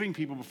around forgiving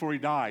people before he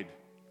died.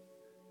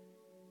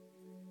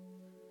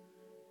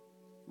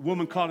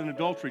 Woman caught in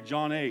adultery,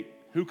 John 8.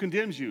 Who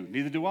condemns you?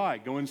 Neither do I.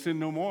 Go and sin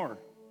no more.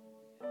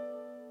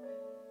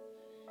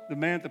 The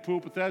man at the pool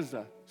of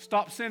Bethesda.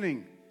 Stop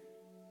sinning.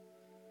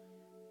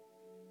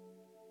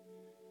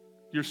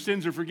 Your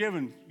sins are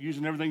forgiven.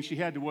 Using everything she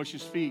had to wash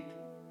his feet.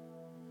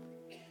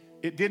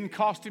 It didn't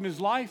cost him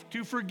his life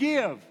to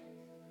forgive,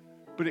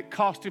 but it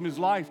cost him his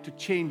life to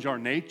change our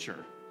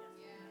nature.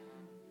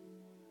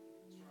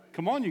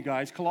 Come on, you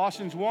guys.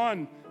 Colossians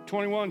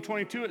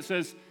 1:21-22, it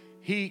says,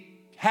 he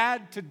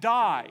had to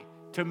die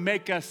to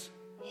make us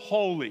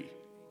holy.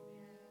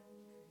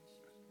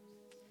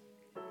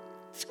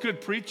 It's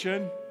good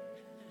preaching.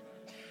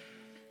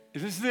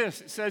 It is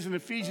this. It says in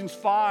Ephesians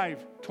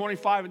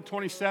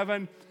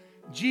 5:25-27,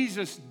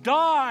 Jesus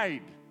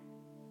died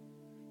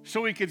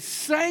so he could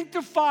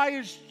sanctify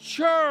his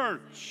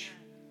church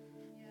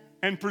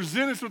and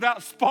present us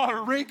without spot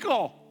or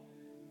wrinkle.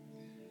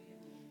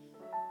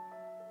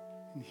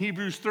 In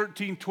Hebrews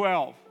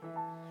 13:12,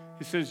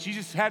 it says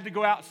Jesus had to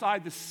go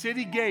outside the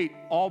city gate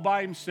all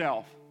by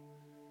himself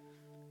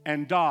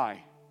and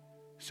die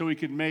so he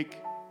could make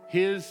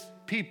his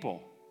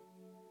people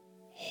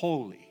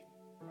holy.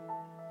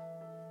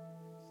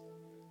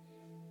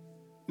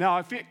 Now,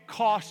 if it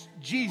cost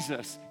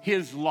Jesus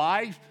his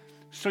life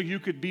so you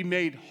could be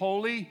made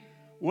holy,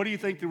 what do you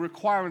think the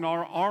requirement on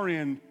our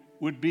end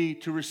would be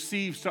to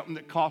receive something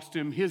that cost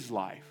him his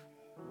life?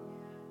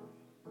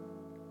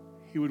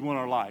 He would want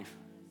our life.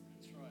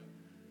 That's right.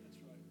 That's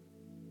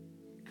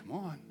right. Come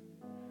on.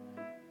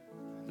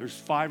 There's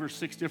 5 or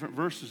 6 different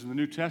verses in the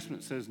New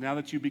Testament that says, now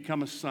that you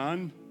become a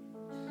son,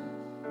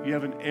 you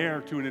have an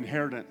heir to an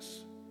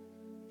inheritance.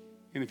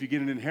 And if you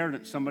get an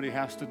inheritance, somebody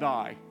has to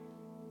die.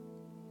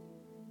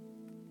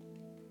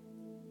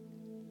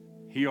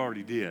 He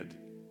already did.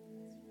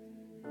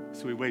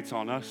 So he waits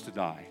on us to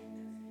die.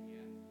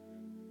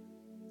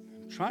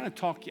 I'm trying to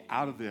talk you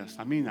out of this.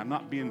 I mean, I'm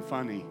not being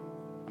funny.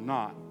 I'm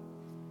not.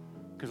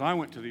 Because I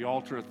went to the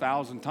altar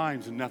 1,000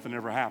 times and nothing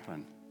ever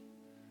happened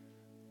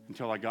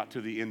until I got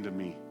to the end of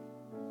me.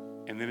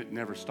 And then it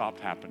never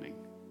stopped happening.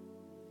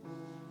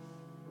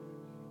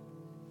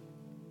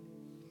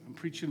 I'm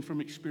preaching from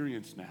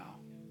experience now.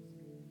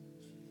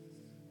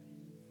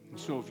 And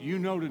so if you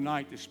know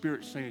tonight the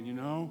Spirit's saying, you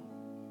know,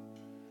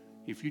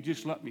 if you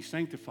just let me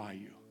sanctify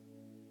you,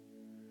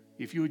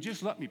 if you would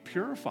just let me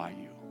purify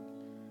you,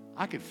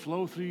 I could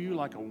flow through you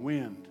like a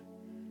wind.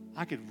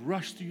 I could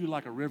rush through you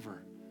like a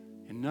river,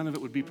 and none of it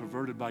would be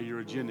perverted by your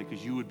agenda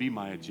because you would be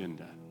my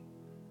agenda.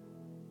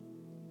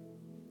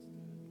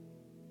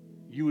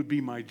 You would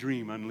be my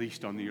dream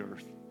unleashed on the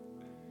earth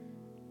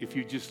if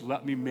you just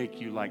let me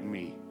make you like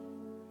me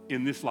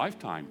in this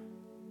lifetime.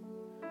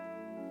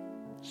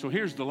 So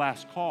here's the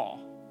last call.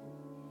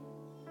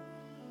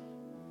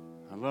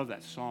 I love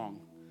that song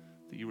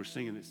that you were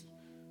singing. It's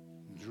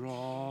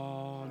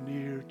draw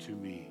near to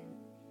me.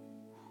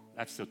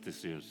 That's what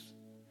this is.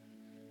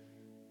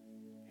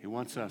 He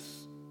wants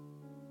us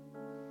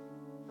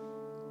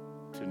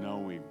to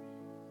know him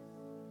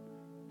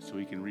so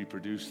he can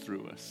reproduce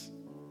through us.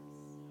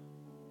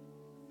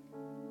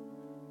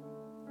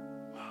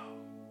 Wow.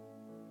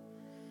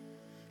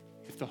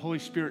 If the Holy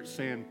Spirit's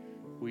saying,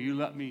 will you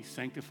let me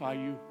sanctify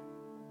you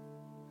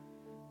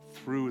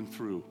through and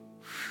through?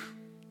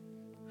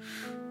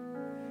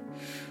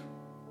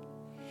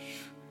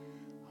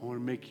 I want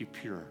to make you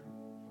pure.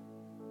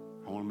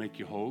 I want to make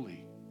you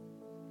holy.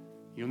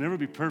 You'll never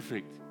be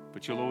perfect,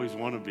 but you'll always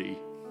want to be.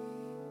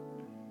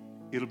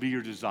 It'll be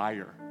your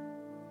desire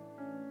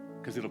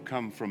because it'll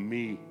come from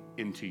me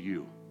into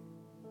you.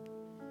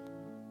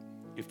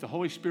 If the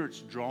Holy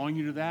Spirit's drawing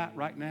you to that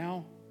right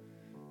now,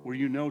 where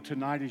you know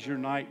tonight is your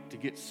night to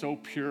get so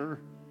pure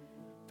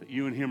that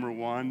you and him are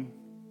one,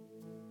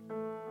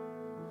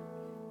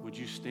 would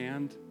you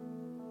stand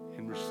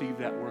and receive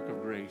that work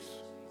of grace?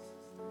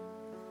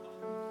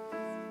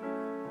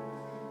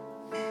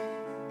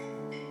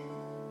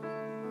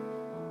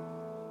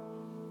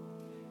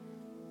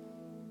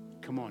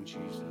 Come on,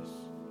 Jesus.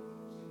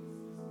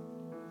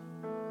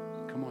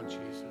 Come on,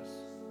 Jesus.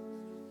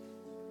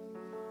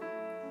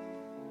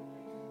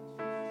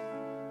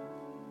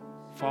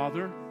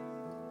 Father,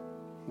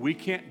 we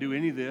can't do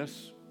any of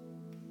this.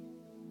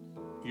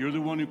 You're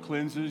the one who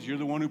cleanses. You're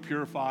the one who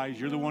purifies.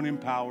 You're the one who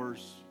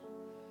empowers.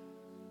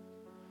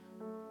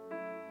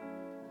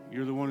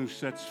 You're the one who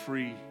sets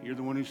free. You're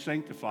the one who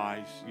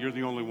sanctifies. You're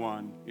the only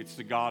one. It's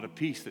the God of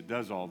peace that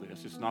does all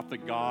this. It's not the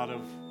God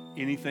of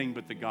anything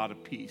but the God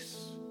of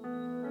peace.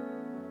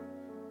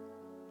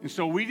 And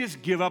so we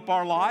just give up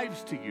our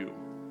lives to you.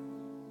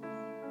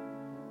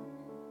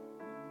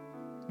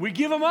 We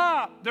give them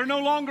up. They're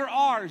no longer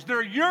ours.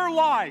 They're your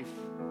life.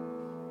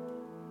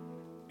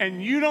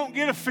 And you don't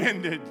get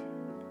offended.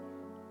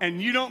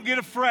 And you don't get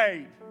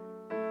afraid.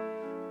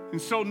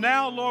 And so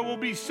now, Lord, we'll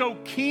be so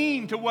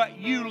keen to what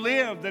you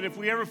live that if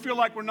we ever feel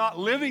like we're not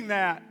living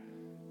that,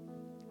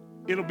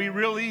 it'll be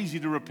real easy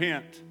to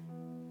repent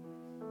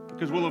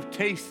because we'll have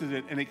tasted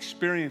it and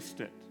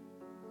experienced it.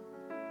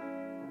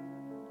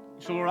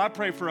 So, Lord, I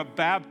pray for a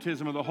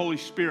baptism of the Holy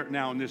Spirit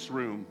now in this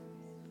room.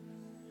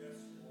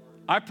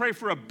 I pray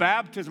for a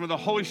baptism of the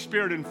Holy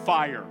Spirit in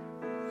fire.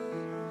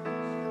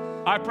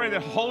 I pray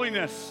that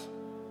holiness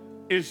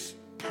is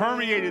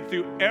permeated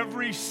through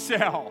every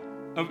cell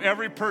of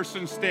every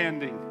person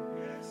standing.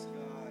 Yes,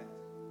 God.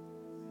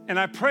 And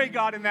I pray,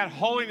 God, in that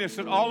holiness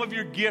that all of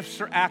your gifts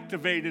are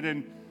activated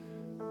and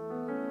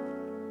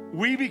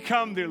we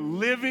become the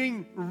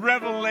living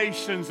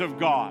revelations of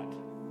God.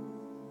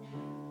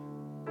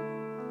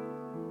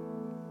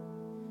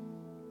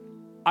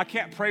 I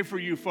can't pray for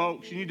you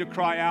folks. You need to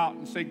cry out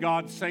and say,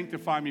 God,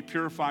 sanctify me,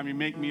 purify me,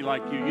 make me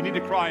like you. You need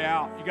to cry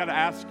out. You got to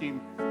ask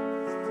him.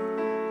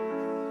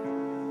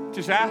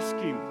 Just ask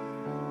him.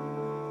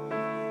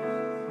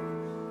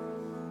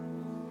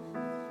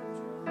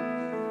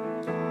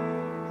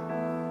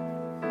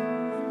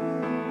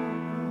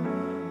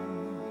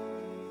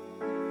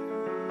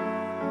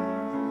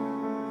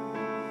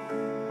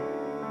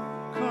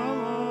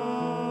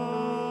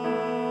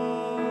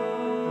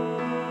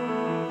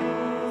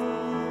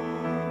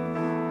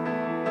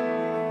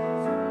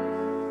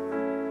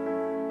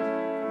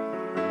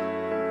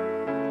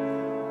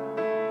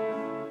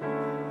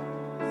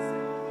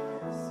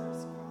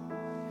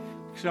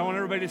 So I want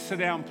everybody to sit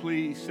down,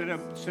 please. Sit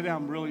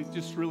down really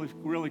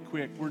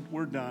quick.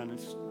 We're done.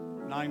 It's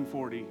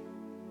 9:40.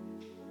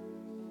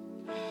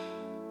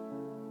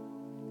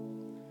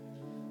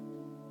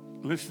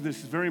 Listen,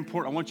 this is very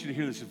important. I want you to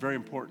hear this. It's very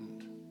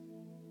important.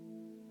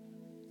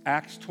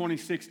 Acts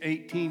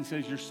 26:18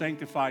 says you're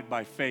sanctified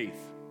by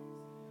faith,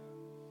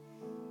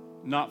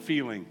 not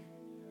feeling.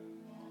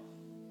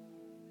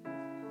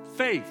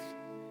 Faith.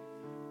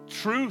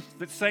 Truth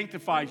that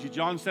sanctifies you.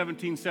 John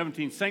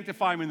 17:17.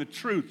 Sanctify him in the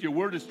truth. Your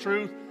word is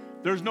truth.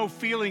 There's no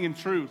feeling in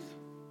truth.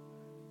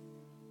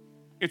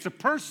 It's a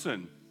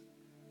person.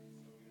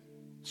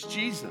 It's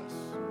Jesus.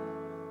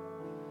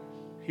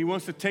 He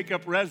wants to take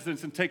up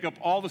residence and take up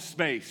all the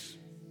space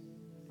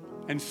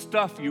and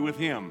stuff you with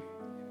him.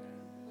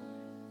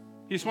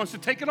 He just wants to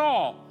take it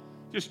all.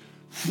 Just,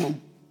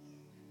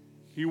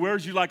 he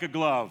wears you like a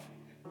glove.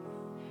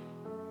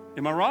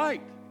 Am I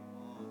right?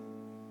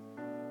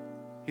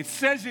 It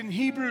says in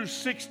Hebrews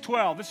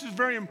 6:12, this is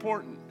very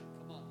important,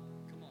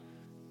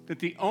 that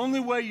the only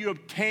way you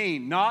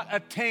obtain, not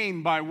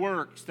attain by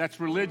works, that's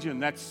religion,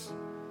 that's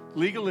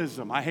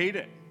legalism. I hate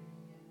it.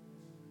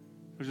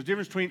 There's a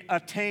difference between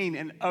attain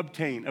and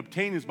obtain.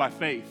 Obtain is by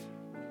faith.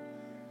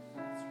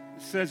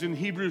 It says in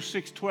Hebrews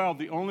 6:12,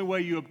 the only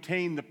way you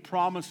obtain the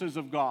promises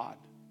of God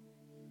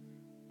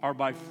are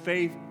by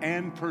faith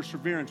and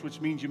perseverance,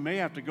 which means you may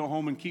have to go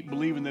home and keep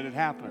believing that it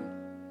happened.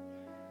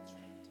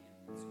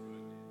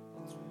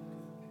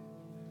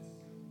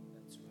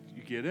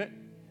 You get it?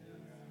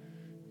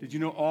 Did you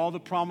know all the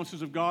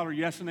promises of God are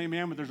yes and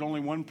amen, but there's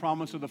only one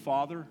promise of the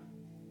Father?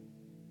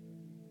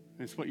 And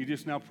it's what you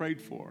just now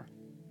prayed for.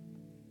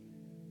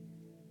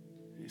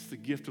 It's the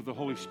gift of the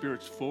Holy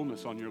Spirit's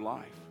fullness on your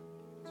life.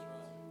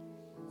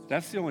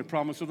 That's the only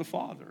promise of the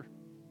Father.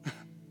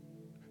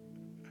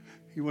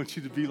 He wants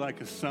you to be like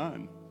a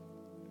son.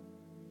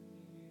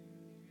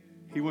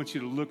 He wants you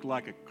to look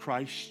like a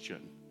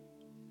Christian.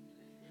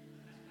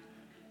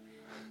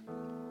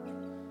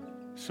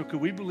 So could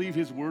we believe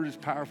his word is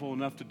powerful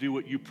enough to do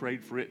what you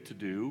prayed for it to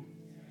do?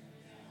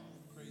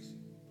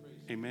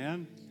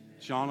 Amen.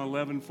 John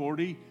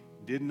 11:40.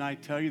 Didn't I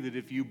tell you that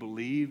if you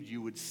believed,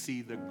 you would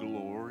see the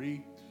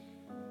glory?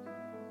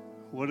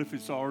 What if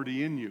it's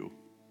already in you?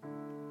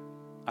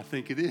 I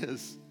think it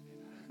is.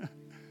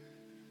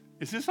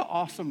 Is this an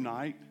awesome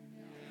night?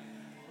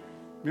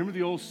 Remember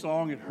the old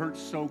song, "It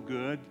Hurts So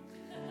Good"?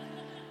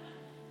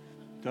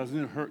 Doesn't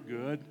it hurt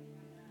good?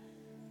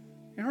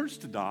 It hurts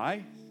to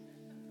die.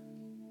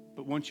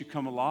 But once you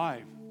come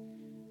alive,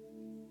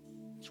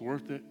 it's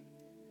worth it.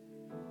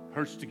 It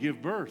hurts to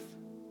give birth.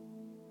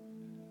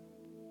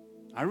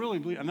 I really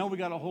believe, I know we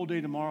got a whole day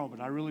tomorrow, but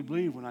I really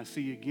believe when I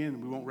see you again,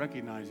 we won't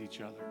recognize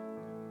each other.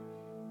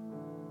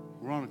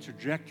 We're on a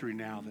trajectory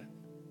now that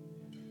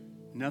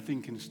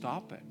nothing can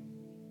stop it.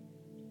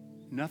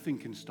 Nothing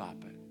can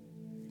stop it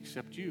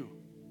except you.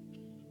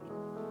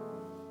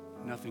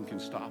 Nothing can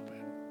stop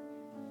it.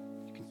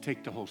 You can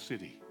take the whole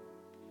city.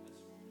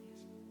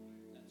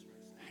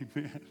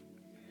 Amen.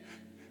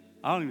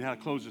 I don't even know how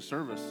to close the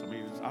service. I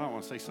mean, I don't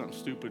want to say something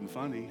stupid and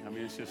funny. I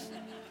mean, it's just,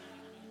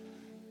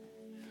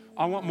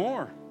 I want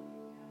more.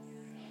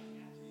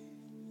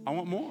 I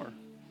want more.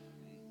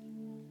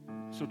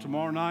 So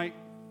tomorrow night,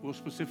 we'll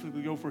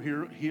specifically go for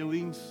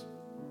wealings,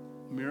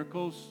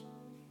 miracles,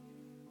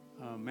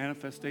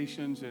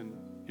 manifestations, and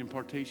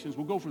impartations.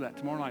 We'll go for that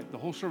tomorrow night. The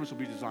whole service will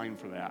be designed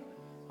for that.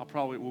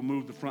 We'll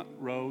move the front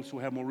row so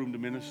we'll have more room to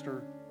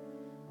minister.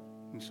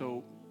 And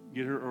so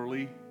get here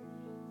early.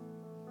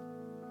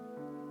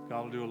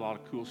 God will do a lot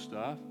of cool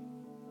stuff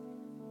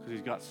because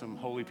he's got some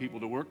holy people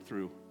to work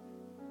through.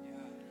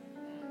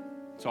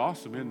 It's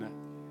awesome, isn't it?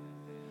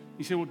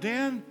 You say, well,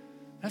 Dan,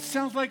 that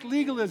sounds like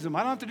legalism.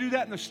 I don't have to do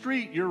that in the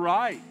street. You're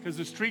right, because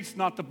the street's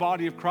not the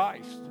body of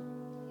Christ.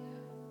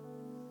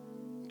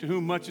 To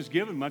whom much is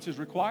given, much is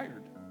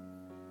required.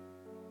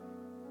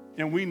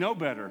 And we know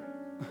better.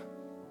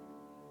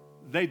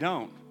 They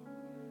don't.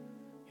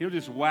 He'll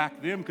just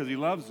whack them because he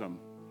loves them.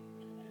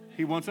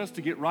 He wants us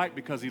to get right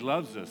because he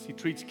loves us. He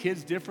treats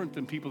kids different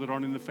than people that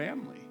aren't in the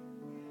family.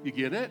 You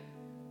get it?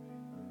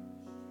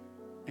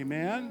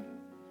 Amen?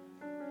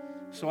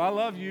 So I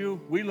love you.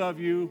 We love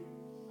you.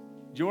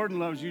 Jordan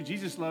loves you.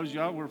 Jesus loves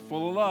you. We're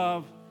full of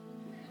love.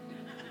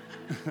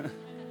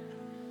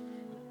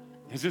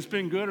 Has this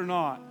been good or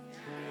not?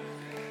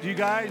 Do you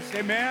guys?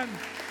 Amen?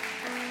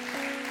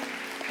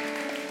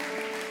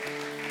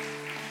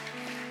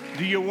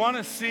 Do you want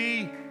to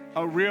see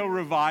a real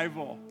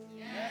revival?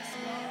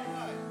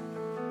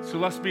 So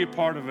let's be a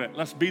part of it.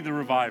 Let's be the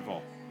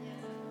revival.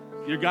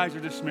 You guys are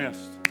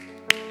dismissed.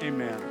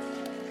 Amen.